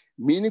 quote,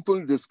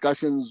 meaningful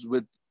discussions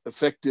with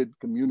affected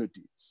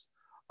communities.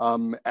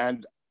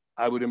 And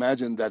I would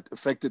imagine that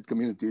affected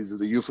communities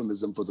is a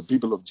euphemism for the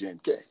people of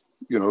J&K,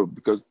 you know,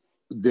 because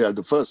they are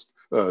the first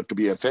to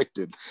be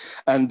affected.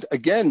 And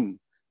again,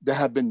 there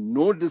have been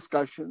no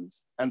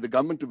discussions, and the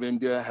government of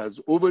India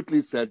has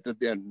overtly said that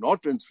they are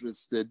not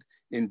interested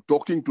in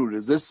talking to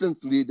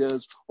resistance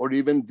leaders or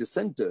even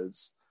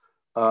dissenters,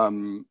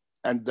 and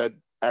that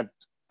at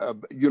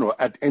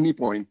any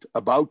point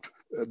about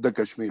the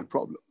Kashmir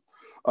problem.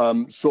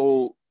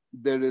 So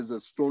there is a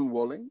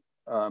stonewalling,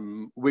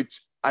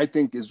 which I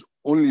think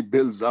only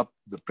builds up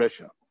the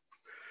pressure.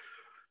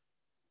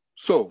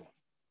 So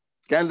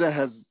Canada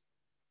has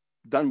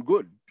done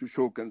good to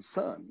show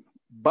concern,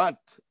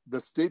 but the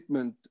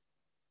statement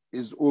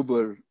is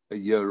over a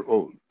year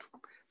old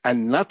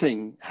and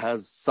nothing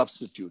has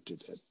substituted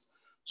it.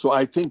 So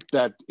I think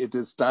that it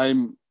is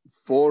time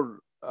for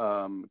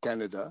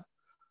Canada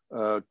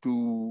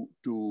to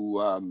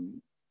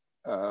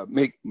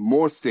make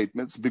more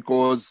statements,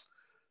 because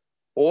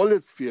all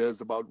its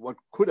fears about what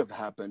could have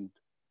happened,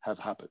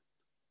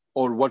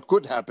 or what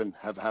could happen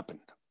have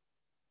happened.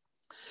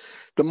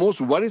 The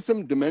most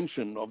worrisome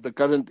dimension of the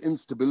current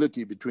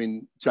instability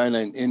between China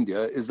and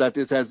India is that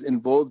it has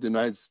involved the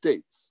United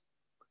States,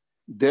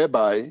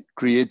 thereby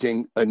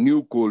creating a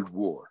new Cold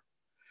War.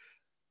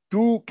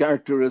 Two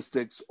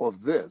characteristics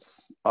of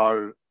this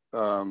are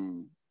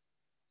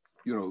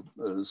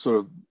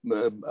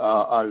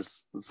are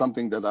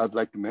something that I'd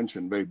like to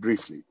mention very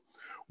briefly.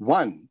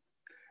 One,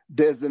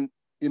 there's an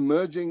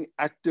emerging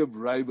active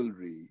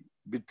rivalry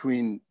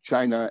between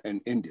China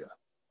and India.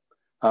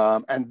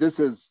 And this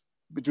is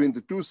between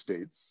the two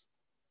states,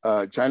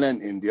 China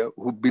and India,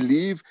 who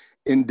believe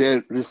in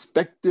their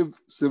respective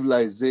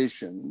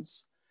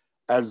civilizations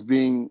as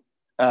being,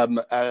 who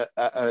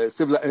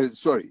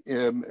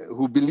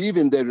believe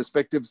in their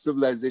respective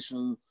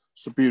civilizational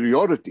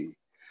superiority.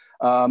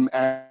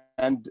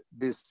 And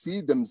they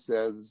see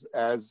themselves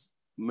as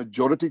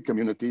majority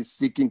communities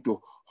seeking to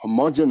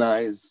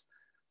homogenize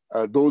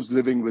those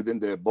living within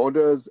their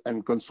borders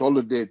and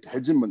consolidate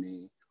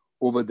hegemony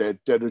over their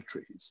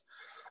territories.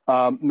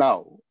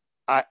 Now,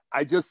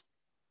 I just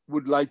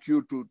would like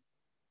you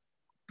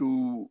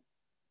to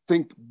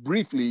think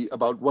briefly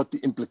about what the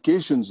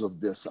implications of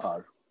this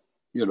are,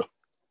 you know.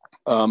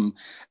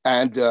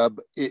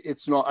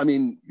 It's not, I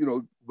mean, you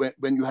know,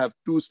 when you have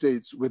two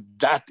states with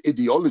that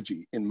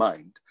ideology in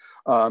mind,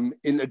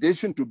 in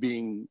addition to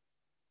being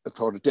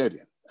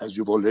authoritarian, as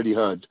you've already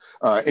heard,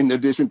 in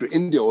addition to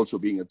India also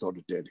being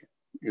authoritarian,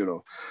 you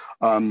know.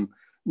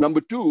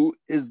 Number two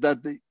is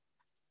that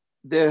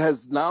there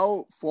has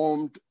now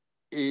formed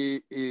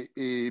a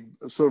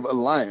sort of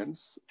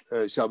alliance,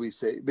 shall we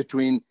say,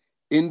 between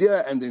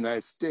India and the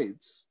United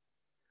States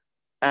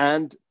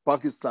and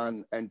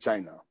Pakistan and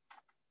China,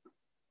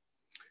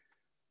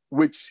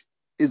 which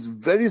is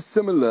very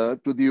similar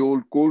to the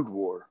old Cold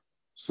War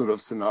sort of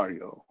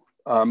scenario.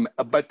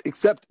 But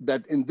except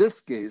that in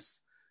this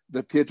case,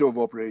 the theater of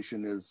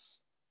operation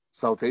is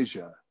South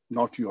Asia,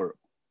 not Europe.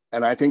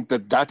 And I think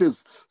that that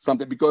is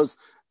something, because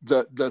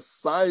the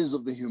size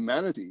of the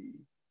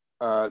humanity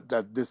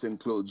that this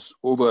includes,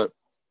 over,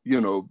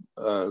 you know,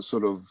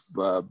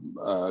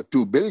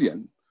 2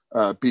 billion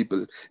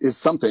people, is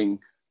something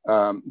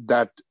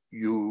that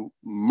you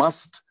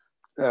must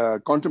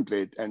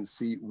contemplate and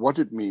see what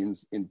it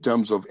means in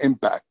terms of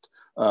impact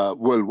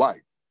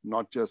worldwide,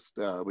 not just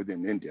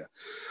within India.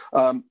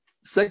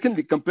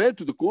 Secondly, compared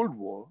to the Cold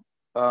War,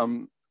 I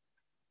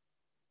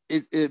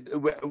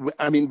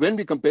mean, when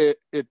we compare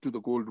it to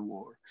the Cold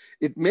War,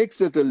 it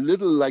makes it a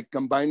little like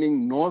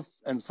combining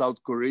North and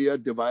South Korea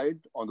divide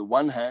on the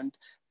one hand,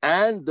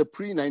 and the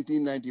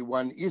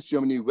pre-1991 East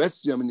Germany,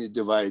 West Germany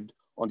divide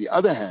on the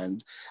other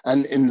hand,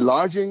 and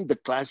enlarging the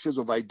clashes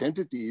of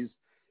identities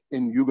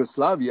in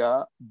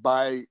Yugoslavia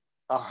by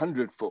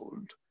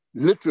 100-fold,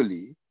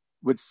 literally,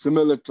 with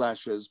similar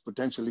clashes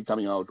potentially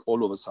coming out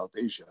all over South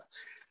Asia.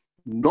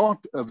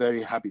 Not a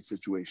very happy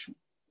situation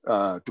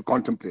to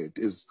contemplate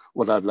is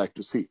what I'd like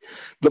to see.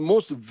 The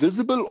most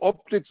visible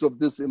optics of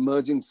this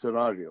emerging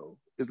scenario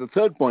is the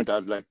third point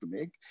I'd like to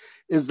make,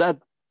 is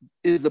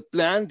the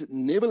planned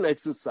naval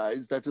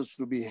exercise that is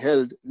to be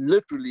held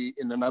literally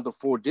in another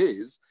 4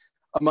 days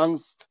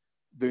amongst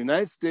the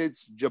United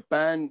States,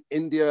 Japan,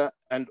 India,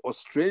 and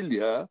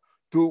Australia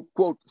to,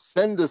 quote,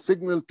 send a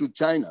signal to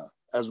China,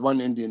 as one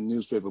Indian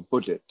newspaper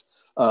put it,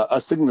 a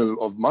signal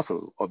of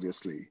muscle,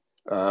 obviously,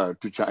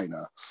 to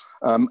China.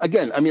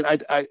 Again, I mean,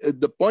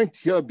 the point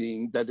here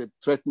being that it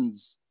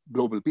threatens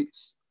global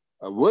peace,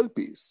 world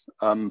peace.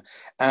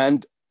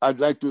 And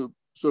I'd like to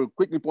sort of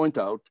quickly point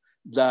out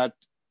that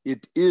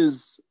it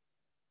is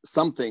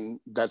something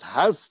that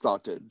has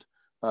started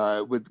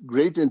with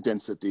great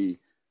intensity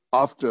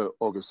after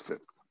August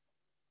 5th.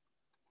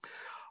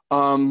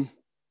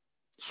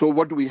 So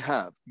what do we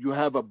have? You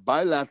have a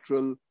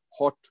bilateral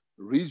hot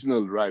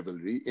regional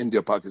rivalry,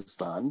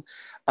 India-Pakistan,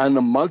 and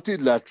a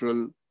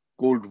multilateral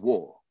Cold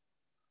War,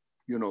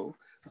 you know,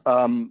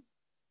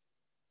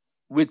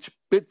 which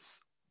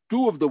pits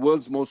two of the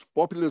world's most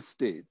populous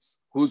states,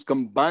 whose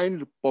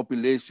combined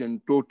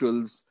population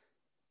totals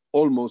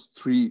almost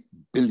 3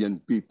 billion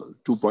people,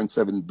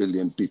 2.7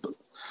 billion people.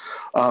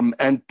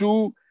 And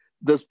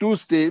the two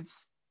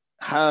states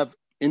have,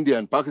 India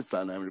and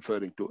Pakistan I'm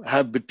referring to,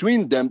 have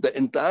between them the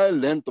entire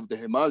length of the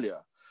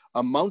Himalaya,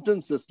 a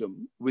mountain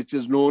system which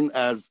is known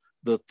as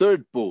the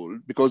third pole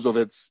because of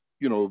its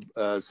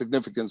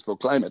significance for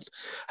climate,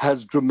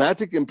 has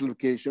dramatic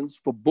implications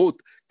for both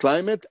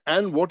climate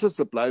and water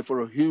supply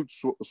for a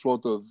huge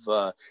swath of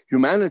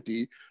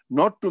humanity,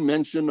 not to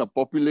mention a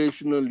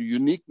populational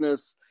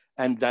uniqueness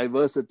and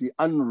diversity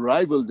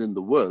unrivaled in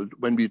the world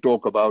when we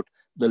talk about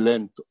the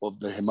length of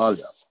the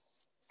Himalaya.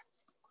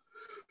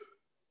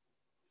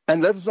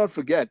 And let us not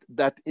forget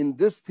that in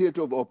this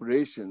theater of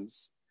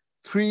operations,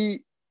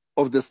 3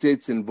 of the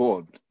states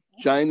involved,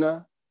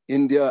 China,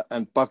 India,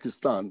 and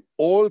Pakistan,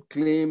 all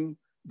claim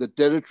the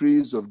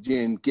territories of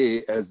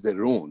J&K as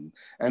their own,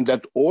 and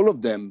that all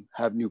of them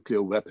have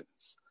nuclear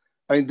weapons.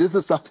 I mean, this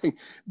is something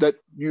that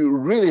you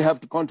really have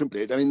to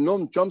contemplate. I mean,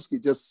 Noam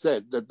Chomsky just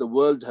said that the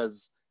world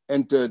has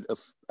entered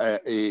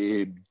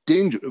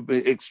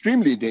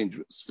extremely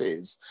dangerous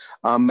phase.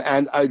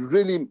 And I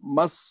really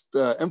must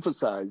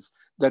emphasize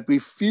that we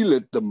feel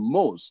it the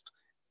most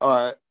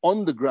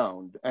on the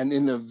ground and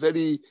in a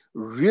very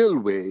real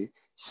way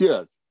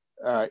here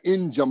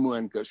in Jammu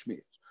and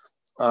Kashmir.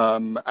 I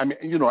mean,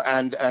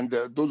 and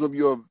those of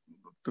you who are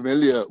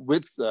familiar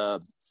with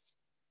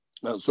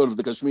sort of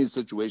the Kashmir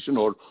situation,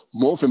 or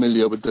more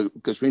familiar with the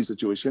Kashmir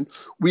situation,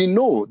 we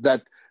know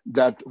that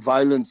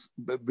violence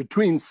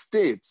between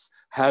states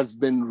has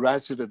been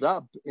ratcheted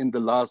up in the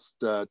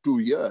last 2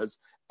 years,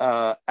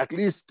 at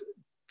least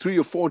 3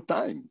 or 4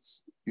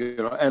 times.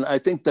 And I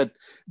think that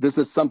this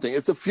is something,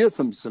 it's a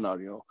fearsome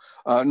scenario,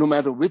 no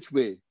matter which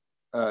way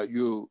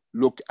you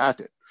look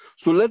at it.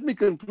 So let me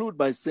conclude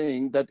by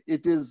saying that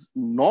it is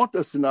not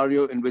a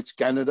scenario in which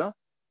Canada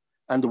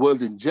and the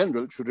world in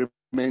general should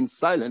remain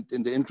silent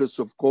in the interests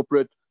of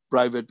corporate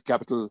private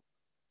capital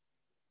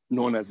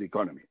known as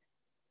economy.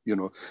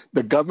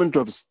 The government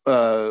of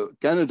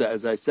Canada,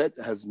 as I said,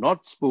 has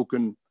not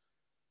spoken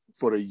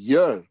for a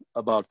year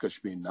about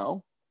Kashmir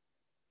now.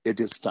 It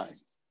is time.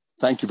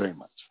 Thank you very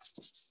much.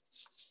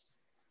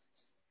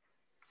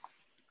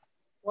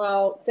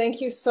 Well,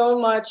 thank you so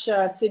much,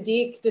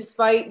 Sadiq.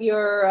 Despite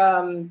your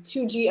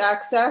 2G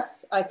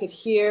access, I could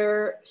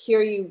hear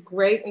you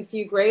great and see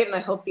you great, and I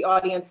hope the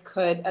audience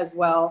could as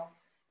well.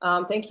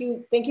 Thank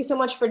you so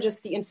much for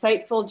just the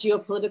insightful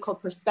geopolitical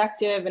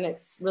perspective and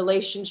its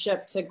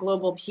relationship to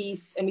global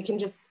peace. And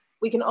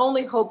we can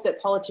only hope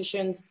that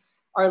politicians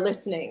are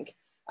listening.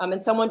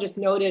 And someone just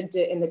noted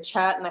in the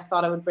chat, and I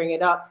thought I would bring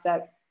it up,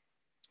 that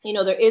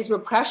there is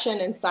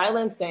repression and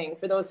silencing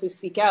for those who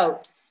speak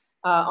out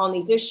on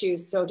these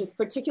issues. So just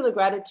particular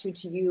gratitude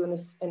to you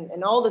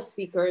and all the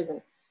speakers,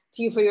 and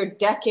to you for your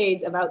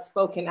decades of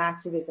outspoken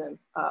activism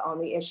on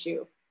the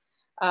issue.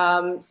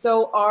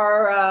 So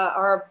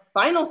our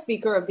final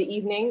speaker of the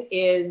evening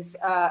is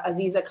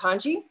Aziza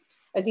Kanji.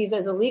 Aziza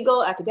is a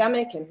legal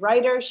academic and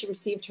writer. She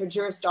received her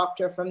Juris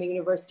Doctor from the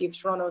University of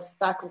Toronto's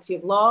Faculty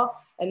of Law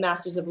and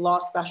Masters of Law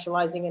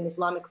specializing in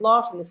Islamic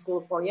law from the School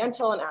of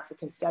Oriental and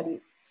African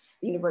Studies,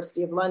 the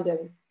University of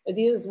London.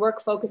 Aziza's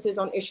work focuses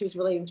on issues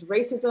relating to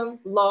racism,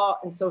 law,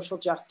 and social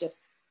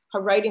justice.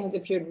 Her writing has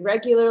appeared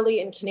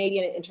regularly in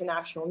Canadian and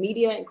international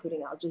media,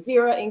 including Al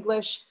Jazeera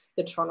English,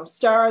 the Toronto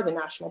Star, the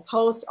National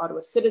Post,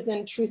 Ottawa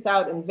Citizen, Truth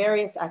Out, and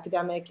various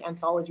academic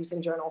anthologies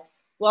and journals.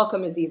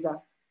 Welcome,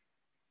 Aziza.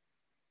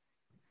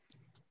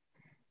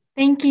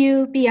 Thank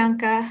you,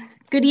 Bianca.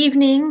 Good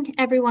evening,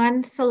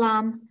 everyone.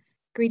 Salam.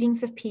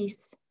 Greetings of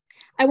peace.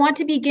 I want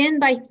to begin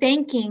by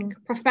thanking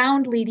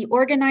profoundly the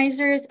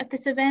organizers of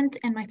this event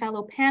and my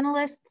fellow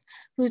panelists,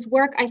 whose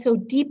work I so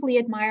deeply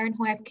admire and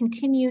who I've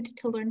continued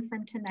to learn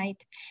from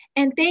tonight.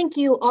 And thank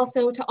you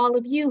also to all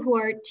of you who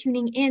are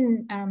tuning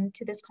in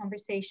to this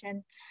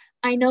conversation.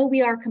 I know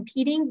we are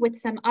competing with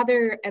some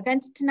other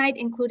events tonight,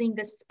 including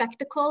the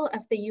spectacle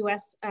of the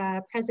US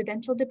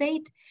presidential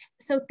debate.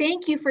 So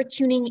thank you for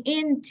tuning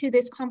in to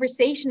this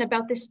conversation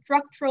about this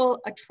structural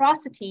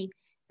atrocity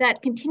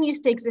that continues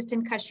to exist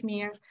in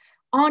Kashmir,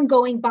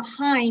 ongoing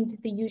behind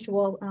the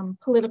usual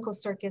political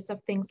circus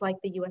of things like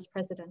the US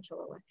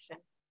presidential election.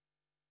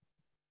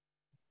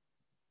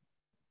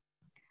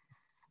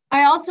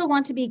 I also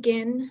want to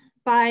begin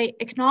by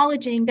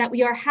acknowledging that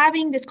we are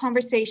having this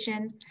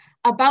conversation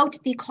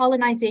about the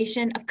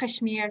colonization of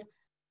Kashmir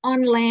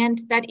on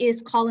land that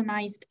is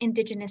colonized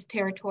indigenous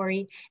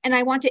territory. And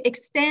I want to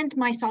extend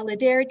my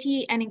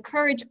solidarity and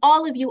encourage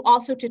all of you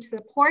also to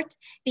support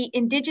the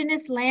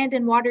indigenous land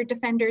and water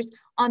defenders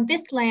on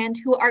this land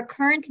who are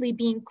currently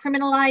being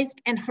criminalized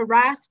and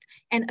harassed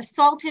and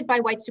assaulted by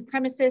white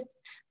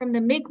supremacists, from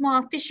the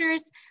Mi'kmaq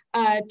fishers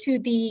to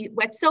the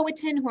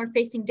Wet'suwet'en who are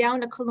facing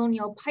down a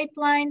colonial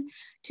pipeline,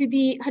 to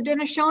the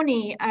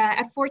Haudenosaunee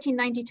at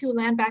 1492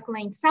 Landback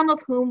Lane, some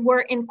of whom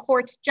were in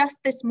court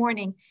just this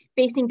morning,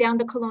 facing down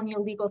the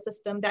colonial legal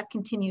system that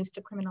continues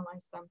to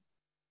criminalize them.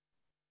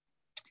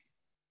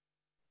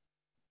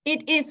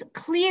 It is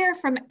clear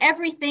from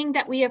everything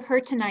that we have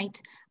heard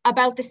tonight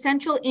about the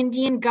Central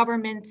Indian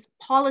government's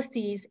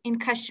policies in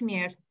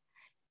Kashmir,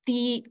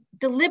 the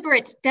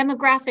deliberate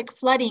demographic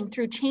flooding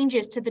through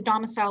changes to the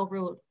domicile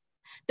rule,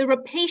 the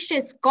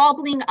rapacious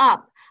gobbling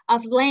up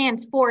of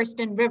lands, forests,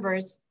 and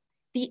rivers,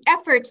 the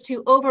efforts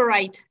to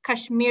overwrite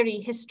Kashmiri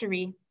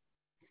history.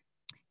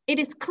 It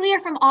is clear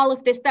from all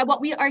of this that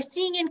what we are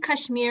seeing in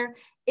Kashmir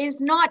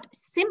is not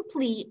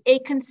simply a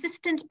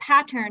consistent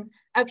pattern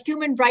of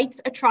human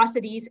rights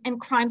atrocities and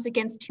crimes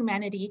against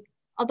humanity,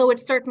 although it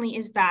certainly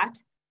is that,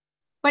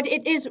 but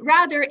it is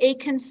rather a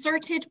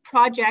concerted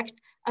project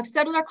of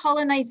settler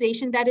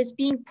colonization that is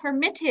being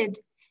permitted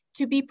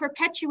to be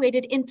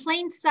perpetuated in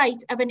plain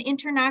sight of an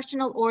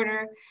international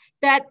order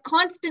that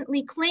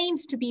constantly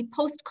claims to be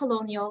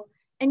post-colonial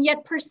and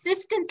yet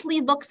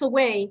persistently looks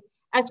away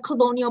as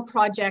colonial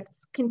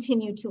projects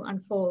continue to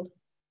unfold.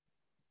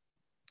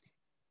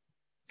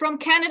 From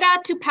Canada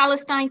to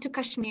Palestine to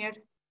Kashmir,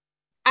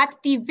 at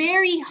the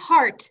very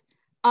heart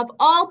of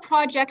all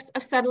projects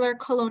of settler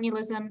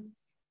colonialism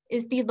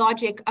is the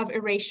logic of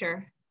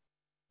erasure,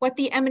 what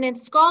the eminent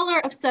scholar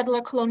of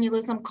settler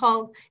colonialism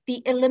called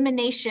the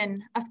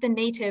elimination of the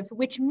native,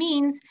 which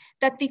means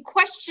that the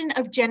question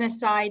of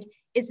genocide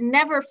is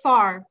never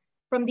far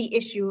from the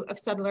issue of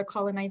settler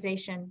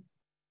colonization.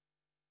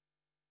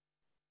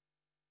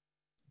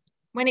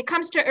 When it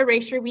comes to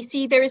erasure, we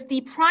see there is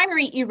the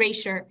primary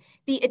erasure,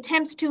 the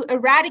attempts to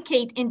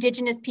eradicate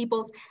indigenous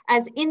peoples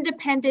as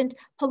independent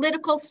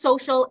political,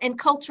 social, and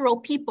cultural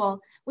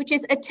people, which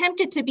is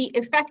attempted to be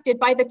effected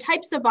by the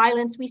types of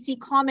violence we see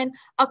common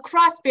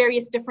across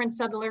various different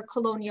settler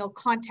colonial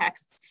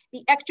contexts,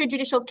 the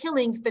extrajudicial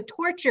killings, the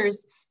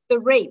tortures, the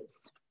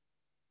rapes.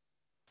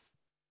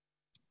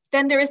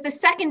 Then there is the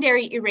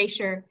secondary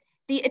erasure,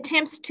 the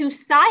attempts to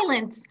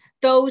silence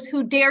those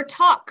who dare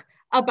talk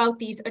about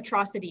these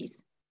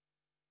atrocities.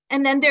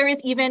 And then there is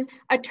even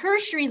a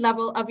tertiary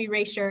level of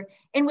erasure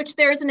in which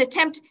there is an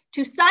attempt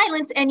to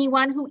silence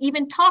anyone who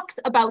even talks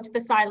about the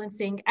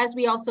silencing, as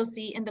we also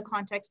see in the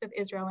context of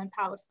Israel and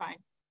Palestine.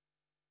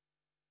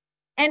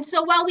 And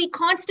so while we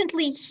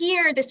constantly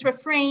hear this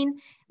refrain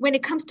when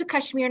it comes to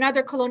Kashmir and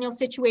other colonial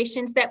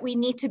situations that we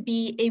need to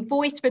be a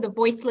voice for the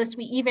voiceless,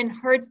 we even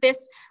heard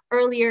this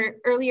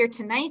earlier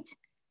tonight,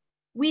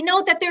 we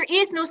know that there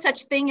is no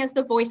such thing as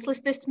the voiceless.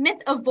 This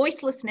myth of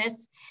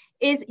voicelessness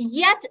is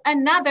yet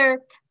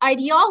another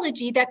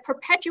ideology that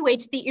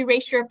perpetuates the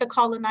erasure of the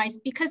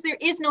colonized, because there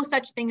is no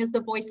such thing as the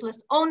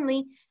voiceless,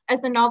 only, as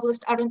the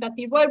novelist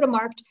Arundhati Roy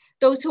remarked,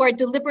 those who are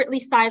deliberately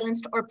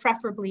silenced or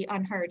preferably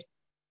unheard.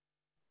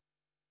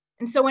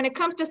 And so when it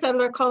comes to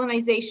settler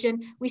colonization,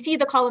 we see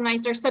the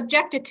colonized are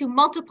subjected to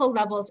multiple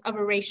levels of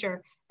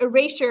erasure,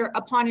 erasure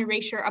upon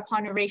erasure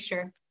upon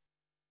erasure.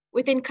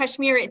 Within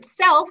Kashmir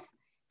itself,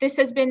 this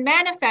has been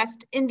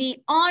manifest in the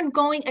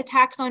ongoing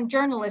attacks on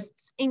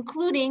journalists,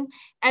 including,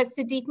 as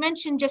Sadiq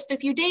mentioned just a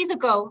few days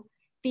ago,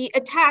 the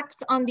attacks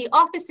on the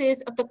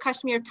offices of the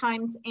Kashmir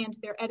Times and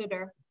their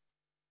editor.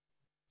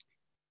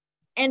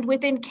 And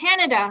within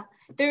Canada,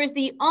 there is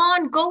the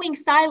ongoing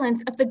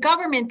silence of the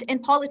government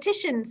and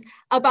politicians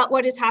about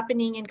what is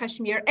happening in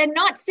Kashmir, and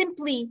not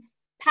simply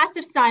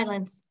passive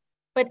silence,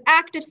 but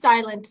active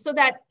silence, so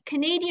that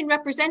Canadian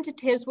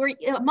representatives were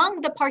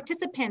among the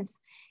participants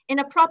in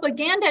a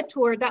propaganda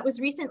tour that was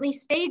recently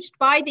staged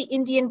by the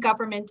Indian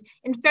government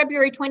in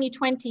February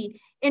 2020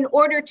 in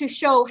order to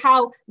show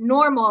how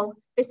normal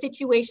the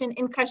situation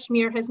in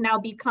Kashmir has now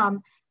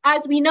become.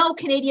 As we know,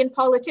 Canadian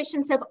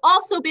politicians have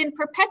also been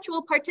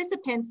perpetual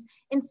participants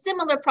in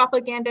similar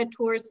propaganda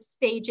tours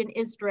staged in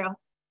Israel.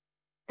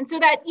 And so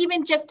that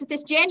even just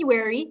this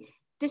January,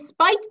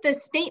 despite the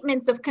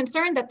statements of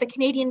concern that the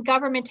Canadian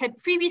government had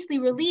previously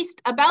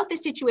released about the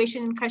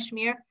situation in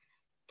Kashmir,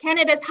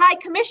 Canada's High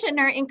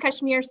Commissioner in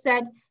Kashmir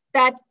said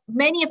that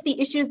many of the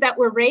issues that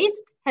were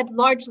raised had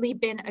largely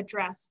been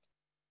addressed.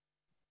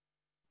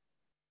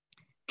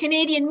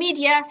 Canadian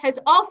media has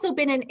also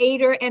been an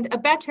aider and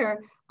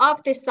abettor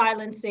of this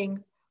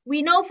silencing.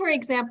 We know, for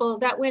example,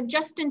 that when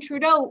Justin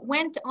Trudeau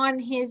went on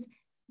his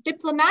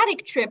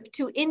diplomatic trip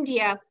to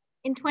India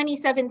in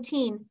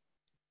 2017,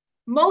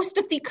 most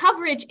of the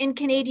coverage in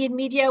Canadian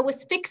media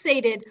was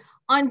fixated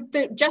on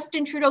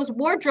Justin Trudeau's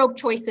wardrobe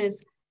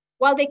choices,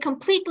 while they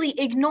completely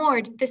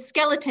ignored the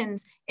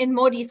skeletons in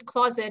Modi's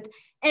closet.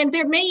 And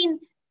their main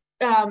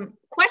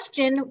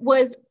question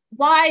was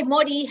why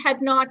Modi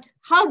had not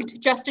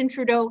hugged Justin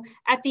Trudeau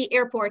at the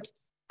airport,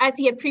 as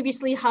he had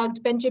previously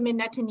hugged Benjamin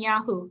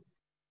Netanyahu,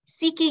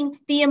 seeking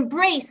the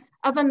embrace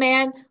of a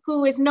man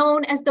who is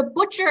known as the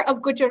butcher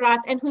of Gujarat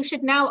and who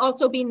should now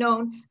also be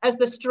known as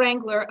the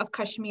strangler of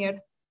Kashmir.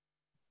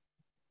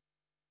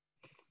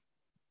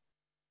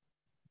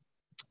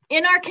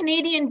 In our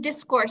Canadian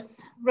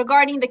discourse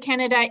regarding the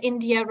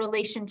Canada-India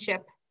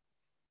relationship,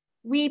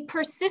 we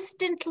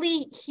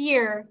persistently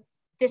hear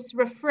this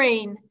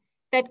refrain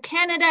that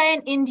Canada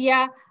and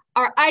India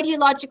are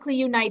ideologically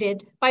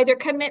united by their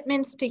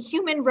commitments to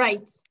human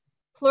rights,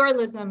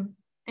 pluralism,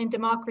 and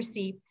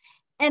democracy.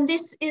 And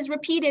this is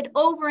repeated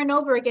over and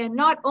over again,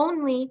 not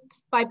only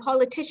by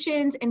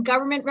politicians and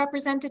government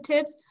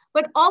representatives,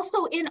 but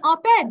also in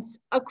op-eds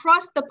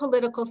across the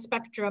political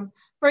spectrum.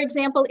 For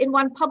example, in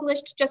one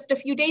published just a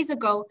few days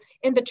ago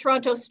in the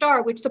Toronto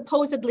Star, which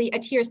supposedly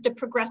adheres to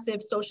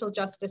progressive social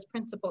justice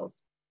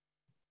principles.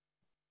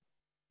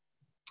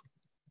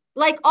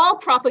 Like all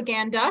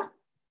propaganda,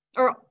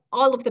 or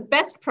all of the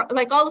best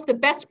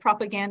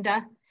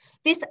propaganda,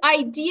 this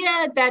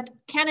idea that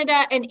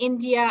Canada and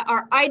India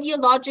are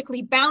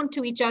ideologically bound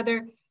to each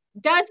other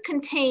does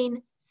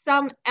contain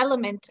some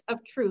element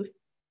of truth.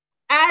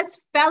 As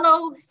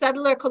fellow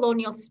settler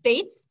colonial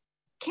states,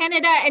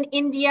 Canada and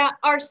India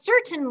are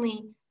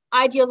certainly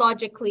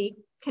ideologically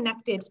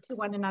connected to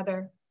one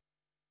another.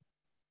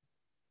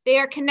 They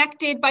are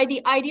connected by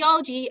the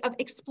ideology of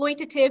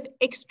exploitative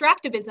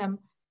extractivism,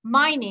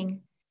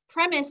 mining,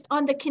 premised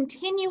on the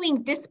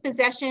continuing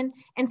dispossession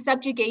and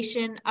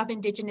subjugation of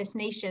Indigenous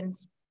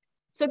nations,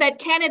 so that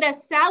Canada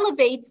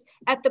salivates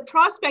at the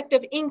prospect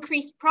of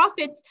increased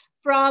profits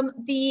from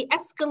the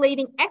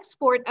escalating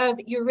export of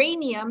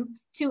uranium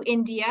to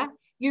India,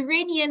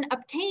 uranium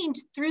obtained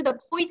through the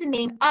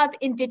poisoning of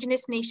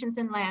Indigenous nations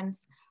and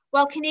lands,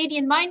 while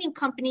Canadian mining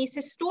companies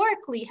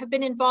historically have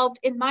been involved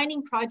in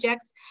mining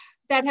projects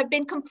that have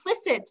been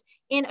complicit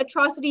in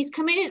atrocities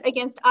committed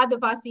against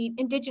Adivasi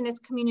Indigenous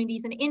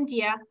communities in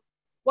India,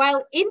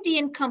 while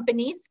Indian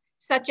companies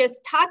such as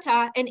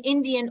Tata and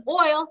Indian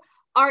Oil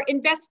are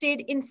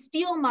invested in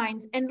steel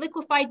mines and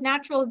liquefied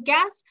natural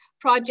gas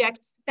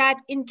projects that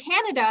in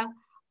Canada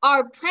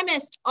are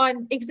premised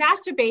on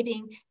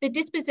exacerbating the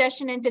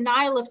dispossession and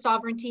denial of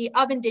sovereignty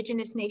of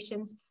Indigenous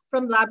nations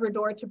from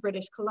Labrador to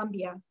British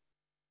Columbia.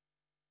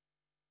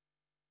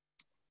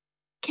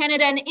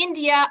 Canada and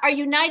India are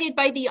united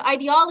by the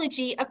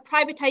ideology of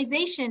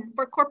privatization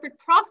for corporate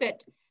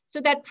profit, so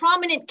that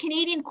prominent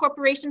Canadian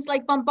corporations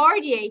like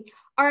Bombardier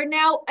are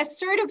now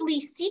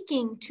assertively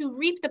seeking to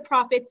reap the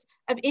profits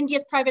of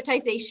India's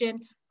privatization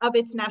of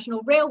its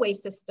national railway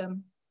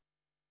system.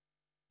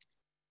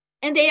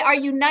 And they are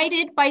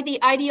united by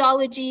the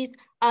ideologies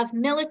of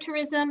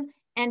militarism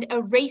and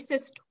a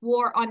racist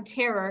war on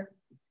terror,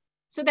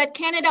 so that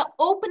Canada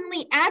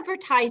openly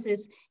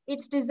advertises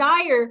its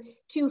desire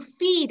to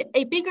feed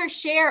a bigger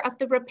share of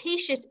the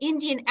rapacious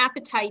Indian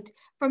appetite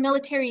for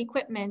military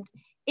equipment,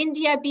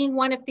 India being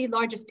one of the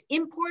largest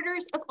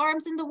importers of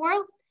arms in the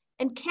world,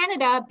 and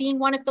Canada being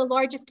one of the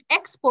largest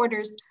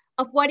exporters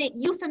of what it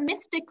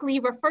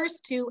euphemistically refers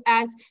to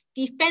as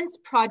defense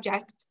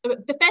products,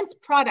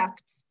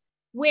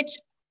 which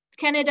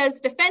Canada's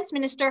Defense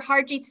Minister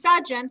Harjit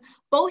Sajjan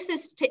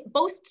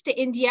boasts to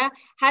India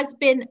has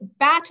been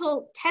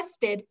battle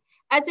tested,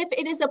 as if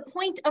it is a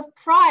point of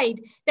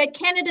pride that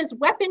Canada's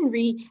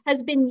weaponry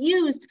has been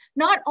used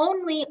not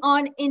only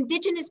on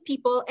Indigenous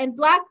people and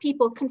Black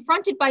people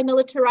confronted by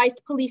militarized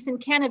police in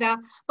Canada,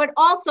 but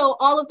also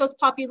all of those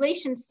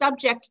populations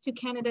subject to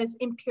Canada's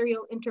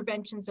imperial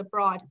interventions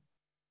abroad.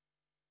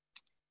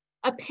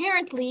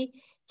 Apparently,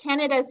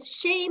 Canada's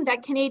shame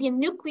that Canadian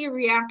nuclear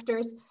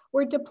reactors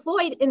were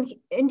deployed in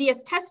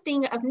India's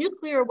testing of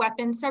nuclear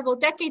weapons several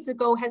decades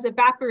ago has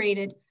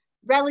evaporated,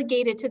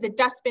 relegated to the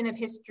dustbin of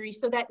history,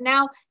 so that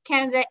now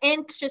Canada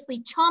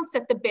anxiously chomps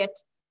at the bit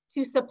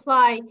to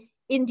supply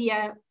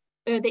India,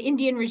 the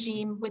Indian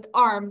regime with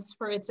arms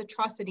for its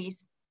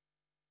atrocities.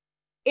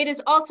 It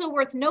is also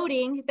worth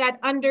noting that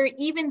under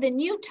even the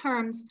new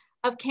terms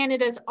of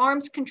Canada's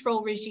arms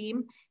control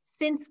regime,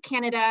 since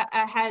Canada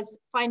has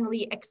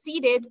finally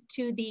acceded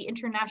to the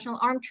International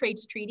Arms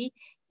Trades Treaty,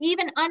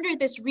 even under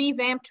this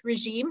revamped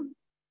regime,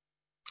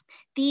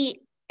 the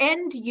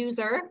end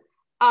user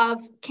of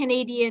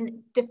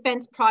Canadian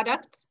defense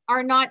products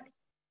are not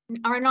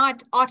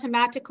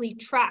automatically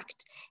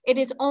tracked. It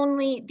is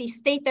only the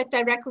state that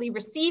directly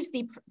receives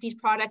these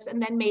products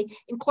and then may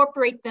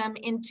incorporate them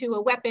into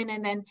a weapon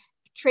and then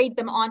trade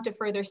them on to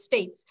further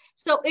states.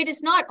 So it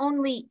is not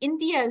only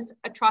India's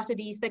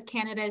atrocities that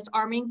Canada is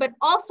arming, but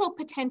also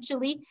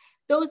potentially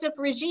those of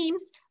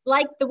regimes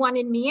like the one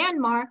in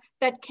Myanmar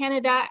that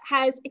Canada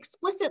has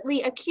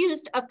explicitly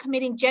accused of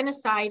committing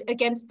genocide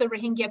against the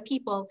Rohingya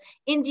people,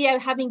 India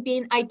having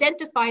been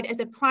identified as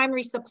a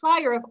primary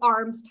supplier of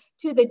arms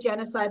to the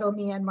genocidal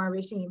Myanmar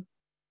regime.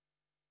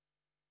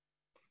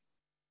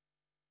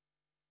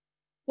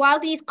 While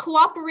these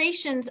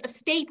cooperations of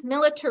state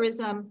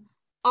militarism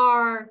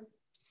are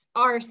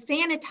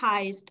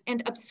sanitized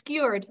and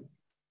obscured,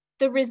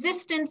 the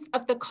resistance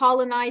of the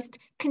colonized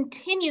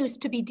continues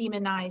to be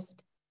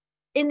demonized.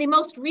 In the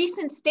most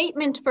recent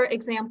statement, for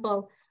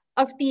example,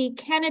 of the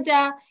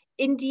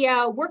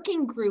Canada-India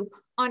Working Group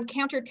on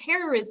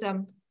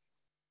Counterterrorism,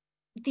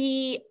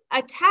 the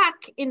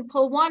attack in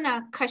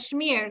Pulwama,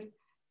 Kashmir,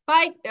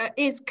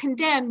 is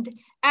condemned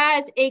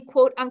as a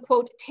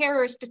quote-unquote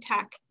terrorist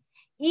attack,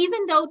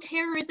 even though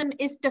terrorism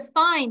is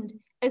defined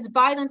as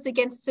violence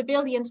against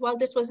civilians, while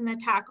this was an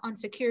attack on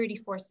security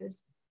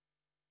forces.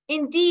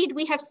 Indeed,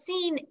 we have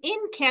seen in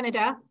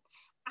Canada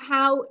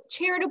how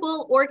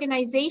charitable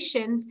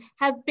organizations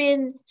have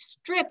been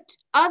stripped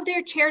of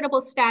their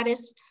charitable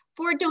status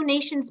for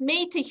donations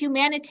made to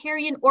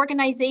humanitarian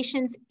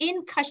organizations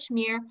in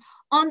Kashmir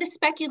on the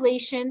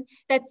speculation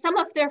that some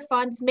of their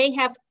funds may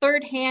have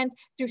third hand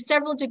through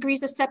several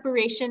degrees of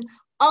separation,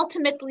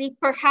 ultimately,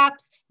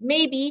 perhaps,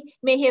 maybe,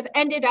 may have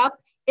ended up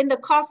in the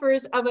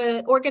coffers of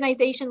an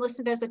organization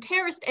listed as a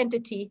terrorist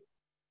entity.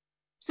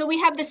 So we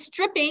have the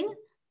stripping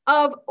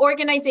of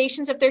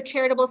organizations of their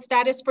charitable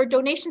status for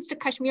donations to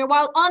Kashmir,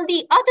 while on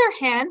the other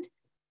hand,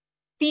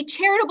 the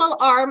charitable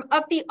arm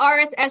of the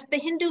RSS, the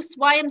Hindu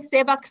Swayam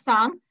Sevak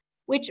Sangh,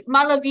 which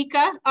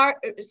Malavika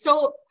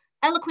so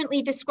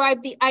eloquently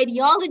described the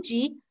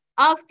ideology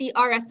of the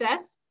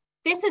RSS,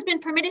 this has been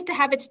permitted to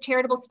have its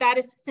charitable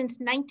status since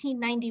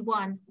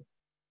 1991.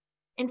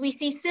 And we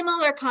see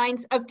similar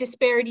kinds of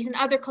disparities in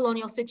other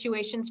colonial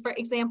situations. For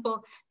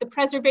example, the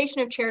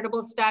preservation of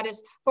charitable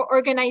status for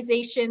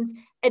organizations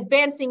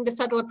advancing the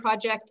settler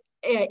project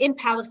in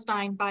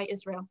Palestine by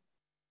Israel.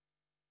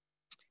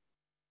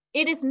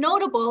 It is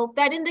notable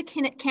that in the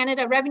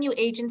Canada Revenue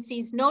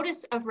Agency's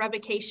notice of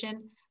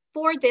revocation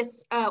for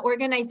this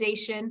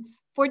organization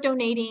for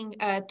donating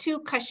to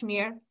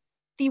Kashmir,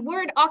 the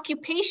word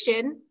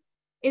occupation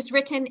is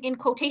written in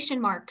quotation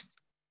marks.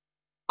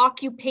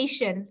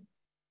 Occupation,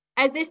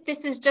 as if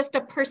this is just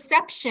a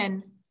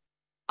perception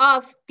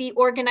of the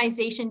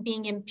organization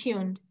being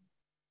impugned.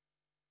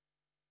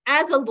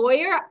 As a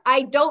lawyer,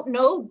 I don't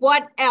know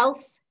what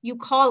else you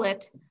call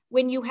it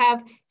when you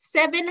have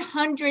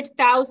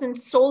 700,000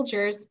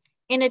 soldiers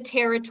in a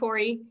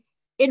territory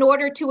in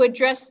order to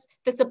address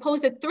the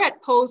supposed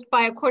threat posed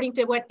by, according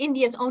to what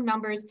India's own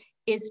numbers,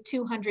 is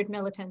 200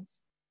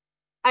 militants.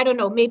 I don't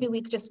know, maybe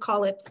we could just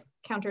call it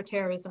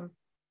counterterrorism.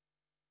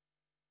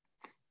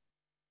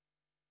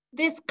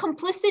 This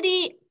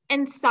complicity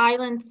and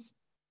silence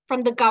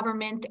from the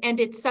government and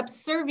its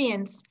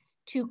subservience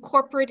to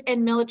corporate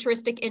and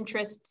militaristic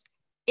interests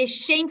is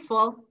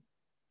shameful,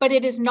 but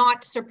it is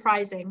not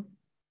surprising.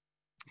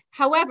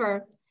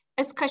 However,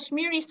 as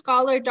Kashmiri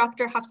scholar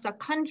Dr. Hafsa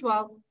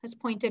Kanjwal has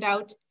pointed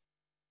out,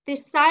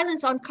 this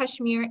silence on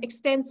Kashmir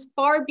extends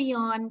far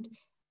beyond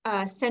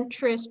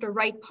centrist or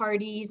right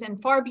parties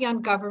and far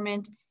beyond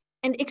government,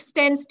 and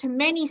extends to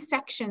many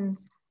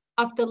sections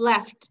of the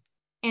left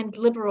and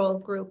liberal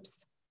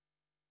groups.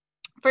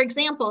 For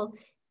example,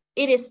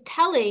 it is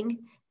telling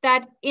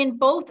that in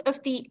both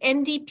of the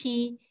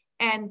NDP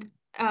and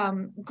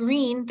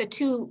Green, the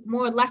two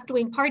more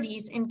left-wing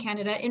parties in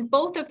Canada, in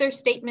both of their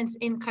statements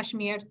in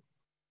Kashmir,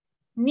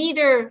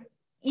 neither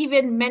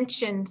even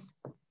mentions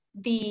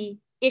the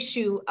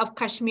issue of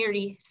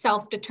Kashmiri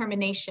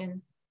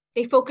self-determination.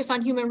 They focus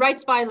on human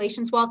rights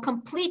violations while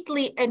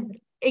completely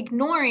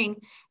ignoring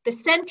the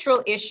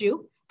central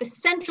issue, the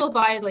central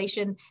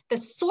violation, the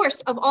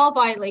source of all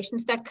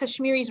violations, that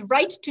Kashmiri's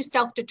right to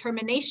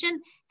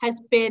self-determination has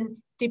been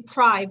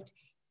deprived,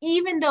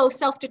 even though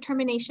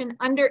self-determination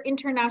under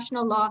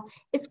international law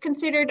is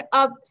considered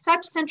of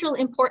such central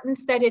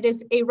importance that it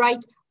is a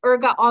right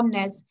erga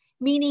omnes,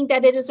 meaning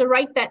that it is a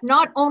right that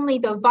not only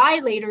the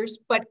violators,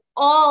 but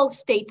all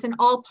states and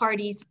all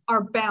parties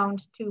are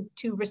bound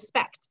to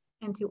respect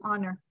and to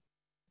honor.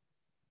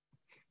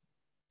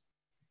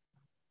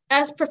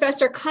 As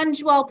Professor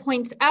Kanjwal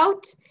points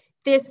out,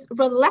 this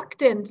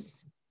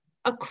reluctance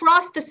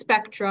across the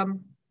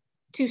spectrum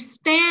to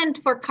stand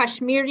for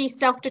Kashmiri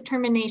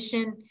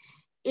self-determination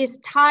is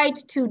tied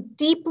to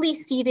deeply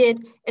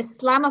seated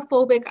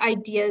Islamophobic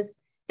ideas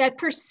that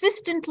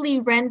persistently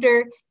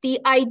render the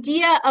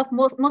idea of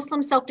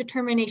Muslim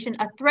self-determination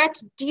a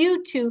threat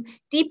due to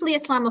deeply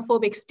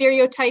Islamophobic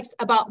stereotypes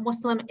about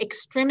Muslim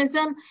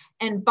extremism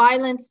and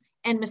violence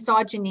and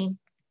misogyny.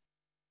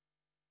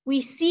 We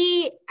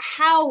see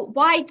how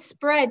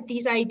widespread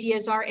these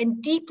ideas are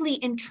and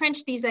deeply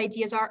entrenched these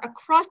ideas are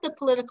across the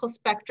political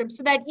spectrum,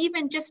 so that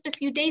even just a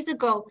few days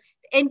ago,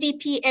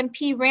 NDP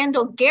MP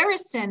Randall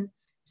Garrison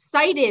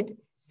cited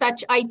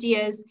such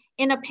ideas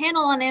in a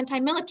panel on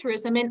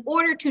anti-militarism in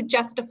order to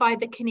justify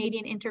the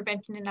Canadian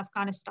intervention in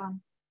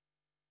Afghanistan.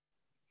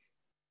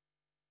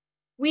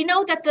 We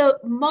know that the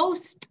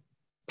most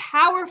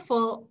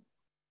powerful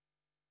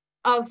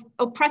of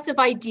oppressive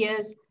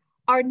ideas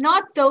are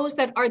not those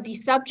that are the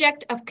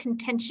subject of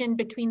contention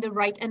between the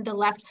right and the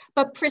left,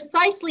 but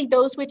precisely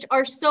those which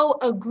are so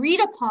agreed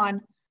upon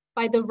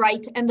by the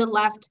right and the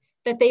left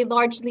that they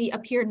largely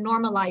appear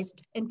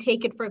normalized and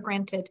taken for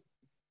granted.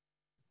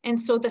 And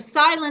so the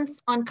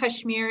silence on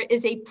Kashmir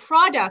is a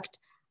product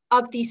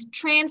of these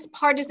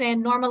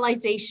transpartisan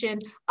normalization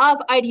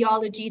of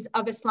ideologies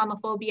of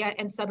Islamophobia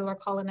and settler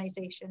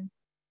colonization.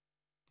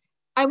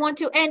 I want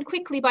to end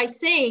quickly by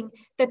saying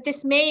that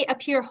this may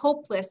appear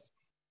hopeless,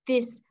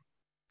 this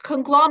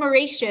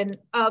conglomeration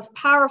of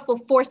powerful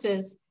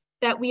forces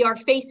that we are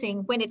facing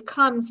when it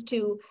comes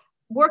to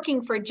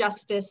working for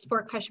justice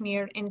for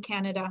Kashmir in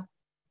Canada.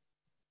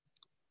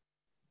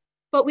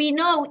 But we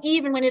know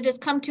even when it has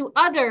come to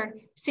other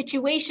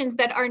situations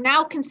that are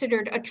now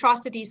considered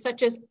atrocities,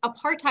 such as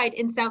apartheid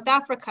in South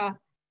Africa,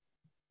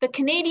 the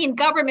Canadian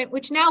government,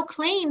 which now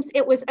claims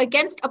it was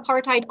against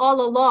apartheid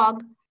all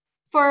along,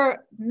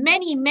 for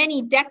many,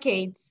 many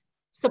decades,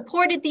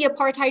 supported the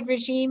apartheid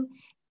regime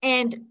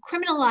and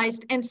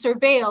criminalized and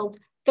surveilled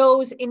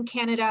those in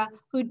Canada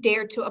who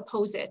dared to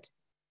oppose it.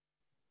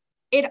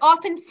 It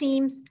often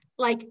seems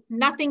like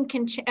nothing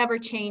can ever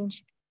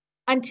change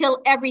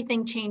until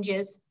everything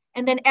changes.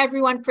 And then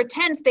everyone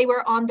pretends they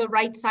were on the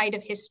right side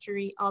of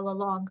history all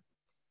along.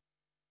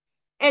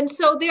 And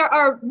so there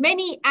are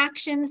many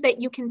actions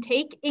that you can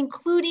take,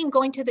 including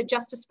going to the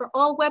Justice for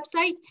All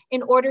website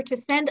in order to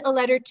send a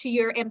letter to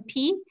your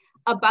MP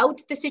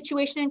about the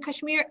situation in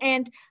Kashmir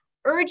and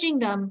urging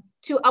them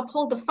to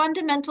uphold the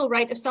fundamental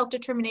right of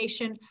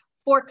self-determination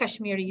for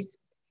Kashmiris.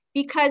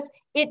 Because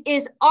it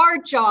is our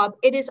job,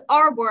 it is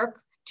our work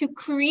to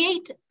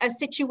create a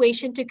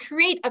situation, to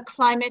create a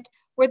climate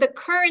where the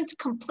current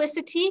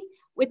complicity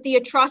with the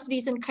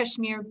atrocities in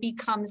Kashmir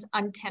becomes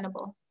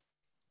untenable.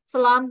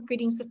 Salam,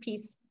 greetings of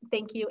peace.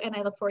 Thank you, and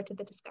I look forward to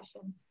the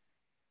discussion.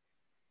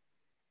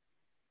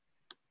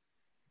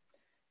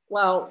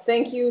 Well,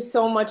 thank you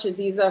so much,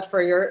 Aziza,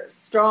 for your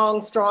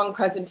strong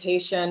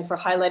presentation, for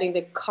highlighting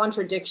the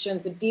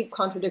contradictions, the deep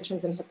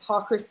contradictions and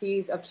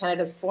hypocrisies of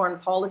Canada's foreign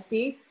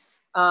policy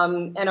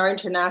and our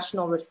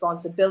international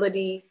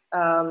responsibility.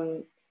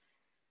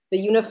 The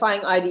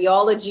unifying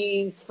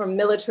ideologies from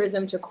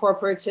militarism to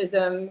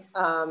corporatism,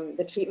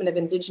 the treatment of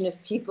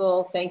Indigenous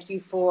people. Thank you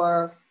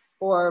for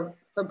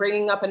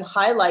bringing up and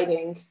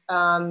highlighting,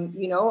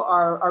 you know,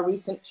 our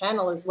recent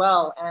panel as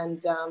well,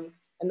 and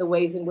the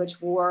ways in which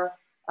war,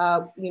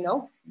 you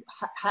know,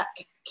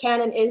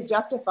 can and is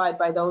justified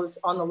by those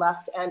on the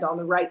left and on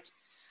the right.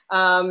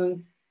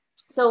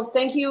 So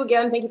thank you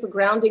again. Thank you for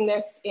grounding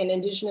this in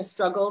Indigenous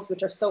struggles,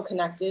 which are so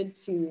connected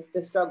to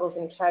the struggles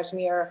in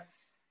Kashmir.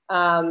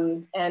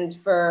 And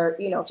for,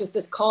 you know, just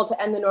this call to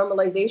end the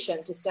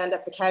normalization, to stand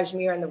up for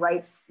Kashmir and the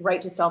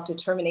right to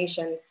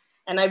self-determination.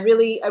 And I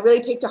really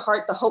take to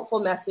heart the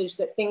hopeful message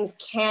that things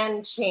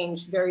can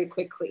change very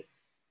quickly,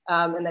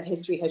 and that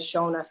history has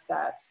shown us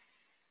that.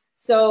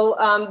 So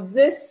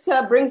this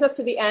brings us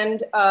to the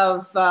end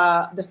of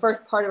the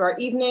first part of our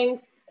evening.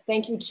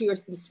 Thank you to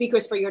the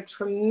speakers for your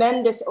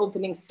tremendous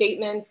opening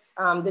statements.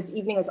 This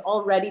evening has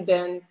already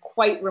been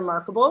quite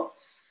remarkable.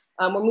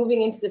 We're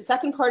moving into the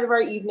second part of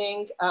our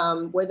evening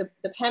where the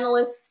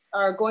panelists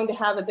are going to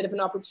have a bit of an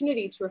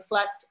opportunity to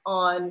reflect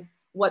on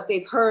what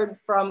they've heard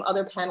from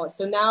other panelists.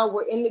 So now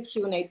we're in the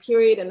Q&A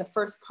period, and the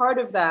first part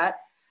of that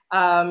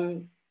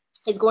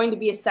is going to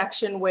be a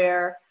section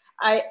where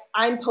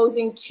I'm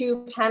posing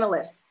two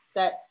panelists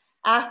that,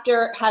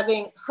 after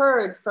having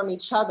heard from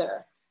each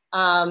other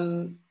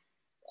and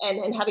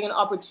having an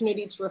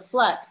opportunity to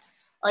reflect,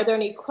 are there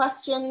any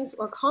questions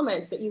or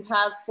comments that you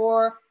have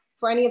for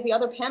any of the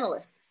other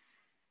panelists?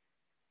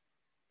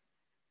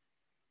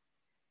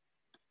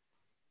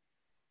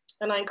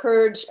 And I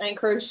encourage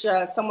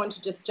someone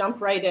to just jump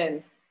right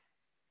in.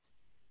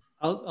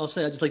 I'll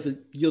say I'd just like to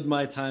yield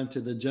my time to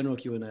the general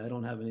Q&A. I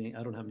don't have any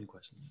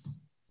questions.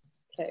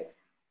 Okay.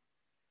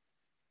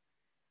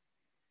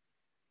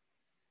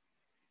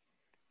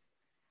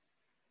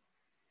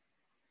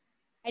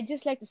 I'd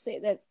just like to say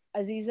that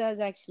Aziza has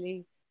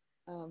actually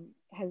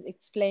has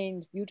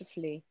explained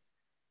beautifully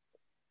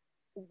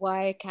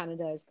why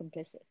Canada is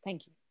complicit.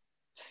 Thank you.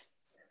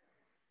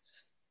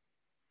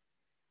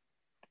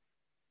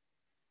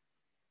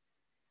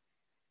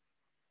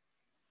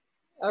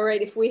 All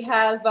right. If we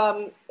have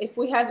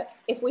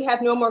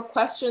no more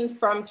questions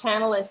from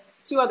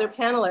panelists, two other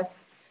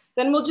panelists,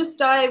 then we'll just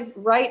dive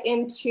right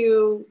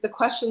into the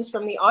questions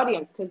from the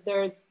audience, because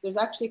there's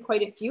actually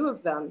quite a few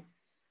of them.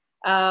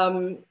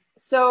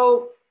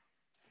 So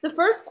the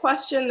first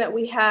question that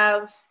we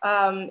have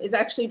is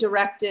actually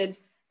directed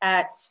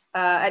at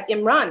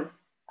Imran.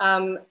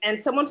 And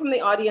someone from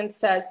the audience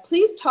says,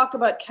 please talk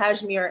about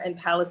Kashmir and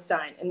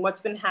Palestine and what's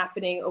been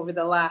happening over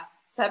the last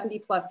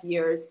 70+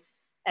 years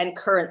and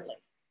currently.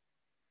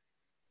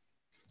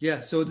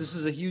 Yeah, so this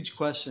is a huge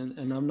question,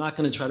 and I'm not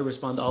going to try to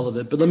respond to all of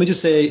it, but let me just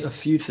say a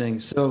few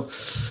things. So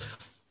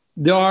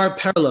there are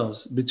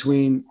parallels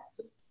between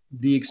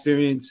the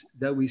experience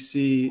that we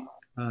see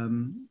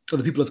of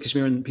the people of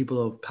Kashmir and the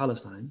people of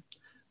Palestine.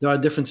 There are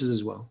differences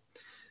as well.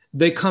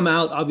 They come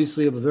out,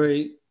 obviously, of a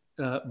very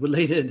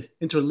related,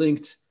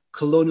 interlinked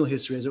colonial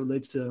history as it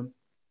relates to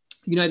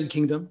the United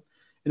Kingdom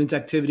and its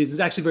activities. It's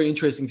actually very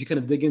interesting if you kind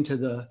of dig into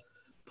the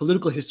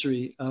political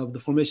history of the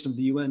formation of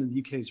the UN and the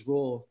UK's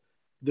role.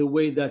 The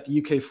way that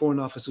the UK Foreign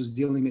Office was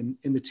dealing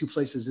in the two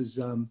places is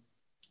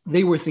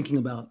they were thinking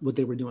about what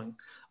they were doing,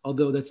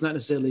 although that's not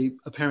necessarily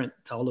apparent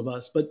to all of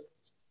us. But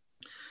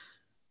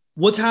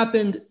what's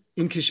happened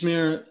in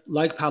Kashmir,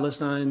 like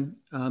Palestine,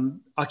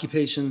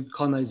 occupation,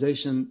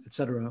 colonization,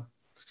 etc.,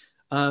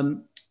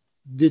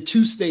 the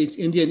two states,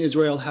 India and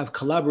Israel, have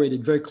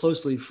collaborated very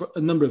closely for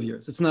a number of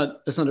years. That's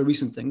not a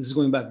recent thing. This is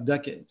going back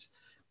decades.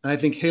 And I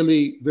think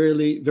Haley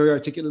very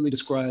articulately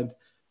described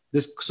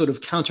this sort of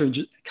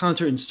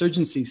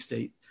counterinsurgency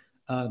state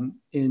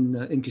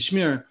in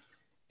Kashmir.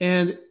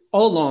 And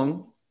all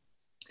along,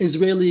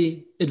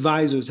 Israeli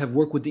advisors have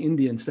worked with the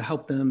Indians to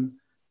help them,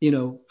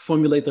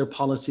 formulate their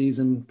policies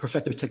and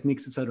perfect their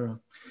techniques, et cetera.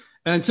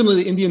 And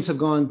similarly, Indians have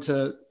gone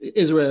to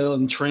Israel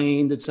and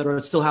trained, et cetera.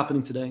 It's still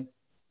happening today.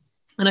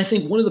 And I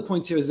think one of the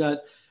points here is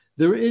that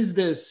there is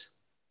this,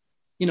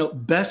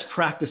 best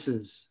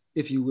practices,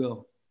 if you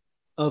will,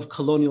 of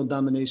colonial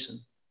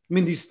domination. I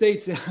mean, these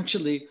states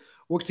actually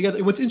work together.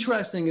 And what's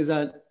interesting is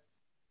that,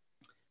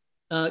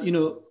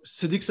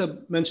 Sadiq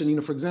Sab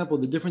mentioned, for example,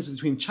 the difference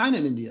between China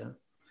and India.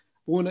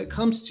 But when it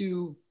comes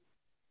to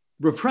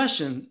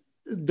repression,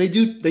 they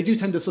do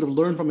tend to sort of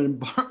learn from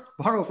and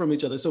borrow from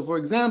each other. So, for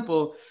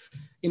example,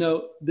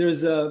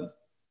 there's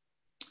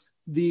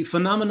the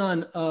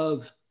phenomenon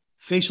of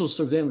facial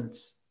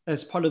surveillance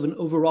as part of an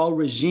overall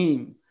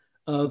regime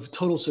of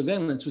total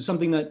surveillance was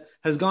something that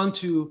has gone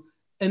to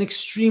an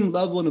extreme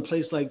level in a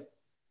place like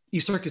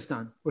East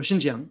Turkestan or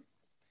Xinjiang.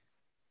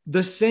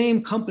 The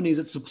same companies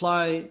that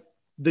supply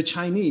the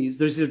Chinese,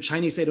 there's the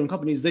Chinese state-owned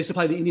companies, they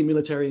supply the Indian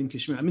military in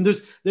Kashmir. I mean,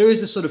 there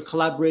is this sort of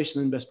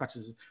collaboration and best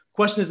practices.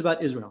 Question is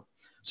about Israel.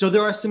 So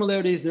there are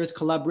similarities, there's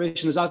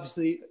collaboration. There's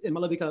obviously, and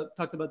Malavika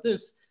talked about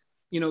this,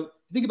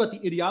 think about the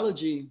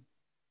ideology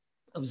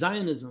of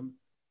Zionism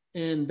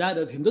and that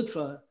of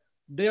Hindutva.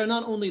 They're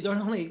not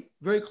only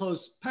very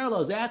close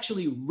parallels, they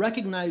actually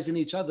recognize in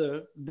each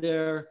other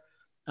their,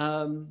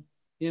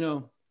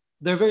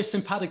 they're very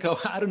simpatico.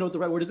 I don't know what the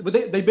right word is, but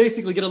they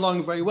basically get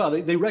along very well.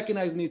 They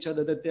recognize in each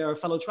other that they are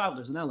fellow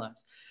travelers and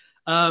allies.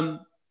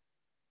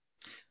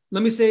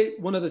 Let me say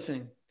one other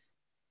thing.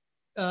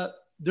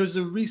 There's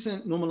a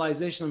recent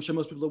normalization, I'm sure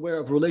most people are aware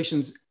of,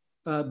 relations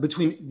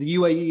between the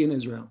UAE and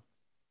Israel.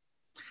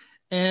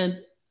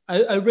 And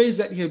I raise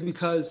that here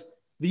because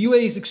the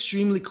UAE is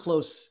extremely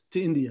close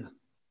to India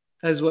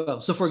as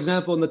well. So for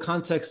example, in the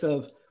context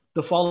of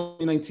the fall of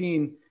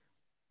 2019,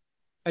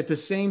 at the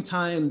same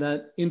time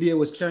that India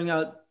was carrying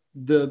out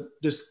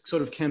this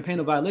sort of campaign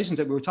of violations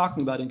that we were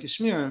talking about in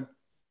Kashmir,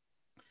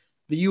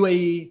 the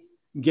UAE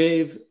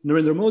gave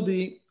Narendra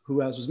Modi,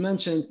 who as was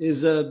mentioned,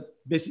 he's a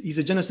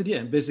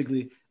genocideer,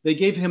 basically. They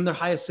gave him their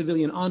highest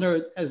civilian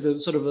honor as a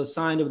sort of a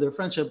sign of their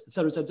friendship, et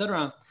cetera, et cetera, et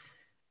cetera.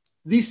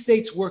 These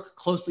states work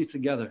closely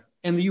together.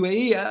 And the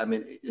UAE, I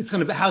mean, it's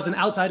kind of has an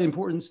outside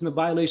importance in the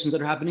violations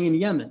that are happening in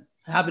Yemen,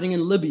 happening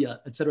in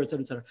Libya, et cetera, et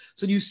cetera, et cetera.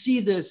 So you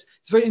see this,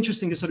 it's very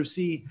interesting to sort of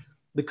see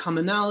the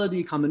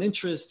commonality, common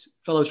interest,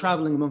 fellow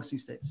traveling amongst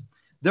these states.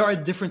 There are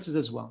differences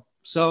as well.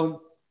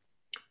 So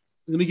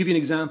let me give you an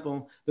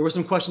example. There were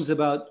some questions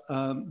about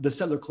the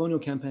settler colonial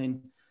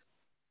campaign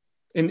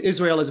in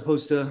Israel as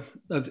opposed to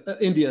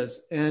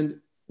India's.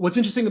 And what's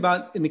interesting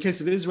about, in the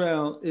case of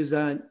Israel, is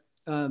that,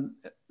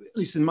 at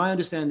least in my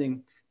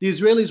understanding, the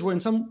Israelis were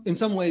in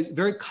some ways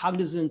very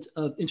cognizant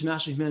of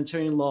international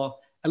humanitarian law,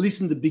 at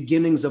least in the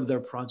beginnings of their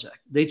project.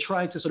 They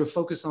tried to sort of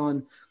focus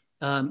on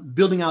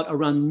building out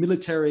around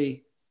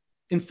military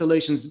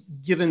installations,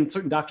 given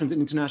certain doctrines in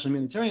international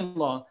humanitarian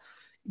law,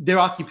 their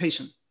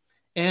occupation.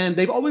 And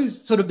they've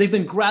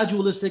been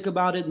gradualistic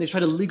about it, and they try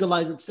to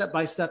legalize it step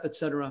by step, et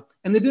cetera.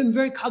 And they've been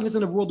very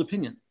cognizant of world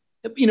opinion.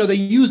 They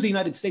use the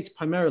United States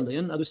primarily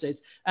and other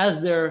states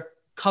as their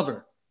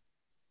cover.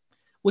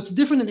 What's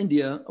different in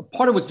India,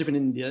 part of what's different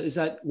in India is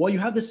that while you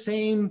have the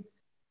same,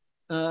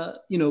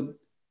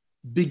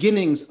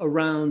 beginnings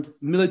around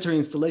military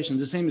installations,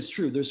 the same is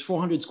true. There's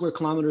 400 square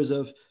kilometers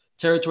of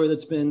territory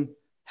that's been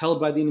held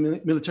by the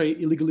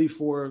military illegally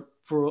for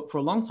a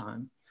long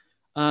time.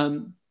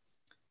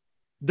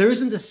 There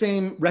isn't the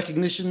same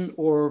recognition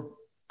or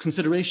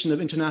consideration of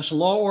international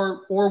law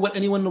or what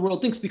anyone in the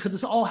world thinks, because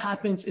this all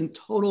happens in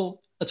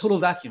a total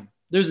vacuum.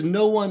 There's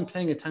no one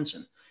paying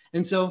attention.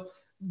 And so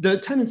the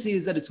tendency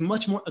is that it's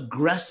much more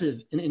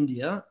aggressive in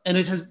India, and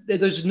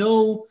there's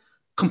no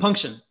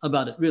compunction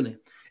about it, really.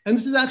 And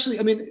this is actually,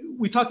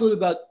 we talked a little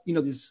bit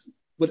about, this,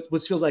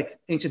 what feels like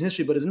ancient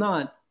history, but it's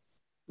not.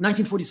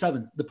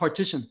 1947, the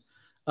partition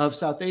of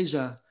South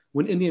Asia,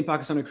 when India and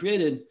Pakistan are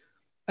created,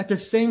 at the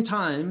same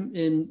time,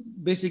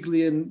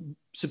 in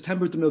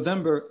September to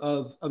November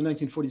of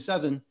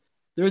 1947,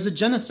 there is a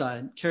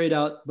genocide carried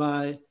out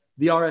by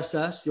the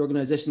RSS, the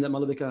organization that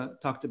Malavika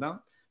talked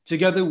about,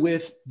 together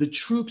with the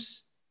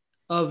troops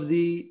of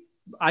the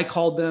I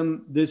called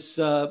them this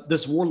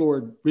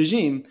warlord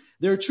regime.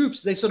 Their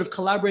troops, they sort of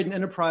collaborate in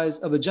enterprise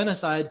of a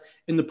genocide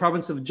in the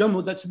province of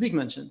Jammu that Sadiq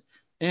mentioned.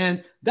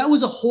 And that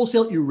was a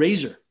wholesale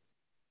erasure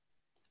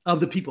of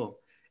the people.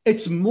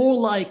 It's more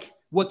like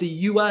what the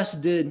US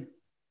did,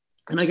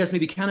 and I guess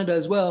maybe Canada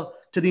as well,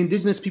 to the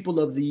indigenous people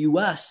of the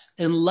US,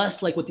 and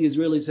less like what the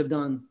Israelis have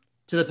done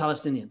to the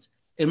Palestinians,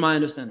 in my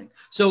understanding.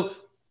 So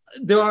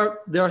there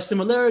are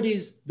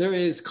similarities, there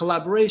is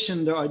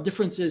collaboration, there are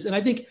differences. And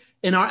I think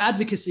in our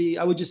advocacy,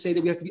 I would just say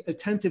that we have to be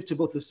attentive to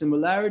both the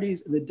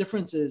similarities and the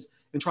differences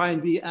and try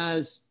and be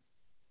as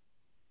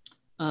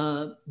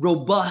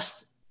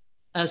robust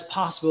as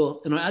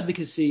possible in our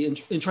advocacy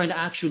in trying to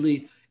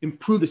actually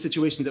improve the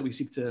situation that we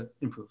seek to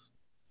improve.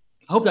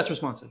 I hope that's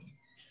responsive.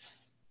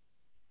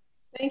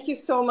 Thank you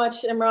so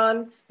much,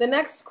 Imran. The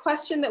next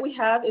question that we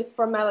have is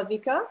from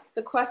Malavika.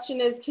 The question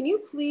is, can you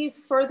please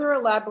further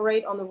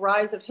elaborate on the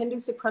rise of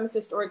Hindu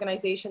supremacist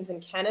organizations in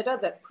Canada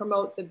that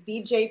promote the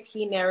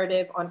BJP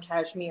narrative on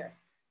Kashmir?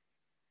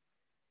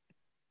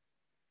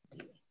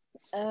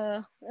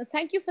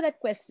 Thank you for that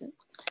question.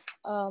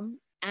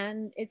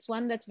 And it's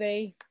one that's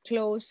very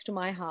close to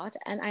my heart.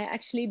 And I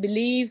actually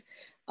believe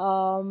there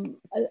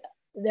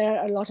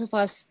are a lot of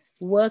us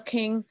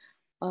working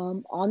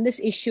on this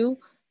issue.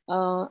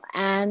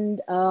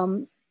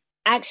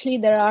 Actually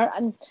there are,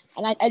 and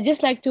I'd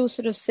just like to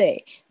sort of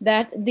say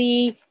that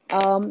the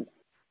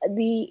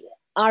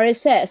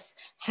RSS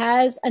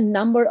has a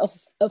number of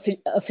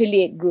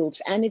affiliate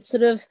groups, and it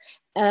sort of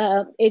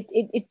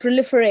it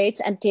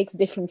proliferates and takes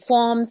different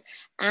forms,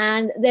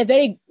 and they're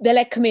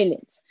like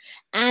chameleons.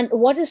 And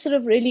what is sort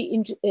of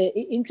really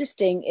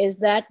interesting is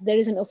that there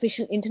is an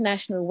official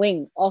international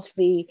wing of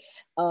the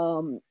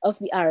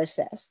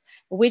RSS,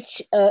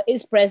 which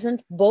is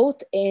present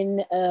both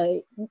in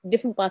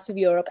different parts of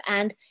Europe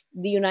and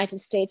the United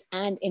States,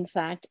 and in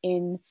fact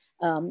in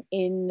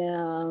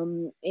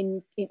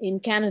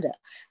Canada.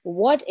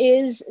 What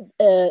is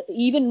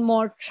even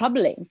more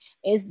troubling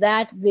is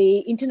that the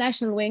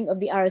international wing of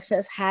the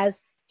RSS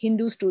has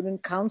Hindu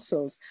student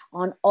councils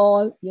on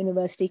all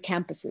university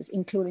campuses,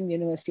 including the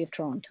University of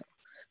Toronto,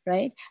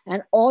 right?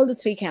 And all the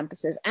 3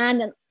 campuses,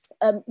 and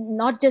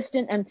not just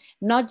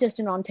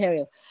in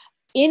Ontario.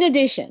 In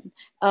addition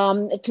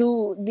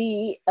to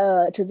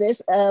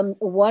this,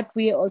 what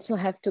we also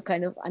have to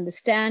kind of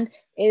understand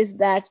is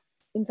that,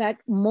 in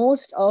fact,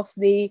 most of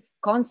the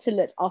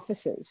consulate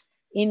offices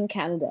in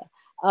Canada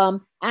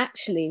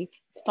actually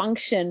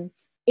function.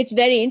 It's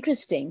very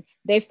interesting.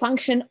 They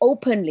function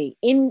openly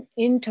in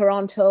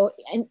Toronto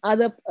and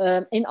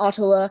in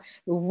Ottawa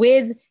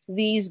with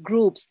these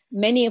groups,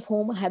 many of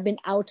whom have been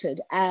outed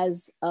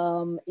as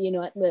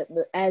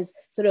as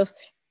sort of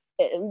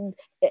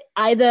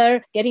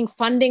either getting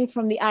funding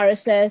from the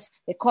RSS.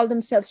 They call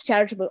themselves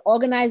charitable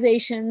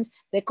organizations.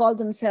 They call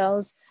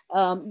themselves,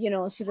 I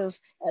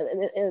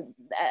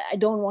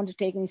don't want to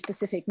take any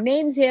specific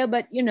names here,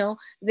 but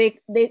they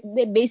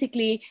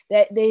basically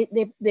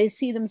they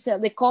see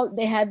themselves.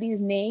 They have these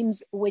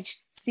names which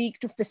seek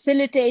to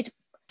facilitate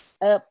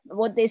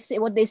what they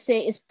say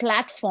is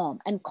platform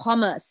and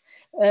commerce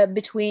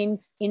between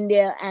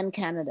India and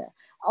Canada,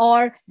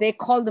 or they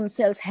call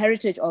themselves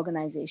heritage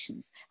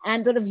organizations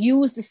and sort of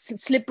use the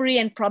slippery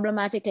and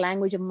problematic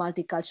language of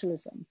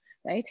multiculturalism,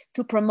 right,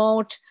 to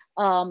promote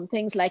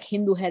things like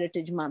Hindu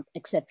Heritage Month,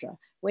 etc.,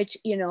 which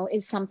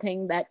is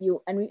something that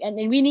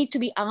we need to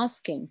be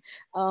asking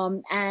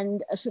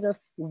and sort of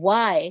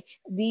why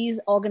these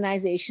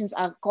organizations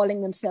are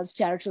calling themselves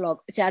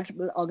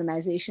charitable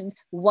organizations,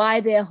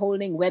 why they are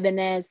holding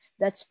webinars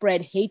that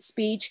spread hate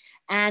speech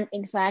and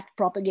in fact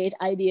propagate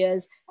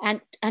ideas and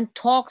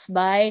talks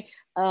by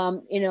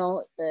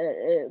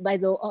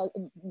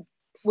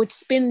which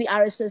spin the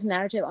RSS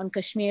narrative on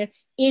Kashmir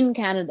in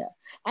Canada,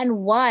 and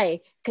why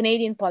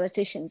Canadian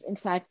politicians, in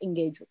fact,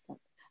 engage with them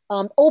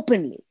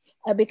openly,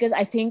 because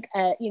I think,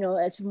 as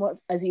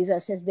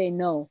Aziza says, they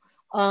know.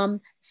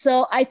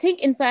 So I think,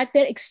 in fact,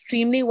 they're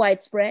extremely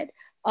widespread.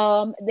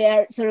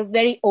 They're sort of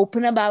very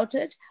open about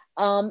it.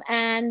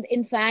 And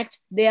in fact,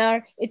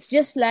 it's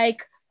just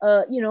like,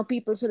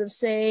 people sort of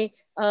say,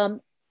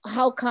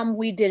 how come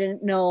we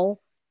didn't know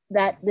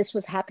that this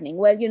was happening?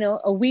 Well,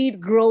 a weed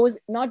grows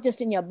not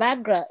just in your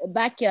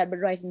backyard, but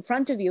right in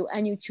front of you,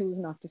 and you choose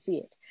not to see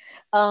it.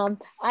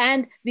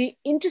 And the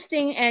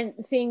interesting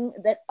thing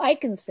that I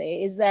can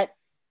say is that,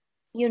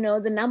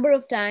 the number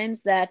of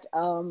times that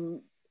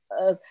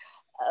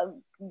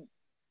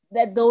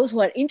that those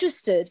who are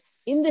interested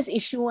in this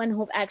issue and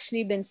who've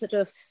actually been sort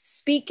of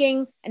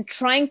speaking and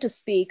trying to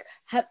speak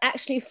have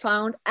actually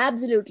found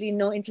absolutely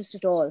no interest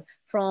at all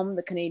from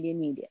the Canadian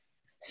media.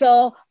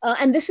 So,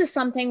 and this is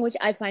something which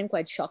I find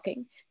quite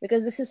shocking,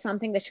 because this is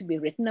something that should be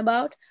written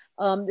about.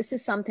 This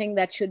is something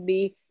that should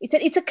be,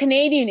 it's a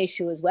Canadian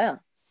issue as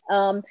well.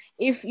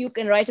 If you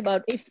can write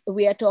about, if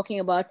we are talking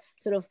about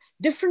sort of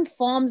different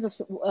forms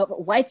of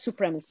white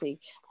supremacy,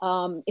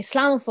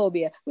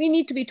 Islamophobia, we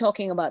need to be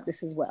talking about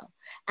this as well.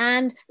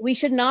 And we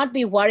should not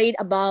be worried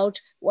about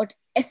what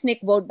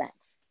ethnic vote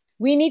banks.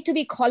 We need to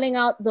be calling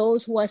out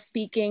those who are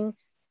speaking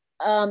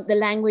the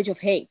language of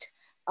hate,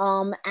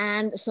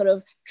 and sort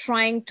of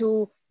trying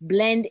to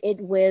blend it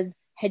with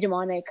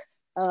hegemonic,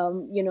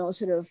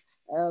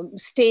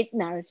 state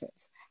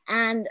narratives.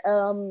 And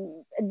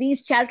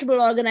these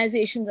charitable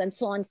organizations and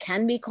so on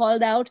can be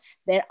called out.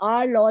 There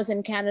are laws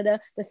in Canada.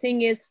 The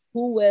thing is,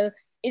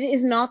 it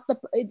is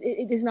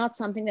not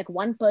something that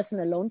one person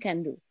alone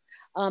can do.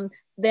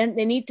 There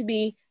need to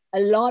be a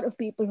lot of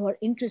people who are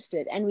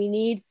interested, and we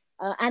need,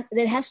 and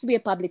there has to be a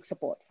public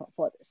support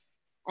for this.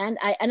 And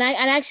I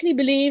actually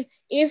believe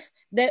if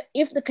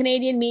the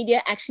Canadian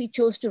media actually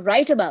chose to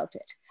write about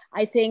it,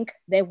 I think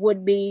there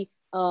would be,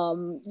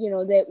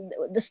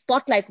 the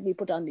spotlight would be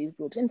put on these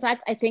groups. In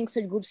fact, I think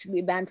such groups should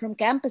be banned from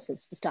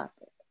campuses to start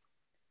with,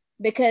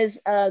 because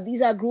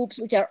these are groups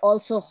which are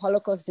also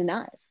Holocaust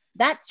deniers.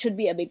 That should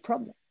be a big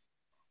problem.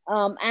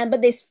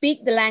 But they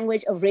speak the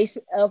language of race,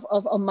 of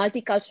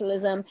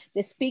multiculturalism.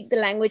 They speak the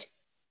language,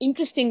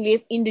 interestingly,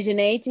 of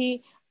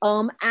indigeneity,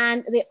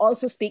 and they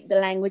also speak the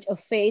language of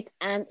faith,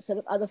 and sort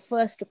of are the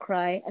first to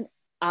cry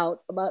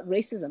out about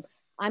racism.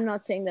 I'm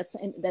not saying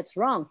that's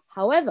wrong.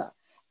 However,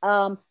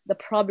 the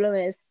problem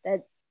is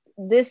that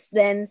this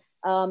then,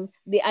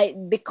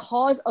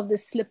 because of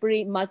this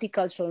slippery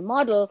multicultural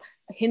model,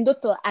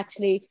 Hindutva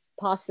actually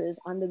passes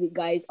under the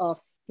guise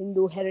of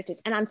Hindu heritage.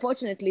 And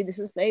unfortunately, this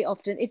is very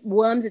often, it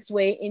worms its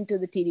way into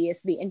the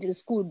TDSB, into the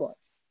school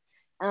boards.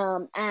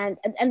 And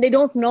they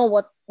don't know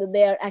what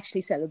they are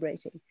actually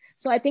celebrating.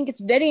 So I think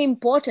it's very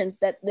important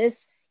that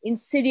this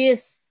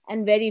insidious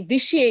and very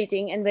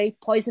vitiating and very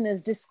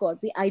poisonous discord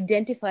be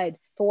identified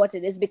for what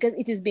it is, because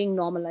it is being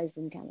normalized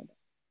in Canada.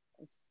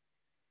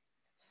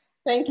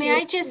 Thank you.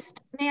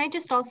 May I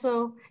just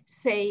also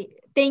say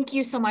thank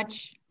you so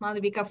much,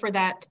 Malavika, for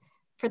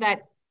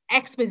that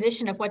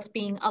exposition of what's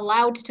being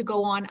allowed to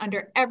go on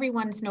under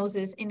everyone's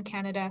noses in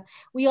Canada.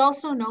 We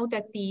also know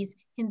that these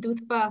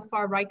Hindutva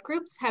far-right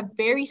groups have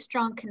very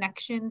strong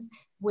connections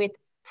with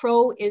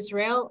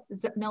pro-Israel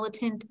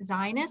militant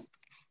Zionists,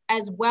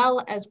 as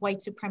well as white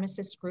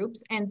supremacist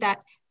groups, and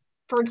that,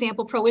 for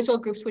example, pro-Israel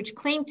groups which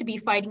claim to be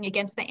fighting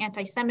against the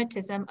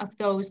anti-Semitism of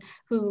those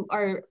who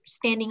are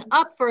standing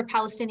up for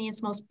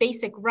Palestinians' most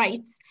basic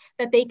rights,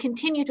 that they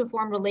continue to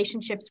form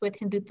relationships with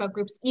Hindutva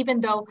groups, even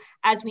though,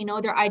 as we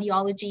know, their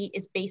ideology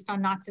is based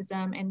on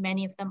Nazism, and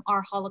many of them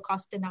are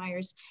Holocaust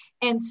deniers.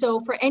 And so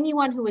for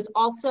anyone who is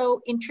also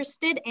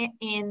interested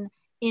in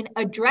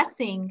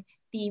addressing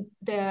the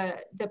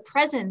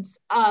presence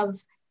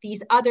of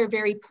these other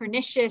very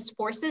pernicious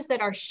forces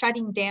that are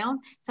shutting down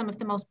some of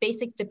the most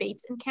basic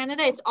debates in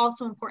Canada, it's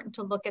also important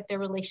to look at their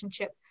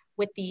relationship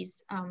with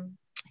these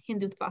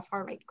Hindutva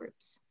far-right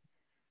groups.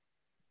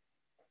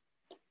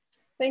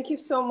 Thank you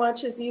so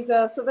much,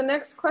 Aziza. So the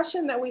next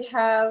question that we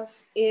have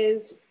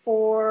is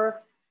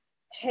for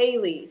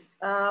Haley.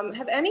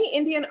 Have any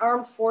Indian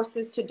armed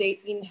forces to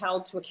date been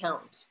held to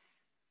account?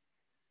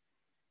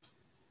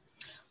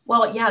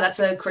 Well, yeah, that's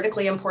a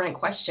critically important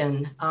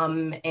question.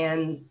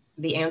 And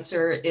the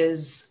answer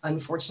is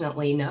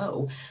unfortunately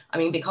no. I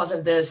mean, because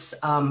of this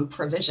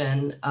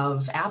provision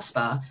of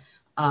AFSPA,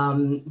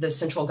 the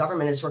central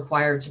government is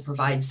required to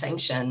provide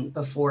sanction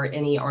before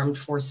any armed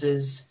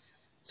forces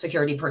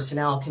security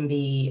personnel can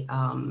be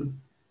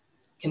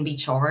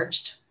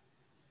charged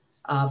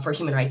for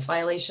human rights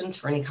violations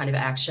for any kind of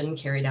action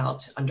carried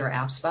out under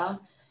AFSPA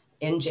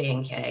in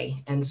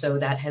J&K. And so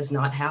that has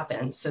not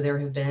happened. So there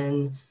have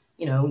been,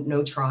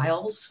 no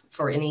trials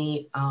for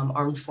any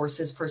armed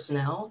forces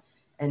personnel,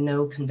 and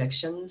no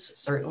convictions,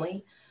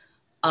 certainly.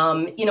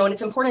 And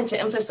it's important to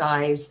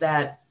emphasize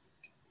that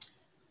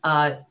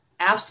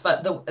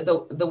AFSPA,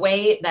 the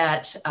way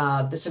that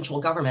the central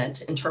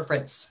government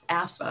interprets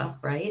AFSPA,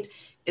 right,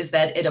 is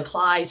that it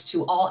applies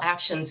to all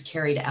actions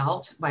carried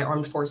out by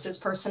armed forces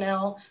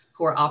personnel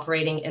who are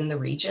operating in the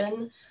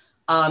region.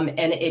 And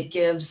it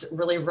gives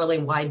really, really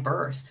wide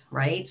berth,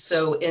 right?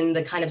 So in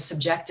the kind of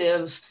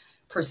subjective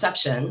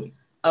perception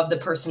of the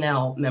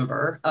personnel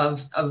member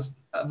of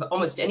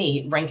almost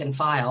any rank and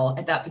file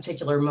at that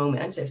particular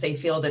moment, if they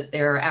feel that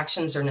their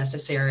actions are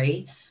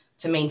necessary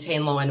to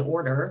maintain law and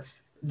order,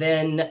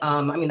 then,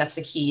 that's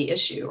the key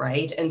issue,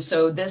 right? And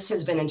so this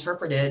has been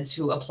interpreted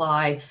to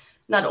apply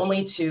not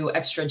only to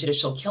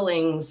extrajudicial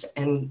killings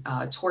and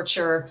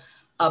torture,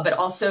 but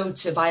also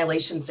to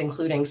violations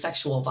including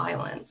sexual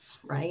violence,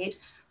 right?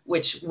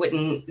 Which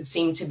wouldn't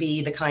seem to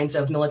be the kinds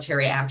of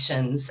military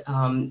actions,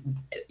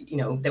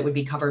 that would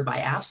be covered by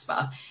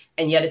AFSPA.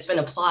 And yet it's been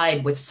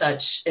applied in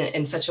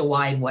such a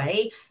wide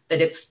way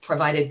that it's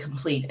provided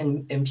complete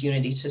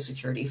impunity to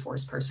security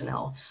force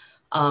personnel.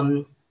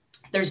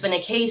 There's been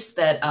a case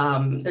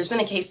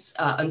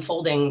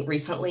unfolding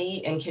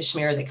recently in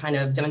Kashmir that kind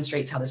of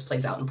demonstrates how this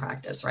plays out in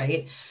practice,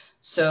 right?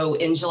 So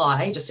in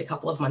July, just a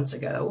couple of months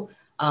ago,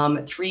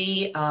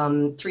 three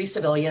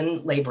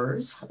civilian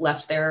laborers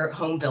left their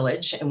home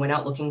village and went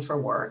out looking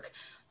for work.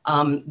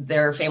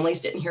 Their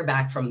families didn't hear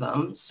back from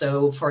them.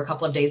 So for a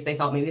couple of days, they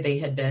thought maybe they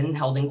had been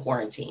held in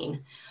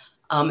quarantine.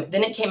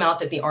 Then it came out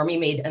that the Army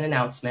made an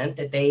announcement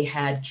that they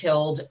had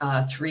killed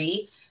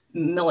 3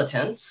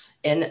 militants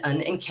in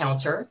an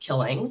encounter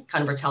killing,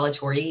 kind of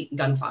retaliatory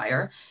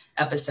gunfire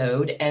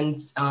episode, and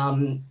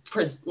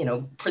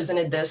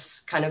presented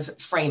this kind of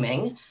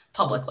framing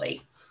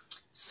publicly.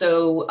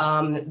 So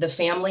the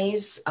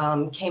families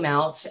came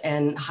out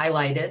and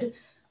highlighted.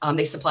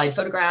 They supplied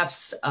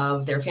photographs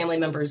of their family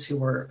members who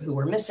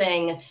were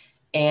missing,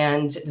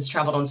 and this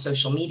traveled on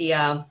social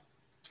media.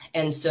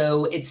 And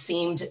so it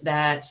seemed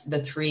that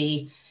the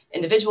three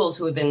individuals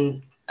who had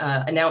been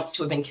announced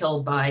to have been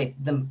killed by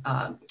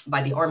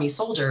the army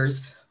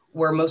soldiers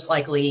were most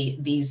likely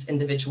these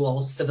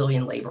individual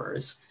civilian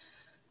laborers.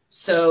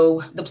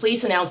 So the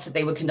police announced that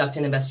they would conduct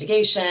an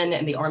investigation,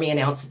 and the army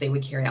announced that they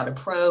would carry out a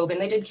probe,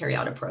 and they did carry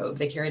out a probe.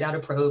 They carried out a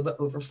probe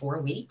over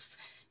 4 weeks.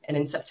 And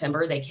in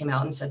September, they came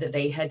out and said that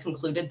they had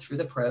concluded through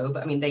the probe.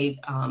 I mean, they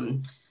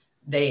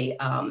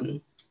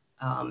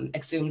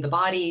exhumed the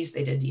bodies,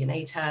 they did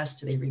DNA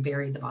tests, they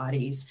reburied the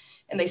bodies.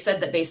 And they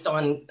said that based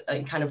on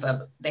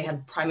they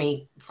had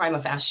prima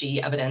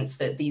facie evidence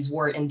that these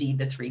were indeed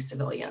the 3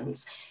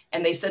 civilians.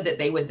 And they said that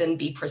they would then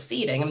be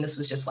proceeding, and this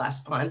was just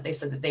last month, they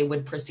said that they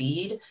would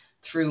proceed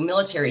through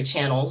military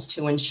channels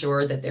to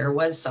ensure that there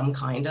was some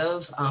kind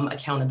of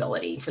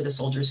accountability for the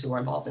soldiers who were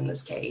involved in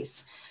this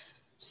case.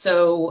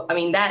 So, I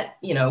mean, that,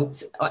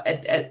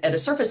 at a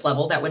surface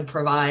level, that would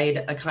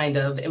provide a kind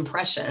of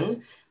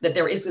impression that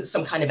there is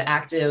some kind of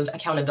active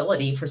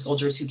accountability for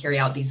soldiers who carry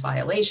out these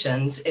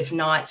violations, if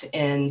not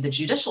in the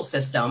judicial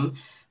system,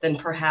 then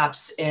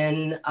perhaps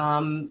in,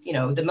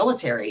 the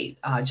military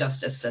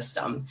justice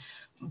system.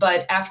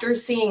 But after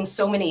seeing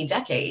so many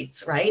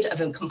decades, right,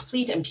 of a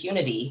complete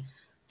impunity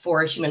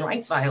for human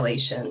rights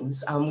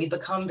violations, we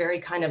become very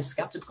kind of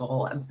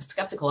skeptical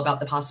about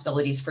the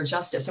possibilities for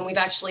justice. And we've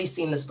actually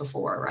seen this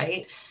before,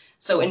 right?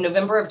 So in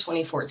November of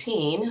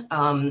 2014,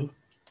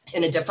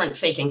 in a different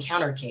fake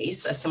encounter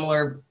case, a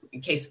similar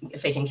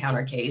fake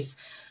encounter case,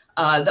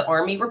 the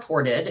Army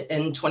reported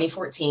in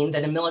 2014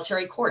 that a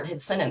military court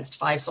had sentenced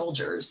 5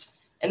 soldiers,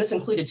 and this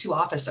included 2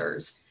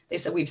 officers. They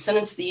said, we've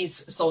sentenced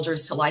these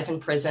soldiers to life in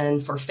prison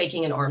for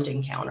faking an armed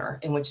encounter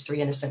in which 3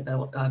 innocent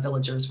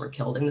villagers were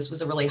killed. And this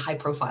was a really high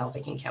profile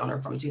fake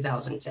encounter from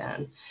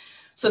 2010.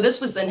 So this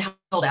was then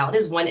held out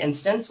as one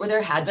instance where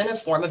there had been a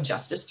form of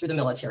justice through the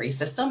military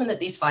system and that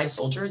these 5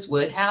 soldiers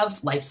would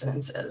have life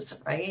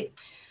sentences, right?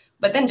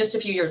 But then just a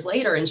few years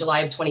later, in July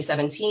of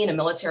 2017, a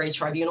military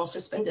tribunal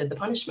suspended the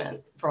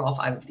punishment for all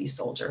 5 of these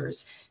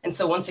soldiers. And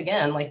so once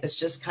again, like, this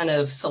just kind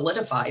of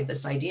solidified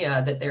this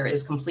idea that there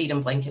is complete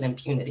and blanket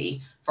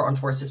impunity for armed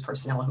forces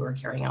personnel who are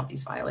carrying out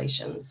these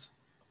violations.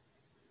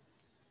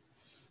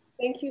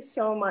 Thank you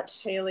so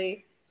much,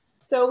 Haley.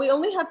 So we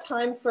only have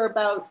time for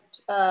about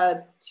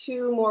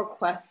 2 more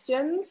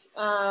questions.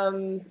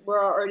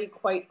 We're already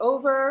quite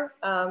over.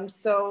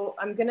 So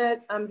I'm gonna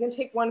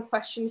take one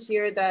question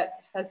here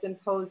that has been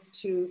posed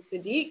to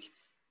Sadiq.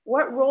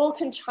 What role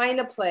can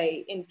China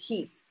play in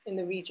peace in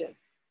the region?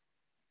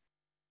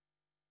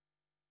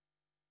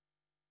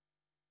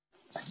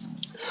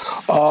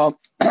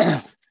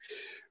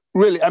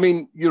 Really, I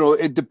mean,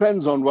 it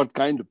depends on what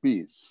kind of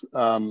peace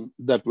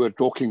that we're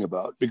talking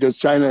about, because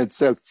China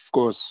itself, of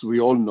course, we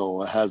all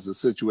know, has a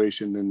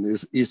situation in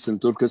Eastern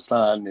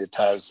Turkestan. It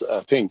has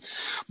a thing.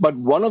 But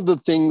one of the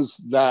things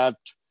that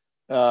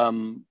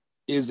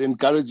is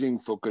encouraging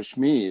for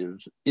Kashmir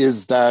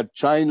is that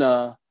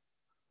China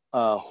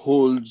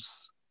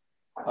holds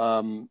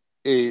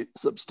a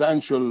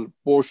substantial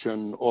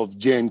portion of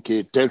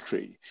J&K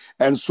territory.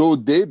 And so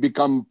they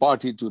become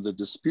party to the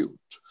dispute.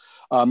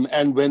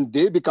 And when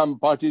they become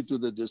party to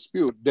the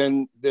dispute,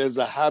 then there's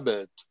a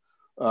habit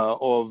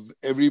of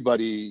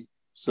everybody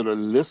sort of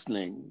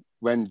listening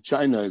when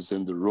China is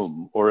in the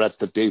room or at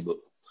the table,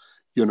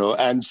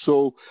 And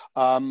so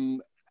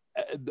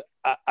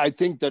I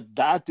think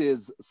that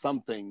is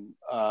something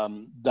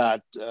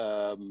that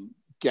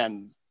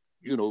can,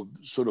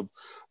 sort of,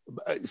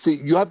 see,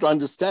 you have to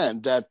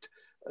understand that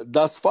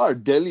thus far,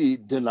 Delhi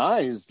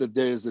denies that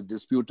there is a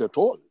dispute at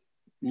all.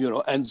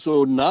 And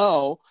so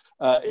now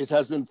it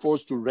has been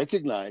forced to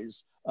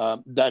recognize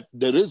that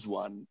there is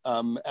one,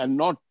 and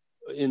not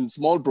in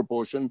small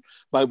proportion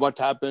by what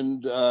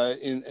happened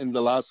in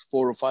the last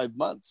 4 or 5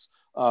 months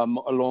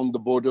along the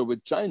border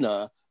with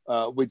China,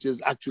 which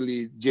is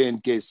actually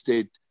J&K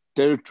state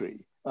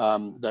territory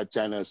that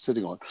China is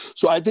sitting on.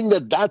 So I think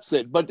that's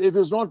it, but it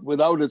is not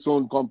without its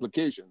own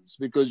complications,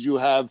 because you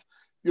have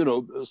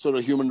sort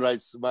of human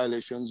rights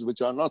violations,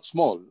 which are not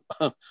small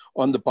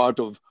on the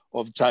part of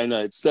China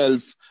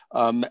itself.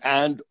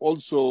 And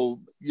also,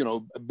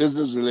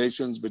 business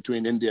relations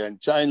between India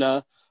and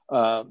China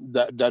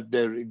that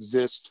there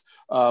exist.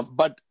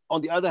 But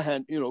on the other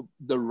hand,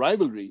 the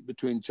rivalry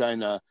between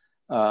China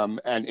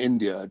and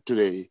India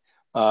today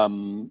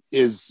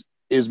is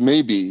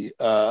maybe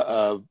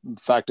a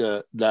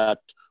factor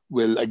that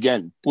will,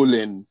 again, pull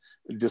in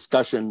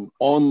discussion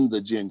on the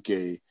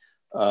J&K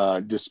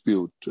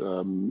dispute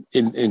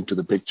into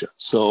the picture.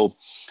 So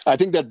I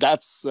think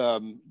that's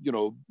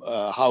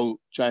how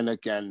China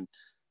can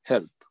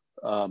help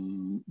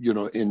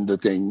in the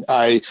thing.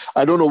 I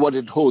don't know what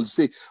it holds.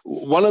 See,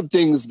 one of the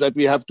things that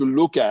we have to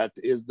look at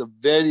is the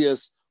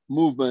various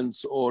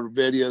movements or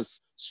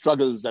various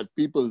struggles that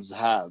peoples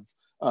have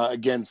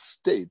against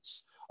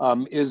states,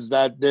 is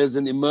that there's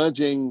an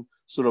emerging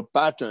sort of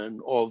pattern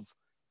of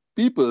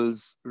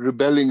peoples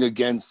rebelling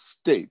against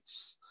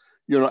states.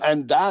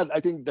 And that, I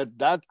think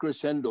that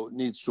crescendo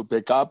needs to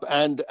pick up,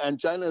 and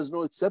China is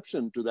no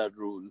exception to that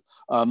rule.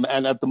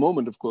 And at the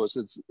moment, of course,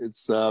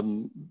 it's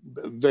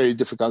very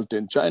difficult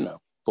in China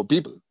for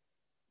people,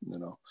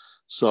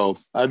 So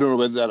I don't know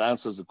whether that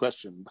answers the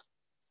question,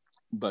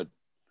 but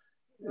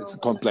it's a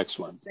complex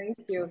one. Thank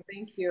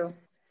you.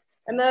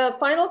 And the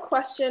final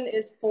question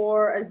is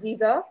for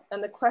Aziza,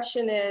 and the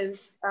question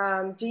is,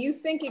 do you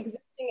think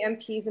existing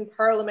MPs in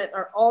Parliament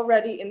are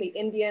already in the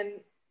Indian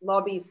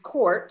lobby's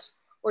court,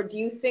 or do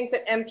you think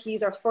that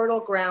MPs are fertile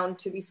ground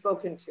to be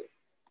spoken to?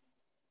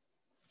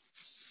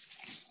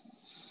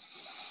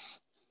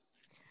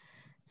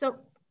 So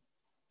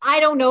I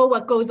don't know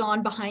what goes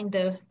on behind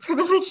the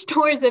privileged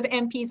doors of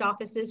MPs'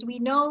 offices. We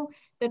know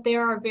that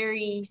there are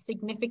very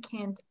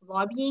significant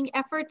lobbying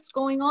efforts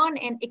going on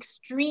and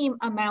extreme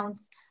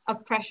amounts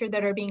of pressure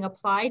that are being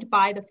applied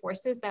by the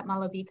forces that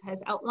Malavik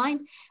has outlined.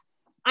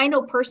 I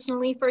know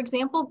personally, for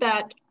example,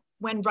 that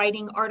when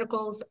writing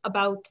articles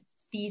about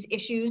these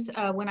issues,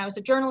 when I was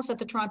a journalist at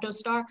the Toronto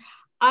Star,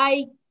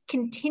 I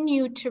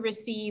continued to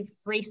receive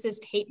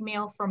racist hate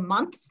mail for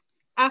months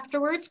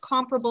afterwards,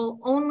 comparable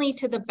only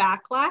to the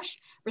backlash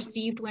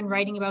received when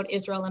writing about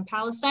Israel and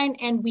Palestine.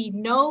 And we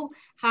know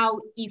how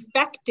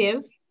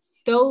effective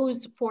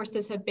those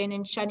forces have been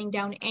in shutting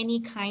down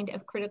any kind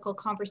of critical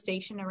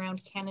conversation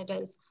around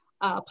Canada's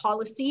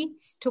policy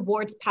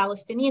towards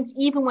Palestinians,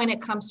 even when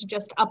it comes to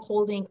just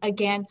upholding,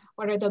 again,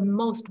 what are the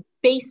most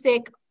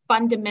basic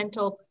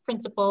fundamental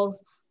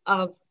principles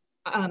of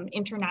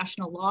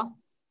international law.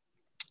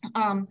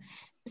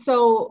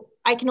 So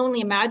I can only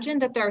imagine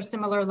that there are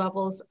similar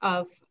levels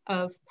of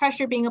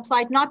pressure being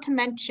applied, not to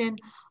mention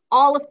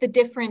all of the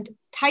different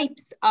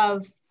types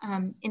of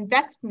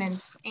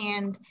investments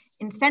and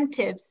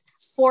incentives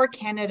for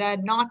Canada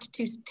not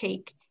to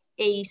take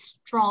a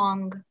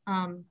strong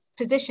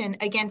position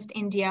against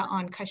India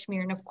on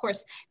Kashmir. And of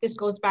course, this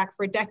goes back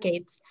for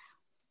decades.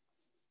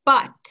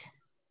 But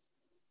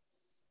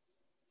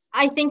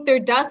I think there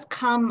does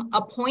come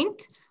a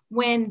point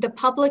when the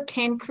public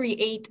can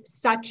create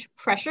such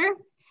pressure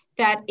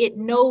that it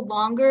no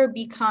longer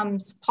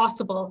becomes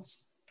possible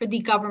for the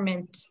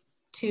government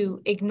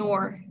to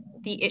ignore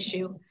the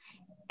issue.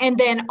 And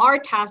then our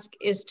task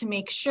is to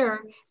make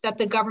sure that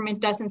the government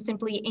doesn't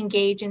simply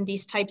engage in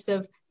these types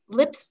of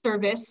lip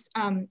service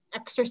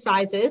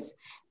exercises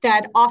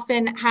that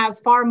often have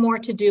far more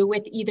to do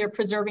with either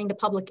preserving the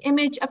public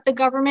image of the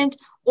government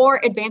or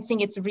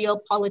advancing its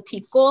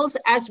realpolitik goals,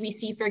 as we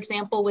see, for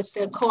example, with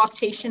the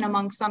co-optation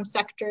among some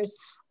sectors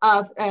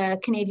of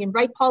Canadian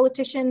right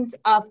politicians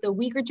of the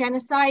Uyghur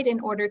genocide in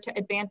order to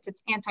advance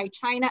its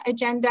anti-China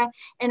agenda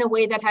in a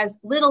way that has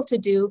little to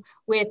do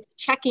with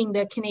checking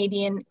the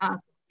Canadian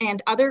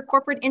and other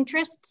corporate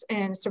interests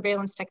and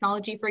surveillance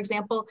technology, for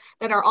example,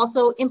 that are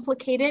also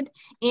implicated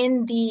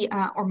in the,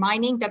 or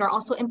mining, that are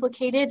also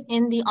implicated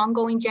in the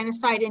ongoing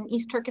genocide in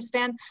East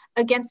Turkestan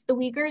against the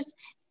Uyghurs.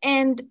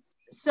 And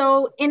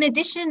so in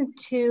addition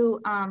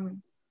to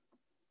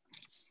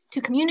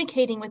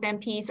communicating with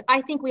MPs,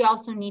 I think we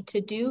also need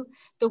to do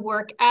the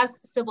work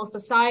as civil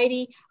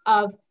society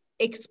of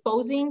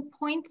exposing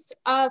points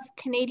of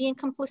Canadian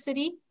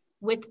complicity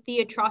with the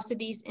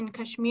atrocities in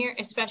Kashmir,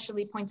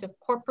 especially points of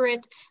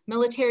corporate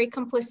military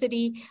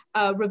complicity,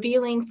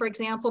 revealing, for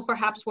example,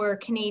 perhaps where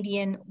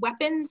Canadian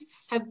weapons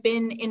have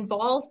been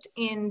involved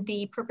in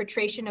the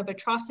perpetration of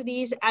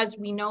atrocities. As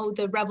we know,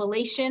 the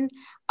revelation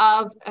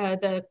of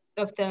the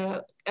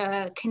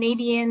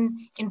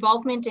Canadian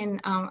involvement in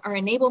our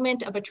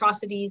enablement of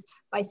atrocities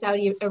by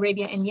Saudi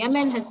Arabia and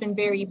Yemen has been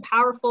very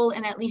powerful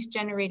and at least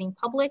generating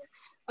public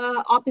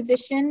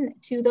opposition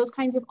to those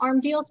kinds of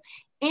arms deals.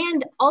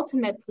 And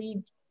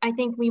ultimately, I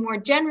think we more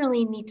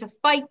generally need to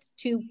fight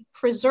to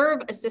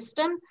preserve a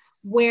system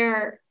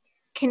where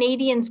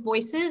Canadians'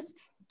 voices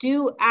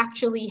do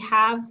actually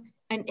have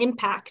an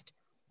impact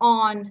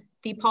on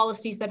the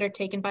policies that are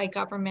taken by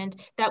government,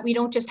 that we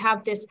don't just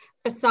have this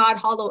facade,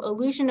 hollow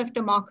illusion of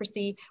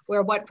democracy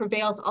where what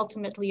prevails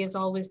ultimately is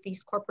always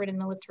these corporate and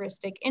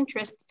militaristic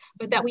interests,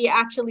 but that we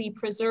actually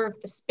preserve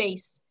the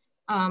space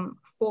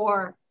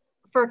for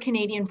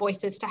Canadian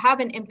voices to have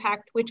an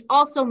impact, which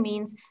also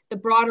means the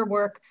broader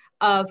work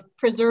of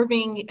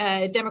preserving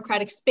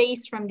democratic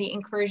space from the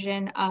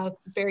incursion of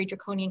very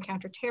draconian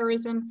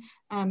counterterrorism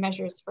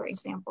measures, for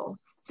example.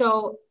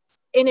 So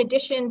in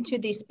addition to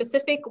the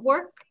specific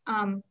work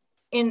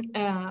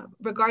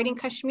regarding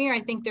Kashmir,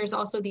 I think there's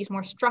also these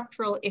more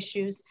structural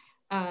issues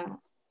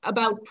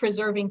about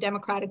preserving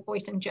democratic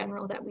voice in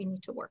general that we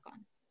need to work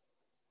on.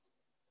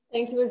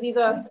 Thank you,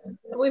 Aziza.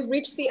 So we've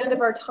reached the end of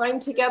our time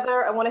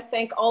together. I want to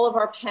thank all of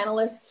our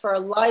panelists for a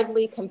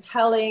lively,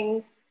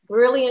 compelling,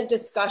 brilliant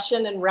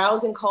discussion and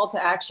rousing call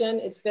to action.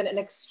 It's been an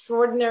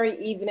extraordinary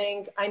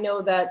evening. I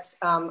know that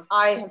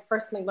I have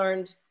personally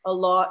learned a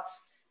lot.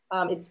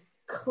 It's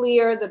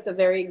clear that the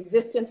very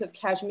existence of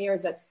Kashmir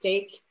is at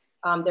stake.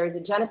 There is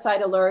a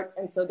genocide alert,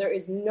 and so there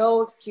is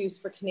no excuse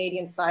for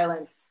Canadian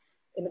silence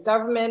in the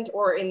government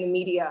or in the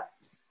media.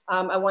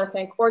 I want to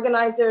thank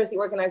the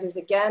organizers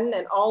again,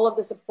 and all of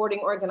the supporting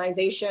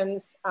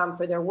organizations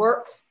for their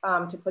work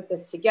to put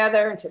this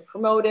together and to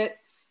promote it.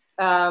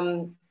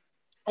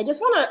 I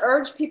just want to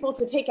urge people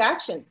to take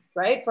action,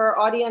 right? For our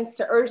audience,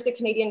 to urge the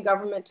Canadian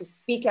government to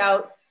speak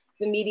out,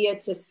 the media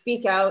to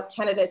speak out.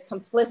 Canada is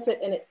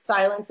complicit in its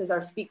silence, as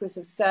our speakers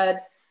have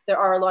said. There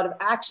are a lot of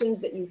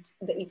actions that you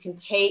can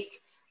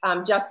take.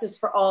 Justice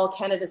for All,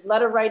 Canada's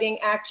letter writing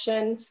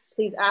action.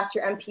 Please ask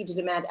your MP to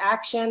demand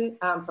action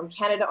from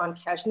Canada on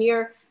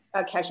Kashmir.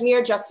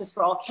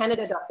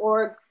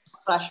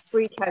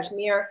 JusticeForAllCanada.org/free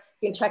Kashmir.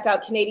 You can check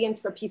out Canadians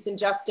for Peace and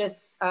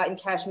Justice in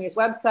Kashmir's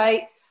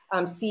website,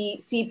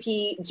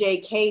 cpjk.org.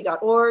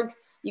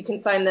 You can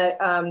sign the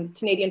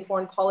Canadian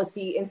Foreign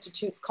Policy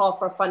Institute's call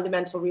for a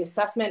fundamental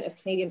reassessment of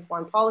Canadian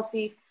foreign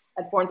policy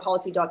at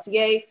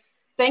foreignpolicy.ca.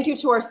 Thank you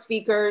to our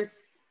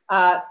speakers.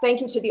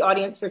 Thank you to the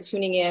audience for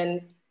tuning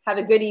in. Have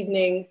a good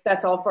evening.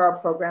 That's all for our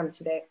program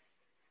today.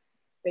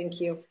 Thank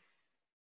you.